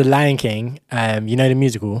 The Lion King, the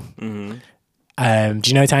musical. Do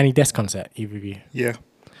you know Tiny Desk concert? Either of you? Yeah.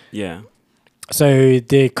 Yeah. So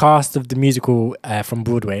the cast of the musical from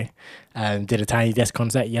Broadway did a Tiny Desk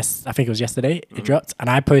concert. Yes, I think it was yesterday. It dropped, and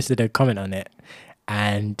I posted a comment on it,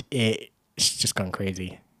 and it's just gone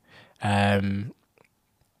crazy.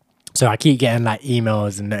 So I keep getting like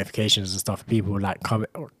emails and notifications and stuff. People like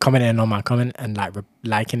commenting on my comment and like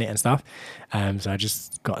liking it and stuff. So I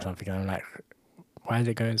just got something and I'm like, why is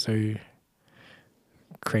it going so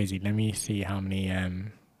crazy? Let me see how many.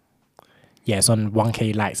 Yeah, it's on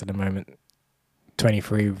 1K likes at the moment.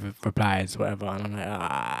 23 replies, whatever. And I'm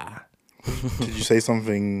like, Did you say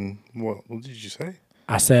something? What did you say?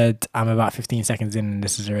 I said I'm about 15 seconds in and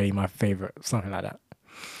this is already my favorite, something like that.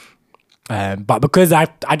 But because I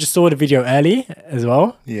just saw the video early as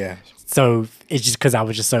well. Yeah. So it's just because I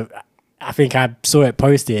was just so, I think I saw it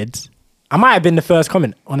posted. I might have been the first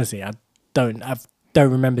comment, honestly. I don't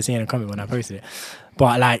remember seeing a comment when I posted it.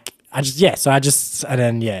 But like, and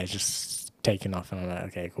then it's just taken off. And I'm like,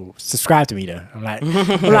 okay, cool. Subscribe to me though. I'm like,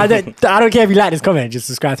 I don't care if you like this comment, just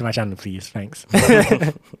subscribe to my channel, please. Thanks.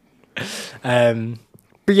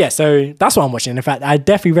 But yeah, so that's what I'm watching. In fact, I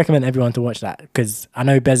definitely recommend everyone to watch that because I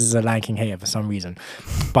know Bez is a Lion King hater for some reason.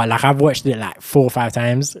 But like, I've watched it like 4 or 5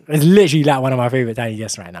 times. It's literally like one of my favorite tiny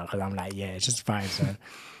guests right now because I'm like, yeah, it's just vibes, man.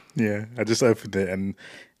 Yeah, I just opened it and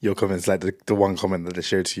your comment's like the one comment that they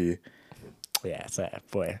showed to you. Yeah, so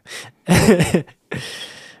boy.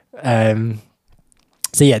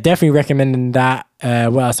 So yeah, definitely recommending that.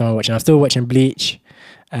 What else am I watching? I'm still watching Bleach.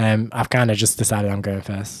 I've kind of just decided I'm going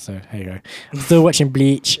first, so here you go. I'm still watching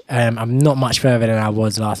Bleach. I'm not much further than I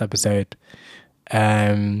was last episode.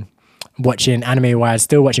 Watching anime wise,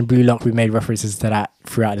 still watching Blue Lock. We made references to that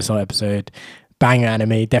throughout this whole episode. Banger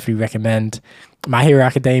anime, definitely recommend. My Hero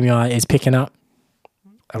Academia is picking up.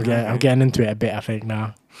 I'm getting into it a bit, I think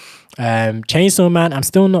now. Chainsaw Man, I'm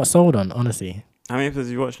still not sold on, honestly. How many episodes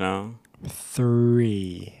have you watched now?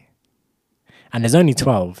 3. And there's only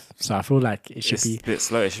 12, so I feel like it should be a bit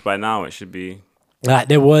slow. By now, it should be. Like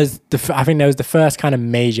there was I think there was the first kind of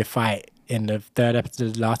major fight in the third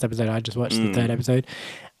episode. The last episode I just watched, the third episode.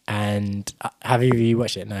 And have you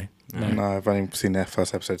watched it? No, I've only seen the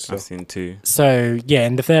first episode. Still. I've seen 2. So yeah,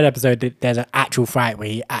 in the third episode, there's an actual fight where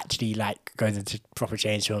he actually like goes into proper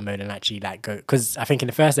chainsaw mode and actually like go. Because I think in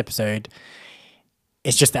the first episode,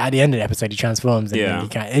 it's just that at the end of the episode he transforms. And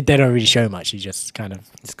they don't really show much. He just kind of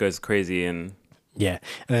just goes crazy and. Yeah,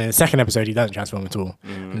 and then the second episode he doesn't transform at all.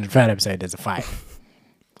 And the third episode there's a fight.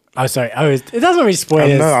 Oh, sorry. It doesn't really spoil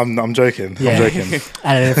it. No, I'm joking. Yeah. I'm joking.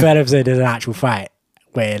 And then the third episode there's an actual fight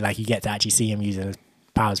where like you get to actually see him using his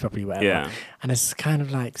powers properly, whatever. Yeah. And it's kind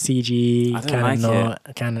of like CG, I don't kind like of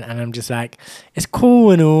not, kind of, and I'm just like, it's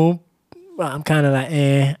cool and all, but I'm kind of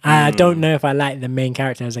like, I don't know if I like the main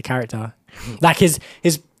character as a character. Like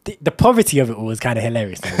the poverty of it all is kind of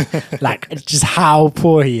hilarious. Like just how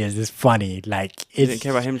poor he is funny. Like you didn't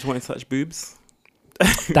care about him just wanting to touch boobs.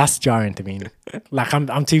 That's jarring to me. Like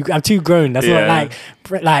I'm too grown. That's not like.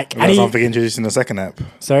 That's something introduced in the second ep.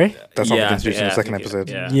 Sorry. That's something introduced in the second episode.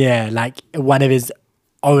 Yeah, like one of his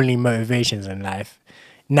only motivations in life.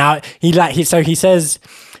 Now he says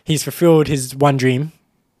he's fulfilled his one dream,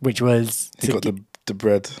 which was he got the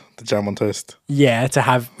bread, the jam on toast. Yeah,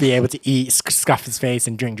 to be able to eat, scuff his face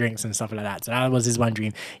and drink drinks and stuff like that. So that was his one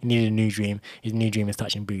dream. He needed a new dream. His new dream is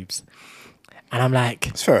touching boobs. And I'm like,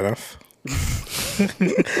 it's fair enough.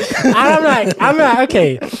 And I'm like,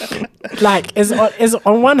 okay. Like, is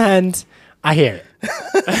on one hand, I hear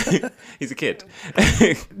it. He's a kid.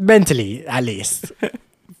 Mentally, at least.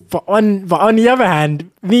 But on the other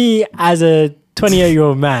hand, me as a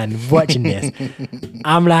 28-year-old man watching this,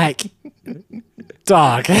 I'm like,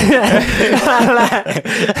 dog.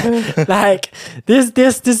 like this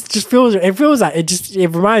just feels like it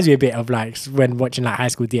reminds me a bit of like when watching like High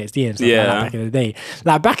School DxD and stuff like that back in the day.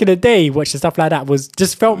 Like back in the day, watching stuff like that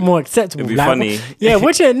just felt more acceptable. It'd be like, funny. Yeah,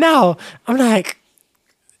 watching it now, I'm like,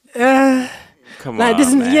 come like on, this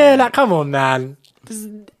is man. like come on, man. This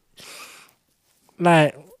is,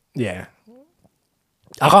 like yeah.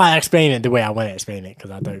 I can't explain it the way I want to explain it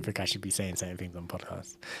because I don't think I should be saying certain things on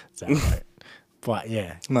podcasts. So, but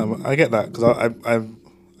yeah. No, I get that because I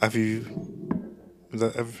have you. Is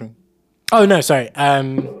that everything? Oh no, sorry.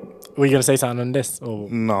 Were you gonna say something on this or?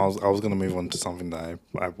 No, I was gonna move on to something that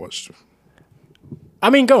I watched.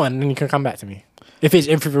 I mean, go on, and you can come back to me if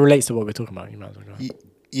it relates to what we're talking about. You might as well go on.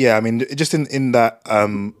 Yeah, I mean, just in that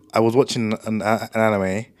I was watching an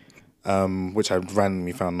anime. Which I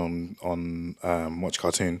randomly found on Watch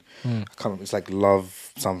Cartoon. I can't remember, it's like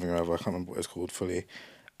Love something or other. I can't remember what it's called fully.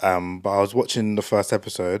 But I was watching the first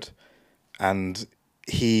episode, and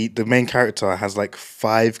the main character has like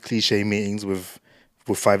 5 cliche meetings with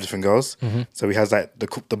 5 different girls. Mm-hmm. So he has like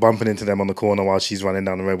the bumping into them on the corner while she's running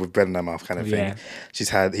down the road with bread in her mouth kind of thing.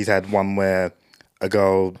 Yeah. He's had one where a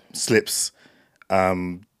girl slips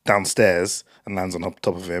downstairs and lands on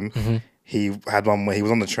top of him. Mm-hmm. He had one where he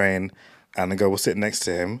was on the train and the girl was sitting next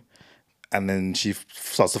to him and then she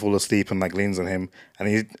starts to fall asleep and like leans on him,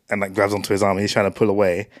 and like grabs onto his arm. And he's trying to pull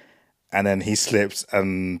away, and then he slips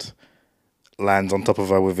and lands on top of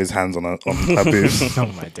her with his hands on her boobs. Oh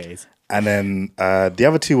my days. And then the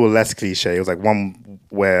other two were less cliche. It was like one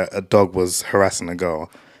where a dog was harassing a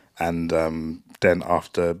girl, and then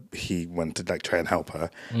after he went to like try and help her,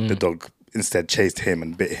 the dog instead chased him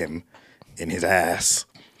and bit him in his ass.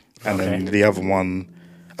 And then the other one,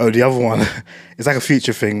 it's like a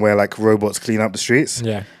future thing where like robots clean up the streets.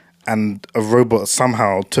 Yeah. And a robot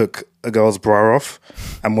somehow took a girl's bra off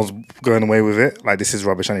and was going away with it. Like, this is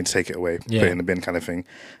rubbish, I need to take it away, put it in the bin kind of thing.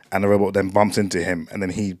 And the robot then bumps into him, and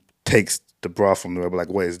then he takes the bra from the robot, like,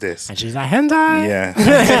 what is this? And she's like, hentai.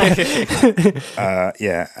 Yeah.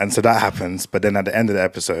 Yeah. And so that happens. But then at the end of the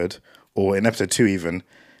episode, or in episode 2 even,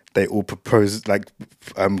 they all propose, like,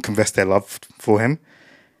 confess their love for him.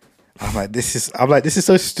 I'm like, this is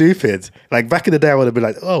so stupid. Like, back in the day, I would have been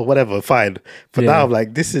like, oh, whatever, fine. But now I'm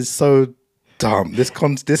like, this is so dumb.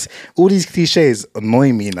 All these cliches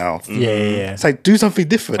annoy me now. Yeah. It's like, do something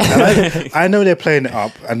different. And I know they're playing it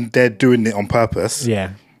up and they're doing it on purpose.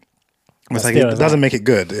 Yeah. It's like, it doesn't make it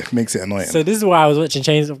good. It makes it annoying. So this is why I was watching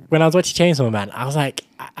when I was watching Chainsaw Man, I was like,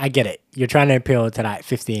 I get it. You're trying to appeal to like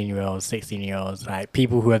 15-year-olds, 16-year-olds, like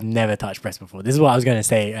people who have never touched breast before. This is what I was going to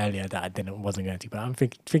say earlier that I wasn't going to, but I'm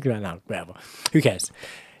thinking about it now. Whatever. Who cares?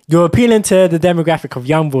 You're appealing to the demographic of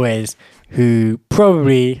young boys who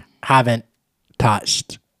probably haven't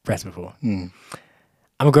touched breast before. I'm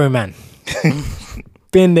a grown man.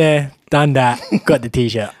 Been there, done that, got the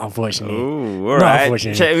t-shirt, unfortunately. Ooh, all right.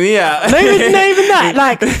 Unfortunately. Check me out. Not even that.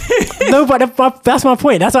 Like, no, but that's my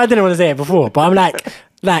point. That's why I didn't want to say it before. But I'm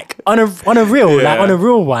like on a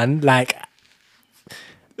real one, like,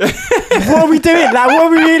 what are we doing? Like, what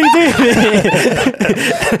are we really doing?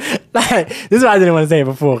 Like, this is why I didn't want to say it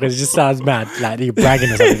before, because it just sounds mad. Like, you're bragging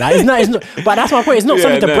or something. Like, it's not. But that's my point. It's not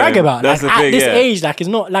something to brag about. Like, at this age, like, it's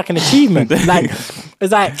not like an achievement. Like,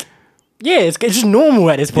 it's like, yeah, it's just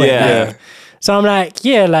normal at this point. Yeah. Like, so I'm like,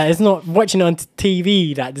 yeah, like, it's not watching on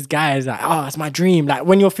TV. Like, this guy is like, oh, it's my dream. Like,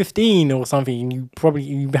 when you're 15 or something,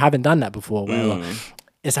 you haven't done that before. Whatever.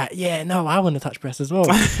 It's like, yeah, no, I want to touch breasts as well.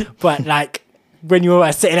 But like, when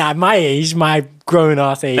you're sitting at my age, my grown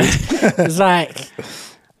ass age, it's like,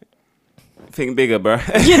 think bigger, bro.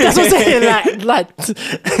 yeah, that's what I'm saying.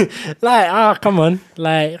 Like, oh, come on.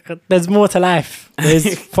 Like, there's more to life.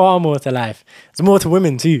 There's far more to life. There's more to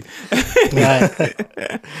women too. Like,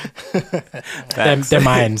 they're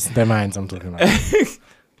minds. They're minds I'm talking about.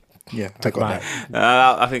 Yeah, I got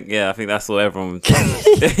that. I think that's what everyone.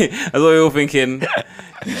 That's what we're all thinking.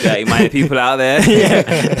 Dirty minded people out there.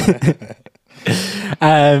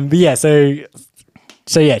 But yeah, so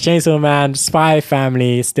yeah, Chainsaw Man, Spy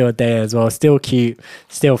Family, still there as well, still cute,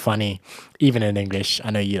 still funny, even in English.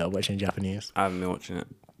 I know you don't watch in Japanese. I haven't been watching it.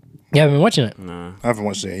 You haven't been watching it? No. I haven't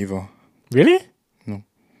watched it either. Really? No.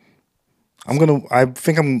 I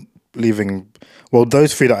think I'm leaving. Well,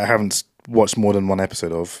 those 3 that I haven't watched more than one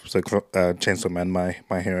episode of, so Chainsaw Man, My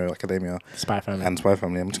Hero Academia, Spy Family, and Spy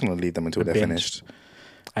Family, I'm just going to leave them until they're finished.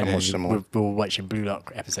 I watch them all. We're watching Blue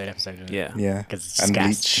Lock episode. Yeah. Because And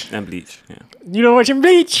Bleach. Bleach. Yeah. You're not watching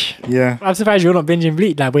Bleach? Yeah. I'm surprised you're not binging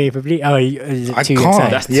Bleach, like waiting for Bleach. Oh, is it I too can't.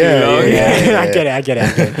 exciting? That's too long. Yeah. I get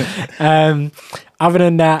it. Other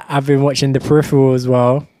than that, I've been watching The Peripheral as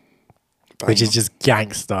well, which is just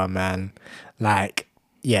gangster, man. Like,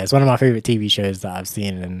 yeah, it's one of my favorite TV shows that I've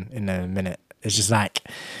seen in a minute. It's just like,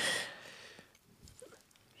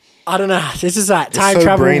 I don't know. It's just like time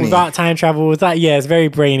travel without time travel. It's like, yeah, it's very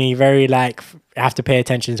brainy, very like, I have to pay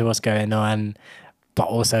attention to what's going on, but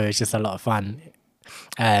also it's just a lot of fun.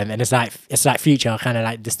 And it's like future, kind of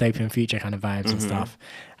like dystopian future kind of vibes and stuff.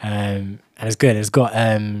 And it's good. It's got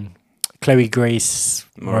Chloe Grace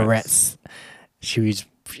Moretz. She's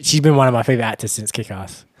been one of my favorite actors since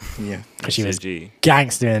Kick-Ass. Yeah. Because she was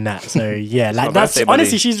gangster in that. So yeah, like that's birthday,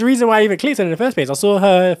 honestly, she's the reason why I even clicked on it in the first place. I saw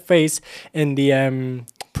her face in the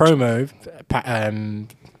promo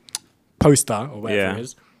poster or whatever it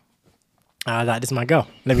is. I was like, this is my girl.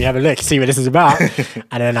 Let me have a look, see what this is about.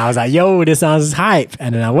 And then I was like, yo, this sounds hype.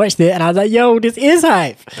 And then I watched it and I was like, yo, this is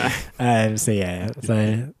hype. So yeah,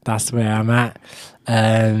 so that's where I'm at.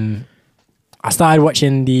 I started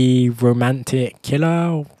watching the Romance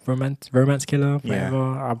Killer, whatever.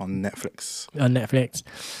 On Netflix. On Netflix.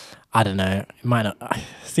 I don't know. It might not.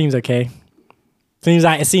 Seems okay. Seems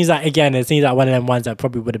like one of them ones that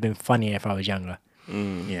probably would have been funnier if I was younger.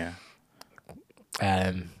 Yeah.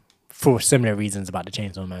 For similar reasons about the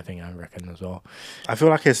Chainsaw Man thing, I reckon as well. I feel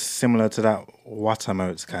like it's similar to that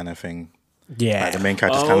Watamotes kind of thing. Yeah. Like the main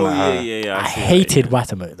character's kind of like her. Yeah. I hated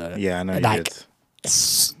Watamote though. Yeah, I know you like, did.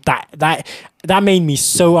 that made me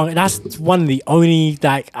so. That's one of the only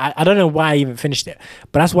I don't know why I even finished it,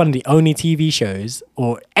 but that's one of the only TV shows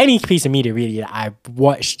or any piece of media really that I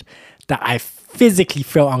watched that I physically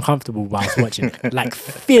felt uncomfortable whilst watching it. Like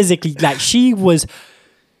physically, like she was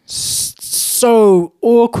so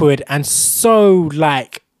awkward and so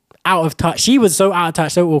like out of touch. She was so out of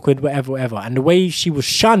touch, so awkward, whatever. And the way she was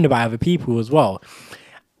shunned by other people as well.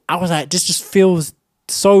 I was like, this just feels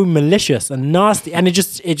so malicious and nasty, and it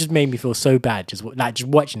just made me feel so bad. Just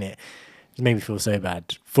watching it, just made me feel so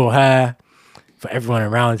bad for her, for everyone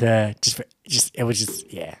around her. It was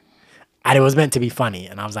just yeah, and it was meant to be funny,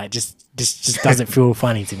 and I was like, this just doesn't feel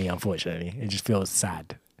funny to me. Unfortunately, it just feels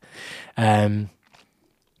sad.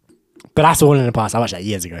 But that's all in the past. I watched that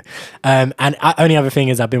years ago. Only other thing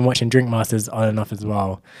is I've been watching Drink Masters on and off as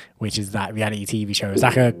well, which is that reality TV show. It's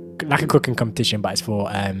like a cooking competition, but it's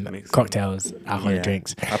for cocktails, alcoholic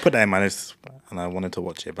drinks. I put that in my list and I wanted to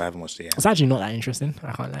watch it, but I haven't watched it yet. It's actually not that interesting.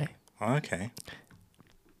 I can't lie. Oh, okay.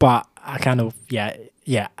 But I kind of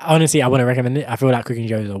yeah. Honestly, I want to recommend it. I feel like cooking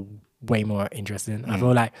shows are way more interesting. I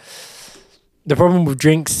feel like the problem with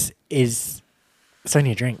drinks is it's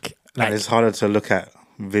only a drink. Like, and it's harder to look at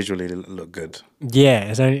visually to look good. Yeah,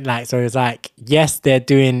 it's only like, so it's like, yes, they're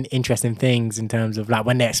doing interesting things in terms of like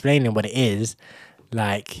when they're explaining what it is,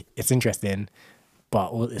 like it's interesting,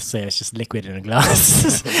 but it's just liquid in a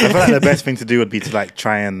glass. I feel like the best thing to do would be to like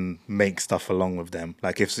try and make stuff along with them.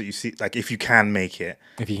 Like if you can make it,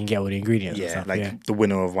 if you can get all the ingredients. Yeah, and stuff, like the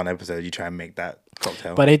winner of one episode, you try and make that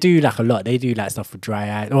cocktail. But they do like a lot. They do like stuff with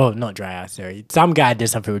dry ice. Oh, not dry ice. Sorry, some guy did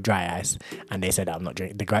something with dry ice, and they said I'm not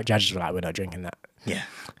drinking. The judges were like, we're not drinking that. Yeah,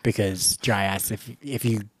 because dry ice, if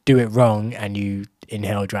you do it wrong and you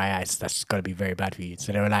inhale dry ice, that's got to be very bad for you.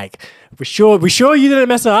 So they were like, we're sure you didn't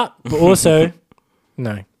mess up, but also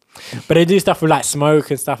no. But they do stuff with like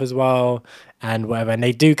smoke and stuff as well and whatever, and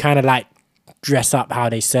they do kind of like dress up how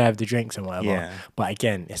they serve the drinks and whatever. Yeah. But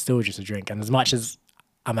again, it's still just a drink, and as much as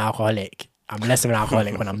I'm alcoholic, I'm less of an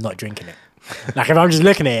alcoholic when I'm not drinking it. Like if I'm just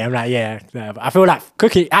looking at it, I'm like, yeah. I feel like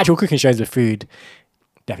actual cooking shows with food.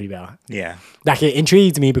 Definitely better. Yeah. Like it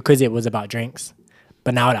intrigued me because it was about drinks.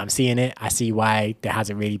 But now that I'm seeing it, I see why there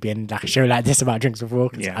hasn't really been like a show like this about drinks before.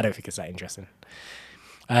 Because I don't think it's that interesting.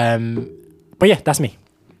 But yeah, that's me.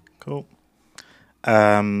 Cool.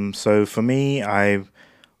 So for me, I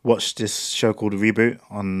watched this show called Reboot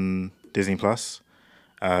on Disney Plus,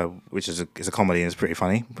 which is a comedy and it's pretty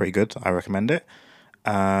funny, pretty good. I recommend it.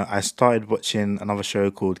 I started watching another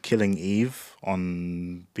show called Killing Eve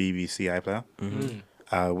on BBC iPlayer. Mm-hmm.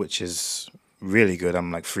 Which is really good.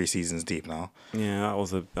 I'm like 3 seasons deep now. Yeah, that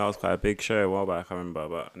was quite a big show a while back, I remember,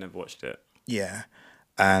 but I never watched it. Yeah.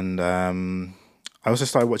 And I also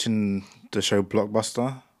started watching the show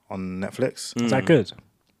Blockbuster on Netflix. Is that good?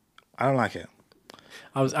 I don't like it.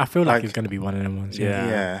 I feel like it's going to be one of them ones.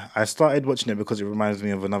 Yeah. I started watching it because it reminds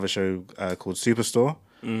me of another show called Superstore.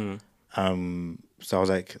 So I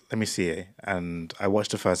was like, let me see it. And I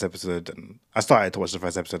watched the first episode. And I started to watch the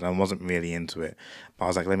first episode and I wasn't really into it. But I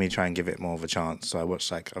was like, let me try and give it more of a chance. So I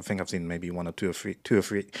watched I think I've seen maybe two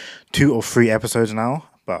or three episodes now.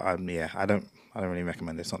 But I don't really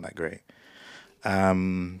recommend it. It's not that great.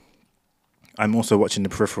 I'm also watching The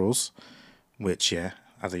Peripherals, which,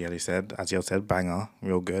 as Yel said, banger,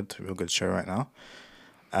 real good show right now.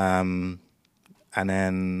 And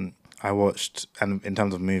then I watched, and in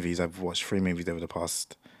terms of movies, I've watched 3 movies over the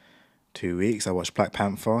past 2 weeks. I watched Black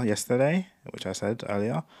Panther yesterday, which I said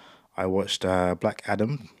earlier. I watched Black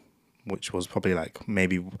Adam, which was probably like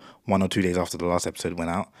maybe 1 or 2 days after the last episode went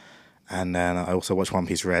out. And then I also watched One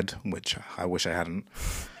Piece Red, which I wish I hadn't.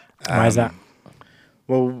 Why is that?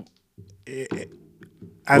 Well,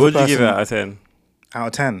 what would you give it out of 10? Out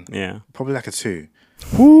of 10? Yeah. Probably like a 2.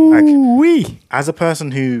 Ooh-wee. As a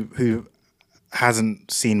person who hasn't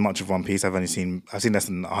seen much of One Piece, I've seen less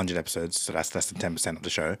than 100 episodes, so that's less than 10% of the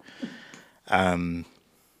show.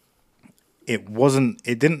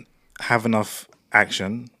 It didn't have enough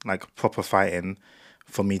action, like proper fighting,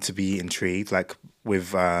 for me to be intrigued. Like with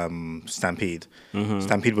Stampede,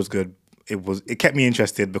 Stampede was good. It kept me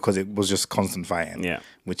interested because it was just constant fighting,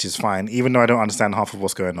 which is fine. Even though I don't understand half of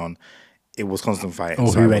what's going on, it was constant fighting.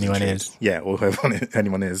 Or who anyone is. Yeah, or whoever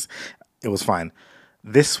anyone is. It was fine.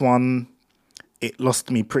 This one, it lost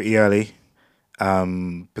me pretty early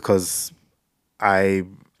because I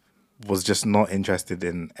was just not interested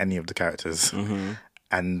in any of the characters.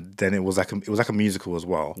 And then it was like a musical as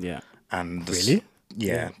well. Yeah. And really?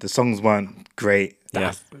 Yeah, the songs weren't great.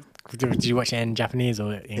 Yeah. Did you watch it in Japanese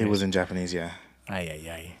or English? It was in Japanese, yeah.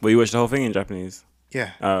 Aye. Well, you watched the whole thing in Japanese?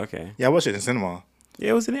 Yeah. Oh, okay. Yeah, I watched it in cinema.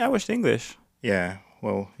 Yeah, I watched it in English. Yeah.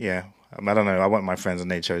 Well, yeah. I don't know. I went with my friends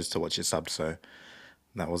and they chose to watch it subbed, so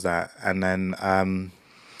that was that. And then, and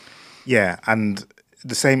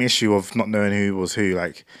the same issue of not knowing who was who.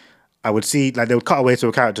 Like, I would see, like, they would cut away to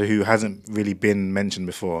a character who hasn't really been mentioned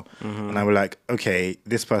before, and I would like, okay,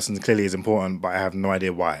 this person clearly is important, but I have no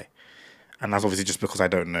idea why. And that's obviously just because I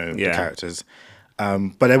don't know the characters.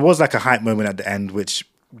 But there was like a hype moment at the end, which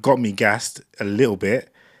got me gassed a little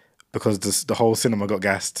bit because the whole cinema got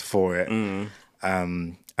gassed for it. And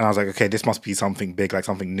I was like, okay, this must be something big, like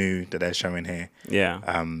something new that they're showing here. Yeah.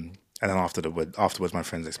 And then afterwards, my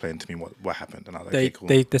friends explained to me what happened, and I was like, okay, cool.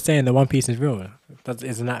 They're saying the One Piece is real.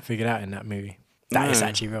 Isn't that figured out in that movie? That is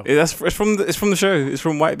actually real. It's from the show. It's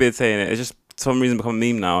from Whitebeard saying it. It's just for some reason become a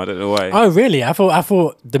meme now. I don't know why. Oh really? I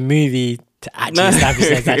thought the movie to actually establish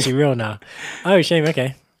that it's actually real now. Oh shame.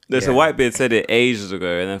 Okay. So Whitebeard said it ages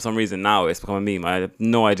ago, and then for some reason now it's become a meme. I have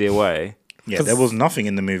no idea why. Yeah, there was nothing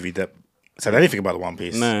in the movie that said anything about the One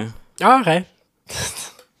Piece. No. Oh, okay.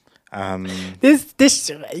 This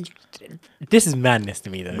is madness to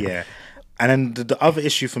me though. Yeah, and then the other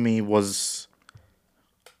issue for me was,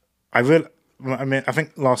 I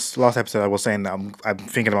think last episode I was saying that I'm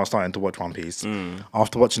thinking about starting to watch One Piece.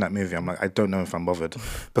 After watching that movie, I'm like, I don't know if I'm bothered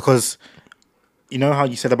because you know how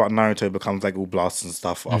you said about Naruto becomes like all blasts and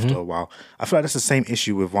stuff after a while. I feel like that's the same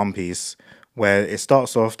issue with One Piece, where it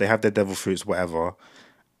starts off, they have their devil fruits, whatever,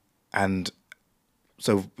 and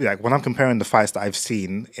so like when I'm comparing the fights that I've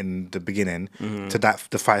seen in the beginning to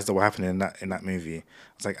the fights that were happening in that movie,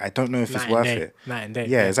 it's like I don't know if it's worth it. Night and day.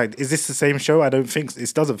 Yeah, it's like, is this the same show? I don't think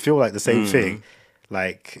it doesn't feel like the same thing.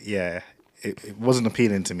 Like, yeah, it wasn't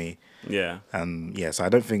appealing to me. Yeah. So I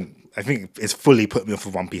think it's fully put me off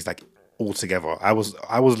of One Piece like altogether. I was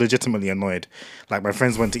legitimately annoyed. Like my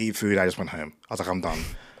friends went to eat food, I just went home. I was like, I'm done.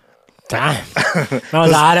 Damn.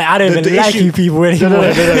 I don't even like you people anymore.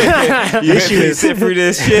 No. The issue is sit through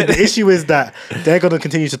this shit. The issue is that they're gonna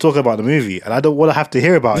continue to talk about the movie, and I don't want to have to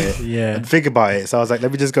hear about it and think about it. So I was like,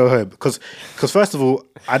 let me just go home because first of all,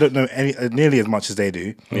 I don't know nearly as much as they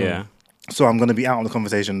do. Yeah. So I'm gonna be out on the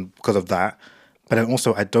conversation because of that. But then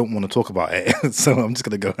also, I don't want to talk about it, so I'm just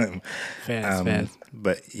gonna go home. Fair.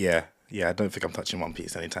 But yeah, I don't think I'm touching One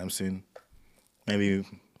Piece anytime soon. Maybe,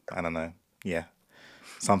 I don't know. Yeah.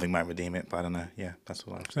 Something might redeem it, but I don't know. Yeah, that's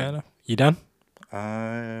what I'm saying. Fair enough. You done?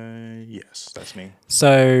 Yes, that's me.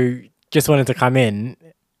 So, just wanted to come in.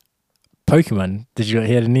 Pokemon, did you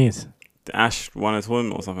hear the news? Ash won a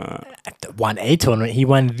tournament or something like that. Won a tournament. He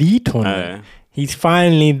won the tournament. He's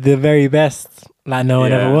finally the very best, like no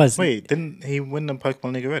one ever was. Wait, didn't he win the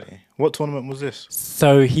Pokemon League already? What tournament was this?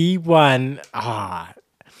 So he won a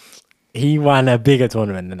bigger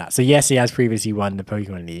tournament than that. So yes, he has previously won the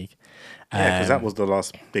Pokemon League. Yeah, because that was the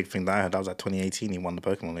last big thing that I heard. That was like 2018. He won the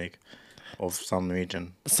Pokemon League of some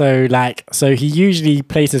region. So he usually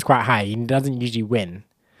places quite high. He doesn't usually win,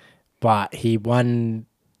 but he won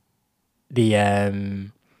the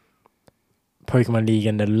Pokemon League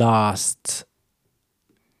in the last.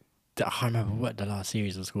 I can't remember what the last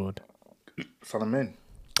series was called. Sun and Moon.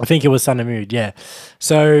 I think it was Sun and Moon. Yeah.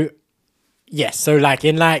 So. Yes, so like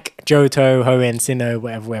in like Johto, Hoenn, Sinnoh,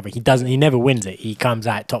 whatever, he never wins it. He comes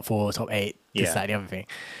out top 4, top 8, this, that, the other thing.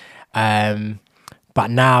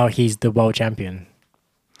 But now he's the world champion.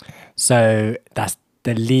 So that's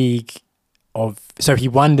the league so he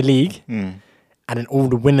won the league, and then all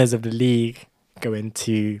the winners of the league go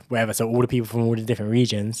into wherever. So all the people from all the different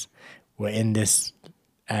regions were in this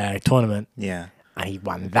tournament. Yeah. And he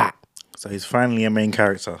won that. So he's finally a main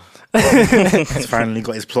character. He's finally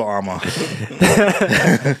got his plot armor.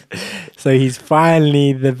 So he's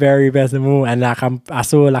finally the very best of them all. And like I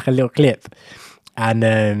saw like a little clip,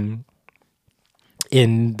 and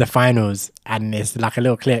in the finals, and it's like a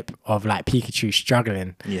little clip of like Pikachu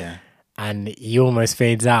struggling. Yeah. And he almost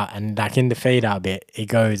fades out, and like in the fade out bit, it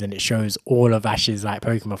goes and it shows all of Ash's like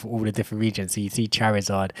Pokemon for all the different regions. So you see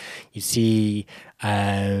Charizard, you see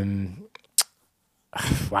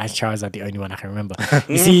why is Charizard the only one I can remember?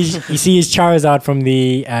 You see his Charizard from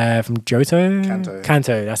the from Johto?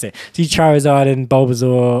 Kanto, that's it. See Charizard and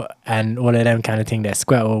Bulbasaur and all of them kind of thing there.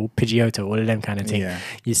 Squirtle, Pidgeotto, all of them kind of thing. Yeah.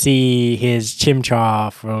 You see his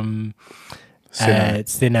Chimchar from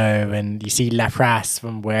Sinnoh, and you see Lapras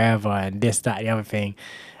from wherever, and this, that, the other thing.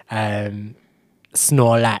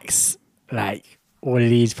 Snorlax, like all of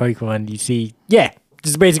these Pokemon you see,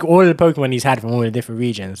 just basically all of the Pokemon he's had from all the different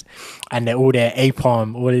regions, and they're all there,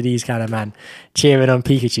 Apom, all of these kind of man cheering on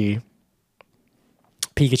Pikachu.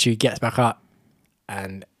 Pikachu gets back up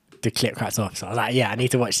and the clip cuts off. So I was like, I need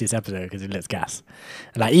to watch this episode because it looks gas.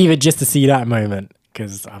 And like even just to see that moment,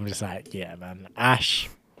 because I'm just like, man, Ash,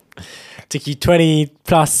 Took you 20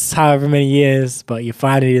 plus however many years, but you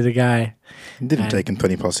finally the guy. It didn't take him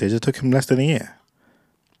 20 plus years. It took him less than a year.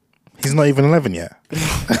 He's not even 11 yet.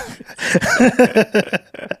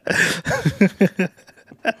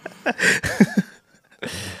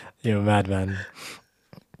 You're a madman.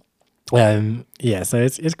 Yeah, so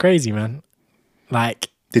it's crazy, man. Like,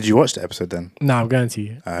 did you watch the episode then? no, I'm going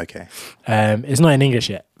to. Okay. It's not in English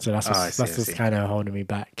yet, so that's I what's, see, that's I what's see. kind of holding me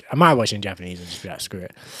back. I might watch it in Japanese and just be like, screw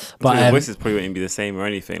it. But But his voices probably wouldn't be the same or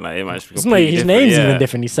anything. Like it might just be it's not, completely his different. name's Yeah. even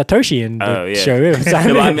different. He's Satoshi in the Oh, yeah. show. No,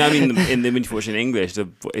 but I mean, in the when you watch it in English,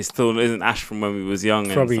 it still isn't Ash from when we was young.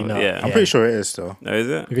 And Probably stuff. not. Yeah. I'm Yeah. pretty sure it is still. No, is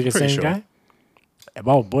it? You think it's the Pretty same sure. guy?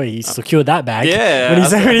 Oh boy, he secured that bag. Yeah, when he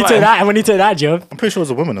that's when he took that job. I'm pretty sure it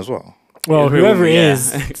was a woman as well. Well, Yeah, whoever it yeah.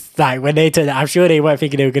 is, it's like when they took that, I'm sure they weren't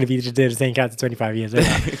thinking they were going to be doing the same character 25 years later.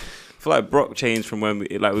 I feel like Brock changed from when we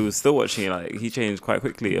were still watching it. Like he changed quite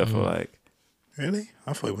quickly. I feel like. Really?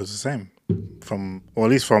 I thought it was the same. Or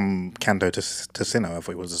at least from Kanto to Sinnoh, I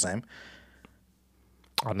thought it was the same.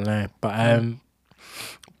 I don't know,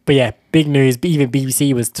 but yeah, big news. Even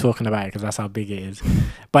BBC was talking about it because that's how big it is.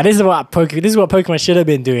 But this is what Pokemon should have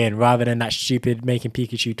been doing rather than that stupid making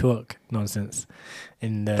Pikachu talk nonsense.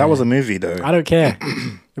 That was a movie though. I don't care.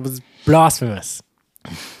 It was blasphemous,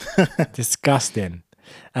 disgusting.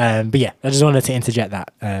 But yeah, I just wanted to interject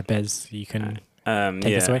that. Bez, you can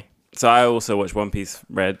take us away. So I also watched One Piece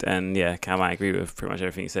Red, and yeah, Cam, I agree with pretty much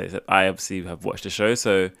everything you said. Except I obviously have watched the show,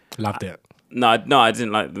 so Loved it. no, I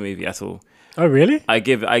didn't like the movie at all. Oh really? I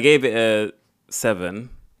gave it a 7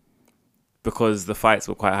 because the fights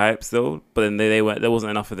were quite hype still, but then they weren't. There wasn't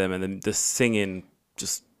enough of them, and then the singing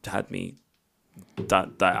just had me.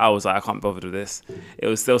 That I was like, I can't bother with this. There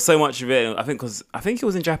was so much of it. And I think it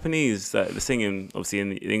was in Japanese. The singing, obviously in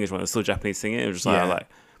the English one, it was still Japanese singing. It was just like, I was like,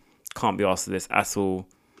 can't be asked for this at all.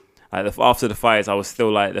 Like after the fights, I was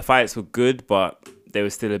still like, the fights were good, but they were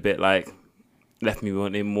still a bit like left me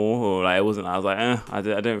wanting more, or like it wasn't. I was like,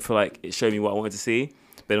 I don't feel like it showed me what I wanted to see.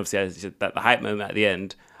 But obviously, that the hype moment at the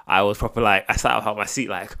end, I was proper like, I sat up out my seat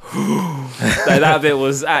like, that bit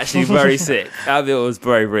was actually very sick. That bit was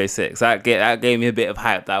very, very sick. So that gave me a bit of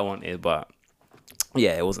hype that I wanted, but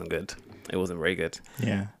yeah, it wasn't good. It wasn't very good.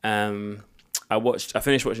 Yeah. I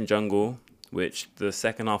finished watching Jungle, which the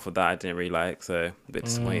second half of that I didn't really like, so a bit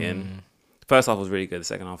disappointing. The first half was really good. The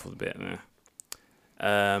second half was a bit.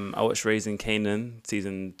 I watched Raising Kanan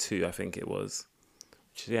season 2, I think it was.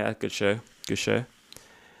 Which is, yeah, good show. Good show.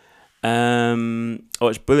 I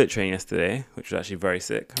watched Bullet Train yesterday, which was actually very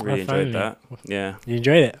sick. I really enjoyed that. Yeah. You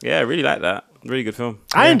enjoyed it? Yeah, I really liked that. Really good film.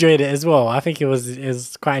 I enjoyed it as well. I think it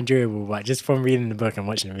was quite enjoyable, but just from reading the book and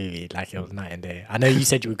watching the movie, like it was night and day. I know you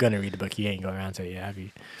said you were gonna read the book. You ain't got around to it yet, have you?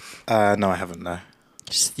 No, I haven't. No.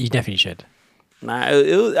 You definitely should. Nah,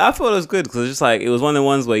 I thought it was good because just like it was one of the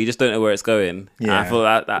ones where you just don't know where it's going. Yeah. And I feel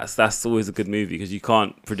that's always a good movie because you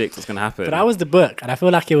can't predict what's gonna happen. But that was the book, and I feel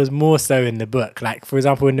like it was more so in the book. Like for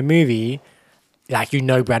example, in the movie, like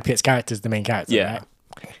Brad Pitt's character is the main character. Yeah.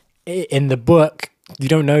 Right? In the book, you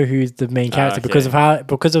don't know who's the main character okay.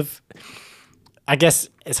 because of. I guess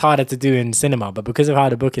it's harder to do in cinema, but because of how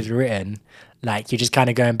the book is written, like you're just kind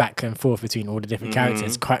of going back and forth between all the different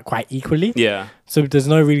characters quite equally. Yeah. So there's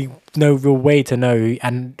no real way to know,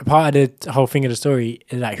 and part of the whole thing of the story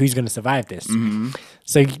is like who's going to survive this.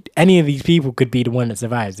 So any of these people could be the one that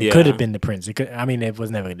survives. It could have been the prince. It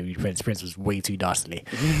was never going to be Prince. Prince was way too dastardly.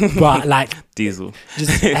 But like Diesel.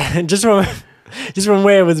 just from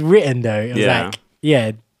where it was written though, it was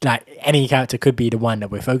like any character could be the one that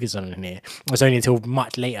we're focused on in here. It's only until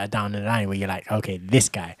much later down the line where you're like, okay, this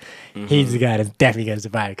guy, he's the guy that's definitely going to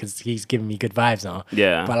survive because he's giving me good vibes now.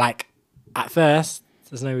 Yeah. But like at first,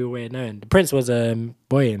 there's no real way of knowing. The prince was a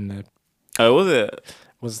boy in the. Oh, was it?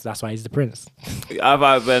 That's why he's the prince.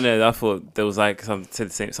 I thought there was like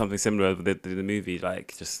something similar with the movie.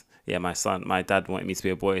 Like just my dad wanted me to be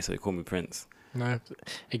a boy, so he called me Prince. No.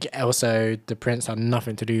 Also, the prince had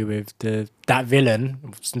nothing to do with that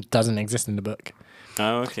villain. Doesn't exist in the book.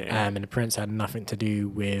 Oh, okay. And the prince had nothing to do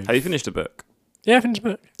with. Have you finished the book? Yeah, I finished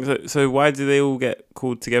the book. So why do they all get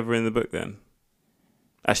called together in the book then?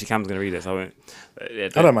 Actually, Cam's gonna read this. I won't. I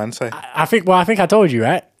don't mind. Say. I think I told you,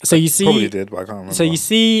 right? So you see, Probably did, but I can't remember. So you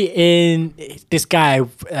see in this guy,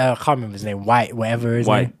 I can't remember his name. White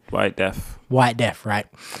Death, right?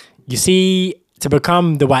 You see, to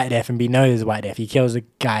become the White Death and be known as White Death, he kills a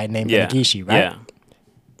guy named Benegishi, right? Yeah.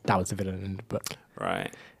 That was the villain in the book.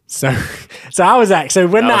 Right. So I was like, so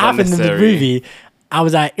when that happened in the movie, I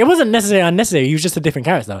was like, it wasn't necessarily unnecessary. He was just a different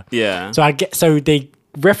character. Yeah. So they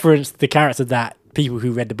referenced the character that people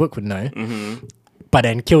who read the book would know, but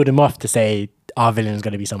then killed him off to say, our villain is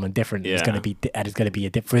going to be someone different. It's Yeah. going to be and it's going to be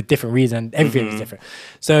for a different reason. Everything is different.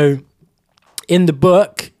 So in the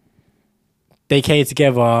book, they came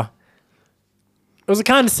together. It was a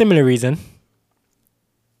kind of similar reason,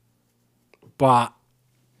 but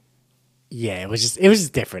yeah, it was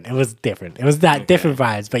just different. It was different. It was that different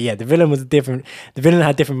vibes. But yeah, the villain was different. The villain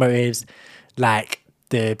had different motives. Like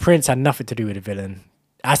the prince had nothing to do with the villain.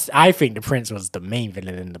 I think the prince was the main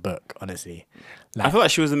villain in the book. Honestly, I feel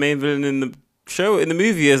like she was the main villain in the show, in the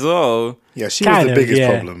movie as well. Yeah, she was the biggest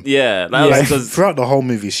problem. Yeah, that Yeah. was Like, because throughout the whole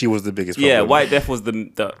movie, she was the biggest problem. yeah, White Death was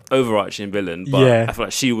the overarching villain, but Yeah. I feel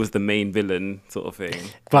like she was the main villain sort of thing.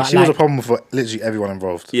 but She was a problem for literally everyone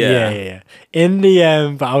involved. Yeah. In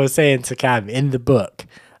the but I was saying to Cam, in the book,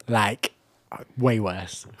 like way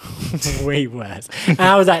worse. Way worse. And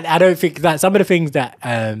I was like, I don't think that some of the things that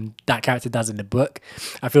that character does in the book,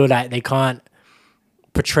 I feel like they can't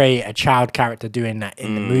portray a child character doing that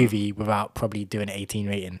in the movie without probably doing an 18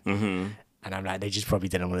 rating. And I'm like, they just probably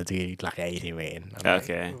didn't want to do like an 18 rating. I'm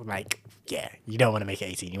Okay. Like, yeah, you don't want to make it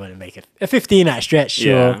 18. You want to make it a 15 at stretch,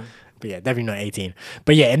 sure. Yeah. But yeah, definitely not 18.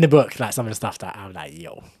 But yeah, in the book, like some of the stuff that I'm like,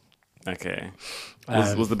 yo. Okay.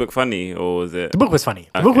 Was the book funny or was it? The book was funny.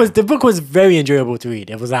 Okay. The book was very enjoyable to read.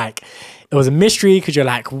 It was like, it was a mystery because you're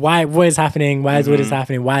like, why? What is happening? Why is all this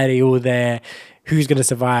happening? Why are they all there? Who's gonna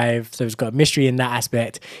survive? So it's got a mystery in that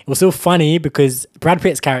aspect. It was so funny because Brad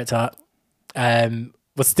Pitt's character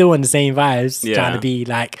was still on the same vibes, trying to be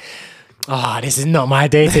like, oh, this is not my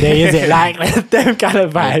day today, is it? Like them kind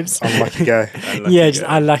of vibes. Unlucky guy. Just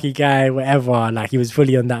unlucky guy, whatever. Like he was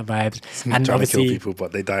fully on that vibes. Trying And to obviously, kill people,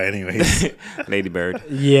 but they die anyways. Lady Bird.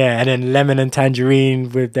 yeah, and then Lemon and Tangerine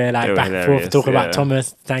with their They like were back and forth hilarious, talking yeah. about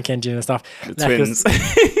Thomas, Tank Engine and stuff. The Like, it was-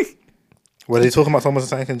 twins. Were they talking about Thomas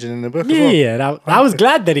the Tank Engine in the book as Yeah, well? yeah. I was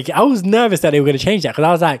glad that I was nervous that they were going to change that because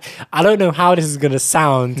I was like, I don't know how this is going to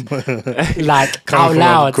sound like Coming out from a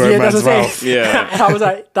loud. grown That's man's what I'm mouth. saying. Yeah. And I was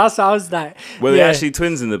like, that's what I was like. Were they yeah. actually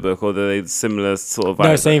twins in the book or were they similar sort of No,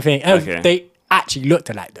 vibe? same thing. Okay. They actually looked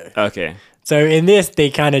alike though. Okay. So in this, they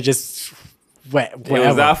kind of just whatever. It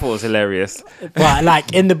was, I thought it was hilarious. But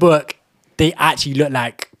like in the book, they actually look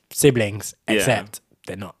like siblings, Yeah. except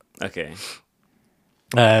they're not. Okay.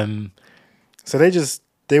 So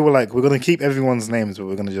they were like, we're going to keep everyone's names, but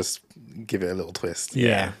we're going to just give it a little twist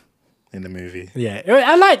Yeah. in the movie. Yeah.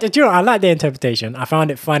 I liked it. You know, I liked their interpretation. I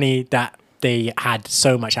found it funny that they had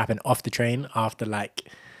so much happen off the train afterwards.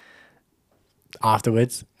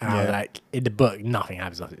 And I was like, in the book, nothing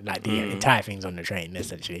happens. Like the entire thing's on the train,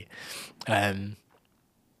 essentially. And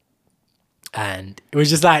it was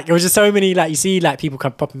just so many, like you see like people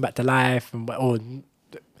come popping back to life or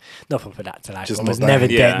not popping back to life. Just Almost not never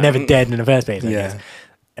dying. dead, Yeah. never dead in the first place. I Yeah. guess.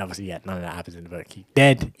 Obviously, yeah, none of that happens in the book. You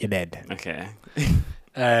dead, you're dead. Okay.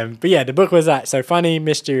 But yeah, the book was like so funny,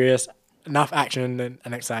 mysterious, enough action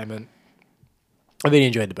and excitement. I really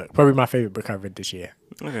enjoyed the book. Probably my favorite book I've read this year.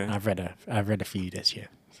 Okay. I've read a few this year.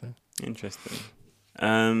 So. Interesting.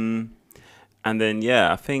 And then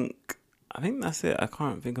yeah, I think that's it. I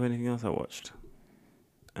can't think of anything else I watched.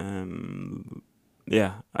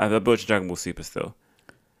 Yeah, I've watched Dragon Ball Super still.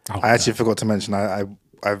 Oh, I actually forgot to mention,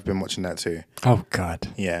 I've been watching that too. oh God.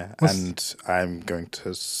 Yeah, and I'm going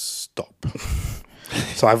to stop.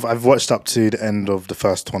 So I've watched up to the end of the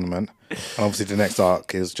first tournament, and obviously the next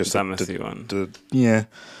arc is just Dynasty one. Yeah,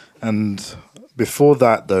 and before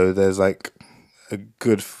that though, there's like a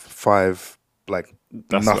good 5 like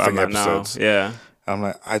That's what nothing I'm at episodes. now. Yeah. I'm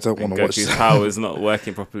like, I don't want to watch. Goku's power is not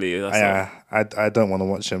working properly. That's all. I don't want to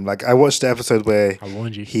watch him. Like I watched the episode where I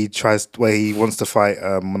warned you. he wants to fight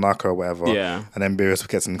Monaco or whatever. Yeah. And then Beerus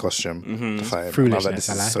gets in costume to fight him. And I was like, this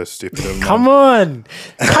Foolishness, is so stupid. and Come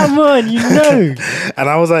on, you know. And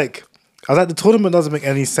I was like, the tournament doesn't make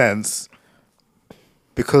any sense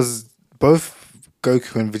because both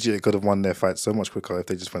Goku and Vegeta could have won their fight so much quicker if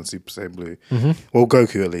they just went Super Saiyan Blue. Well,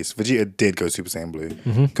 Goku at least. Vegeta did go Super Saiyan Blue.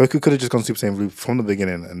 Goku could have just gone Super Saiyan Blue from the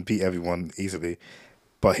beginning and beat everyone easily,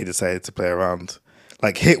 but he decided to play around.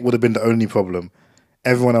 Like Hit would have been the only problem.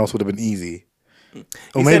 Everyone else would have been easy.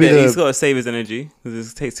 Or maybe He's got to save his energy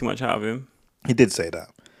because it takes too much out of him. he did say that,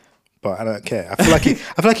 but I don't care. I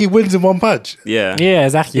feel like he wins in one punch. Yeah. Yeah,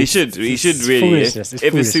 exactly. He should really. Foolishness.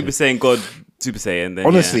 If it's Super Saiyan God, Super Saiyan, then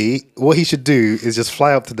Honestly, what he should do is just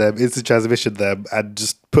fly up to them, instant transmission them, and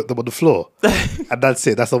just put them on the floor, and that's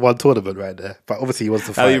it. That's the one tournament right there. But obviously, he wants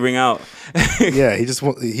to How fight. you ring out? Yeah,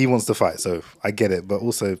 he wants to fight. So I get it, but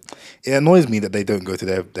also it annoys me that they don't go to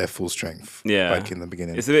their full strength. Yeah. like in the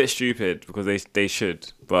beginning. It's a bit stupid because they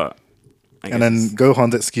should, but. And then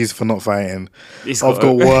Gohan's excuse for not fighting. He's I've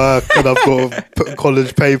got work and I've got to put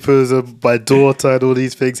college papers and my daughter and all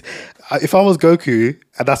these things. if I was Goku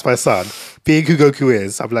and that's my son, being who Goku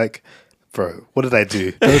is, I'm like, bro, what did I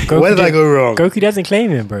do? Where did I go wrong? Goku doesn't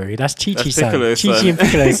claim him, bro. That's Chi-Chi's son. Piccolo's Chi-Chi son. and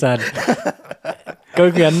Piccolo's son.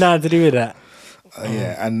 Goku had nothing to do with that.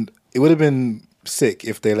 Yeah, and it would have been sick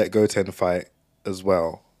if they let Goten fight as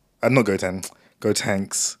well. And not Goten,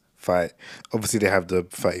 Gotenks fight. Obviously, they have the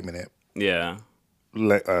 30-minute Yeah.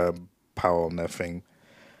 power on their thing.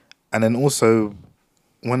 And then also,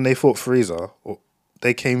 when they fought Frieza,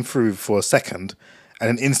 they came through for a second and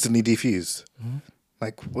then instantly defused. Mm-hmm.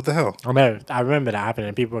 Like, what the hell? I remember that happening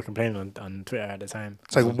and people were complaining on Twitter at the time.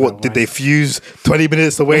 It's like, what, did they fuse 20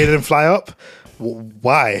 minutes away and then fly up?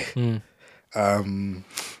 Why?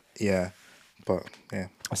 Yeah, but yeah.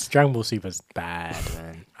 Dragon Ball Super's bad,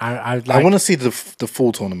 man. I want to see the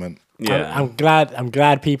full tournament. Yeah. I'm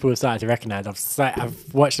glad people have started to recognize.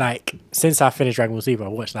 I've watched, like, since I finished Dragon Ball Super,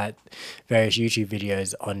 I've watched like various YouTube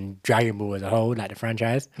videos on Dragon Ball as a whole, like the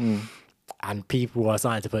franchise. And people are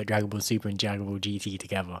starting to put Dragon Ball Super and Dragon Ball GT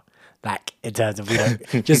together. Like, in terms of,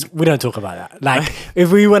 we don't talk about that. Like,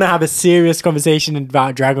 if we want to have a serious conversation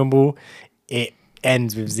about Dragon Ball, it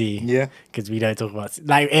ends with Z. Yeah. Because we don't talk about,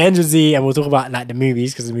 like, it ends with Z, and we'll talk about, like, the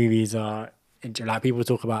movies, because the movies are, like, people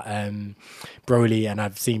talk about Broly, and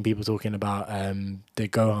I've seen people talking about the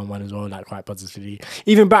Gohan one as well, like, quite positively.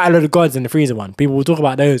 Even Battle of the Gods and the Frieza one, people will talk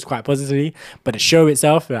about those quite positively, but the show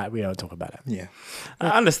itself, like, we don't talk about it. Yeah. I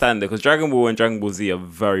understand it because Dragon Ball and Dragon Ball Z are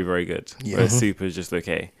very, very good. Yeah. Whereas Super is just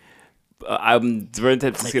okay. I'm very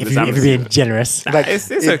tempted to skip If the you're being generous. Like,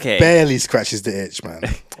 it's it okay. barely scratches the itch, man.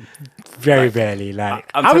 Very barely. Like,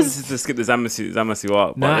 I'm tempted to skip the Zamasu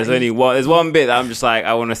arc, but there's one bit that I'm just like,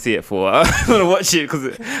 I want to see it for. I want to watch it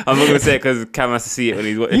because I'm not going to say it because Cam has to see it when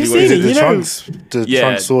he's watching. You've seen it, The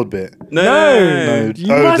Trunks sword bit. No.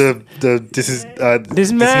 This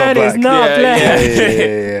man is not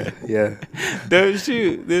black. Yeah. Don't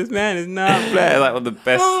shoot. This man is not black. Like, one of the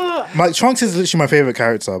best. Like, Trunks is literally my favorite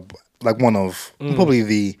character. Like, one of probably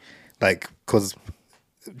the, like, because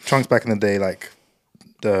Trunks back in the day, like,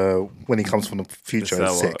 when he comes from the future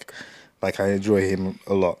is sick. Like, I enjoy him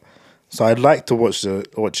a lot. So I'd like to watch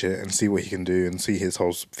it and see what he can do and see his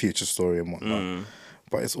whole future story and whatnot.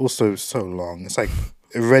 But it's also so long. It's like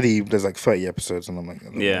already there's like 30 episodes and I'm like,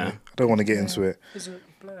 I don't want to get into it. Is it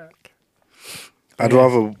black? I'd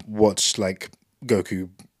rather watch like Goku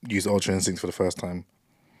use Ultra Instinct for the first time.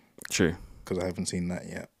 True. Because I haven't seen that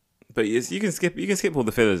yet. But yes, you can skip all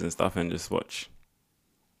the fillers and stuff and just watch.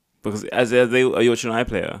 Because are you watching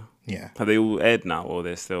iPlayer? Yeah. Have they all aired now or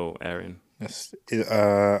they're still airing? Yes.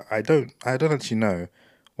 I don't actually know.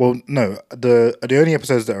 Well, no. The only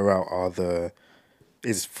episodes that are out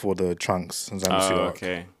is for the Trunks and Zamasu arc.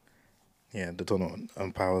 Okay. Yeah, the Tournament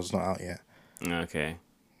and Power's not out yet. Okay.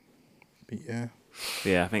 But yeah.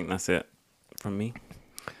 Yeah, I think that's it from me.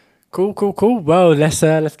 Cool. Well, let's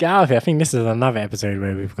get out of here. I think this is another episode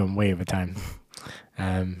where we've gone way over time.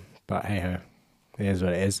 But hey ho. It is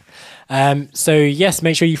what it is. So yes,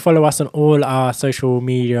 make sure you follow us on all our social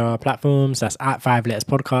media platforms. That's at 5 Letters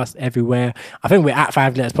Podcast everywhere. I think we're at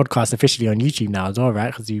 5 Letters Podcast officially on YouTube now as well, right?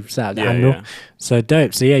 Because you've set up the handle. Yeah. So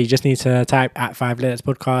dope. So yeah, you just need to type at 5 Letters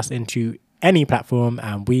Podcast into any platform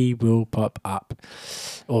and we will pop up.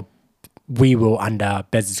 Or we will, under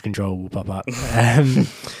Bez's control, will pop up.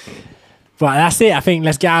 But that's it. I think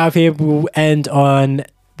let's get out of here. We'll end on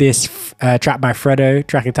this track by Fredo,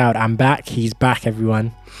 track entitled I'm Back. He's back,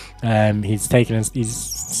 everyone. He's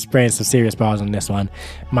spraying some serious bars on this one.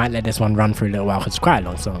 Might let this one run for a little while because it's quite a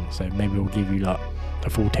long song, so maybe we'll give you a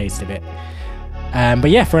full taste of it. But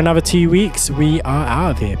yeah, for another 2 weeks, we are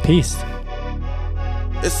out of here. Peace.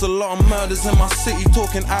 It's a lot of murders in my city,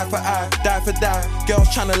 talking eye for eye, die for die. Girls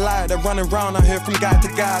trying to lie, they're running round out here from guy to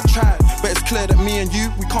guy. I tried, but it's clear that me and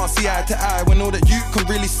you, we can't see eye to eye. When all that you can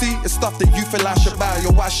really see is stuff that you feel I should buy.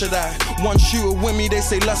 Yo, why should I? One shooter with me, they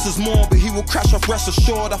say less is more, but he will crash off, rest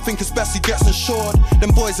assured. I think it's best he gets insured.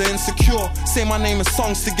 Them boys are insecure, say my name in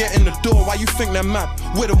songs to get in the door. Why you think they're mad?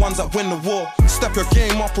 We're the ones that win the war. Step your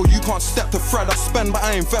game up or you can't step the thread. I spend, but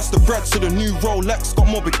I invest the bread. So the new Rolex got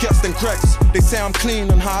more baguettes than Greg's. They say I'm clean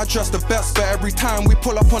and how I dress the best, but every time we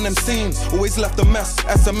pull up on them scenes, always left a mess.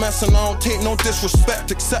 SMS and I don't take no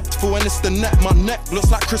disrespect, except for when it's the net. My neck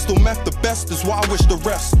looks like crystal meth, the best is what I wish the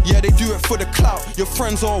rest. Yeah, they do it for the clout, your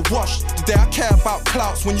friends all washed. Today I care about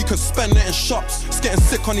clouts when you can spend it in shops. It's getting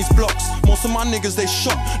sick on these blocks, most of my niggas they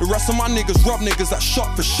shot. The rest of my niggas rob niggas that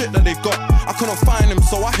shot for shit that they got. I couldn't find him,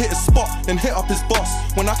 so I hit his spot, then hit up his boss.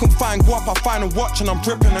 When I can find guap, I find a watch and I'm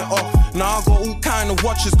ripping it off. Now I got all kind of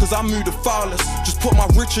watches cause I move the foulest. Just put my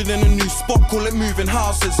Richard in a new spot, call it moving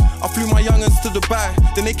houses. I flew my youngins to Dubai,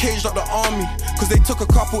 then they caged up the army, cause they took a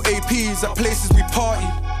couple APs at places we partied.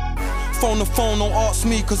 phone the phone, don't ask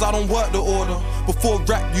me, cause I don't work the order. Before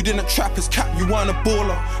rap, you didn't trap his cap, you weren't a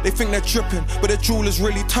baller. They think they're dripping, but their jewelers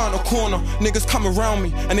really turned a corner. Niggas come around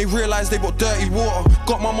me, and they realize they bought dirty water.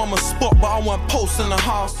 Got my mama's spot, but I want posts in the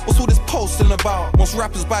house. What's all this posting about? Most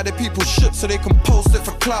rappers buy their people's shit so they can post it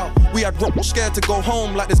for clout. We had rock scared to go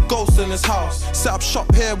home like there's ghosts in this house. Set up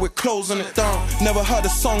shop here, we're closing it down. Never heard a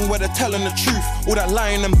song where they're telling the truth. All that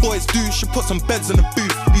lying them boys do should put some beds in the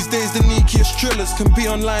booth. These days the neakiest drillers can be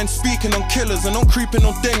online speaking on killers and on creeping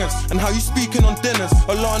on dingers. And how you speaking on dinners?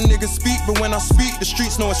 A lot of niggas speak, but when I speak, the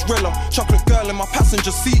streets know it's realer. Chocolate girl in my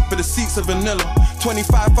passenger seat, but the seats are vanilla.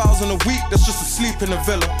 25,000 a week, that's just a sleep in a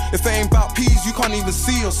villa. If it ain't about peas, you can't even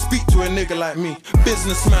see or speak to a nigga like me.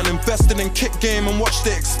 Businessman, invested in kick game and watched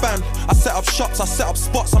it expand. I set up shops, I set up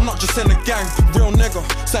spots, I'm not just in a gang. Real nigga,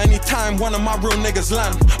 so anytime one of my real niggas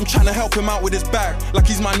land, I'm trying to help him out with his bag, like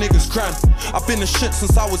he's my nigga's grand. I've been the shit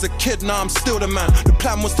since I was a kid, now I'm still the man. The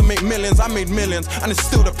plan was to make millions, I made millions, and it's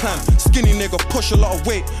still the plan. Skinny nigga, push a lot of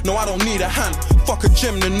weight, no I don't need a hand. Fuck a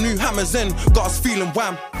gym, the new hammer's in, got us feeling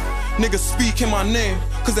wham. Niggas speaking my name,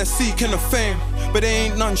 cause they're seeking the fame. But they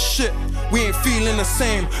ain't none shit, we ain't feeling the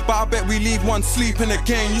same. But I bet we leave one sleeping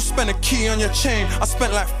again. You spent a key on your chain, I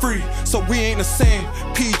spent like 3, so we ain't the same.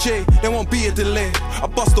 PJ, there won't be a delay. I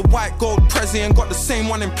bust a white gold Prezi and got the same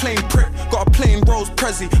one in plain prick. Got a plain rose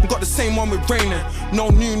Prezi and got the same one with raining. No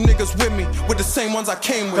new niggas with me, with the same ones I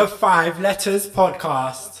came with. The 5 Letters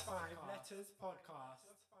Podcast.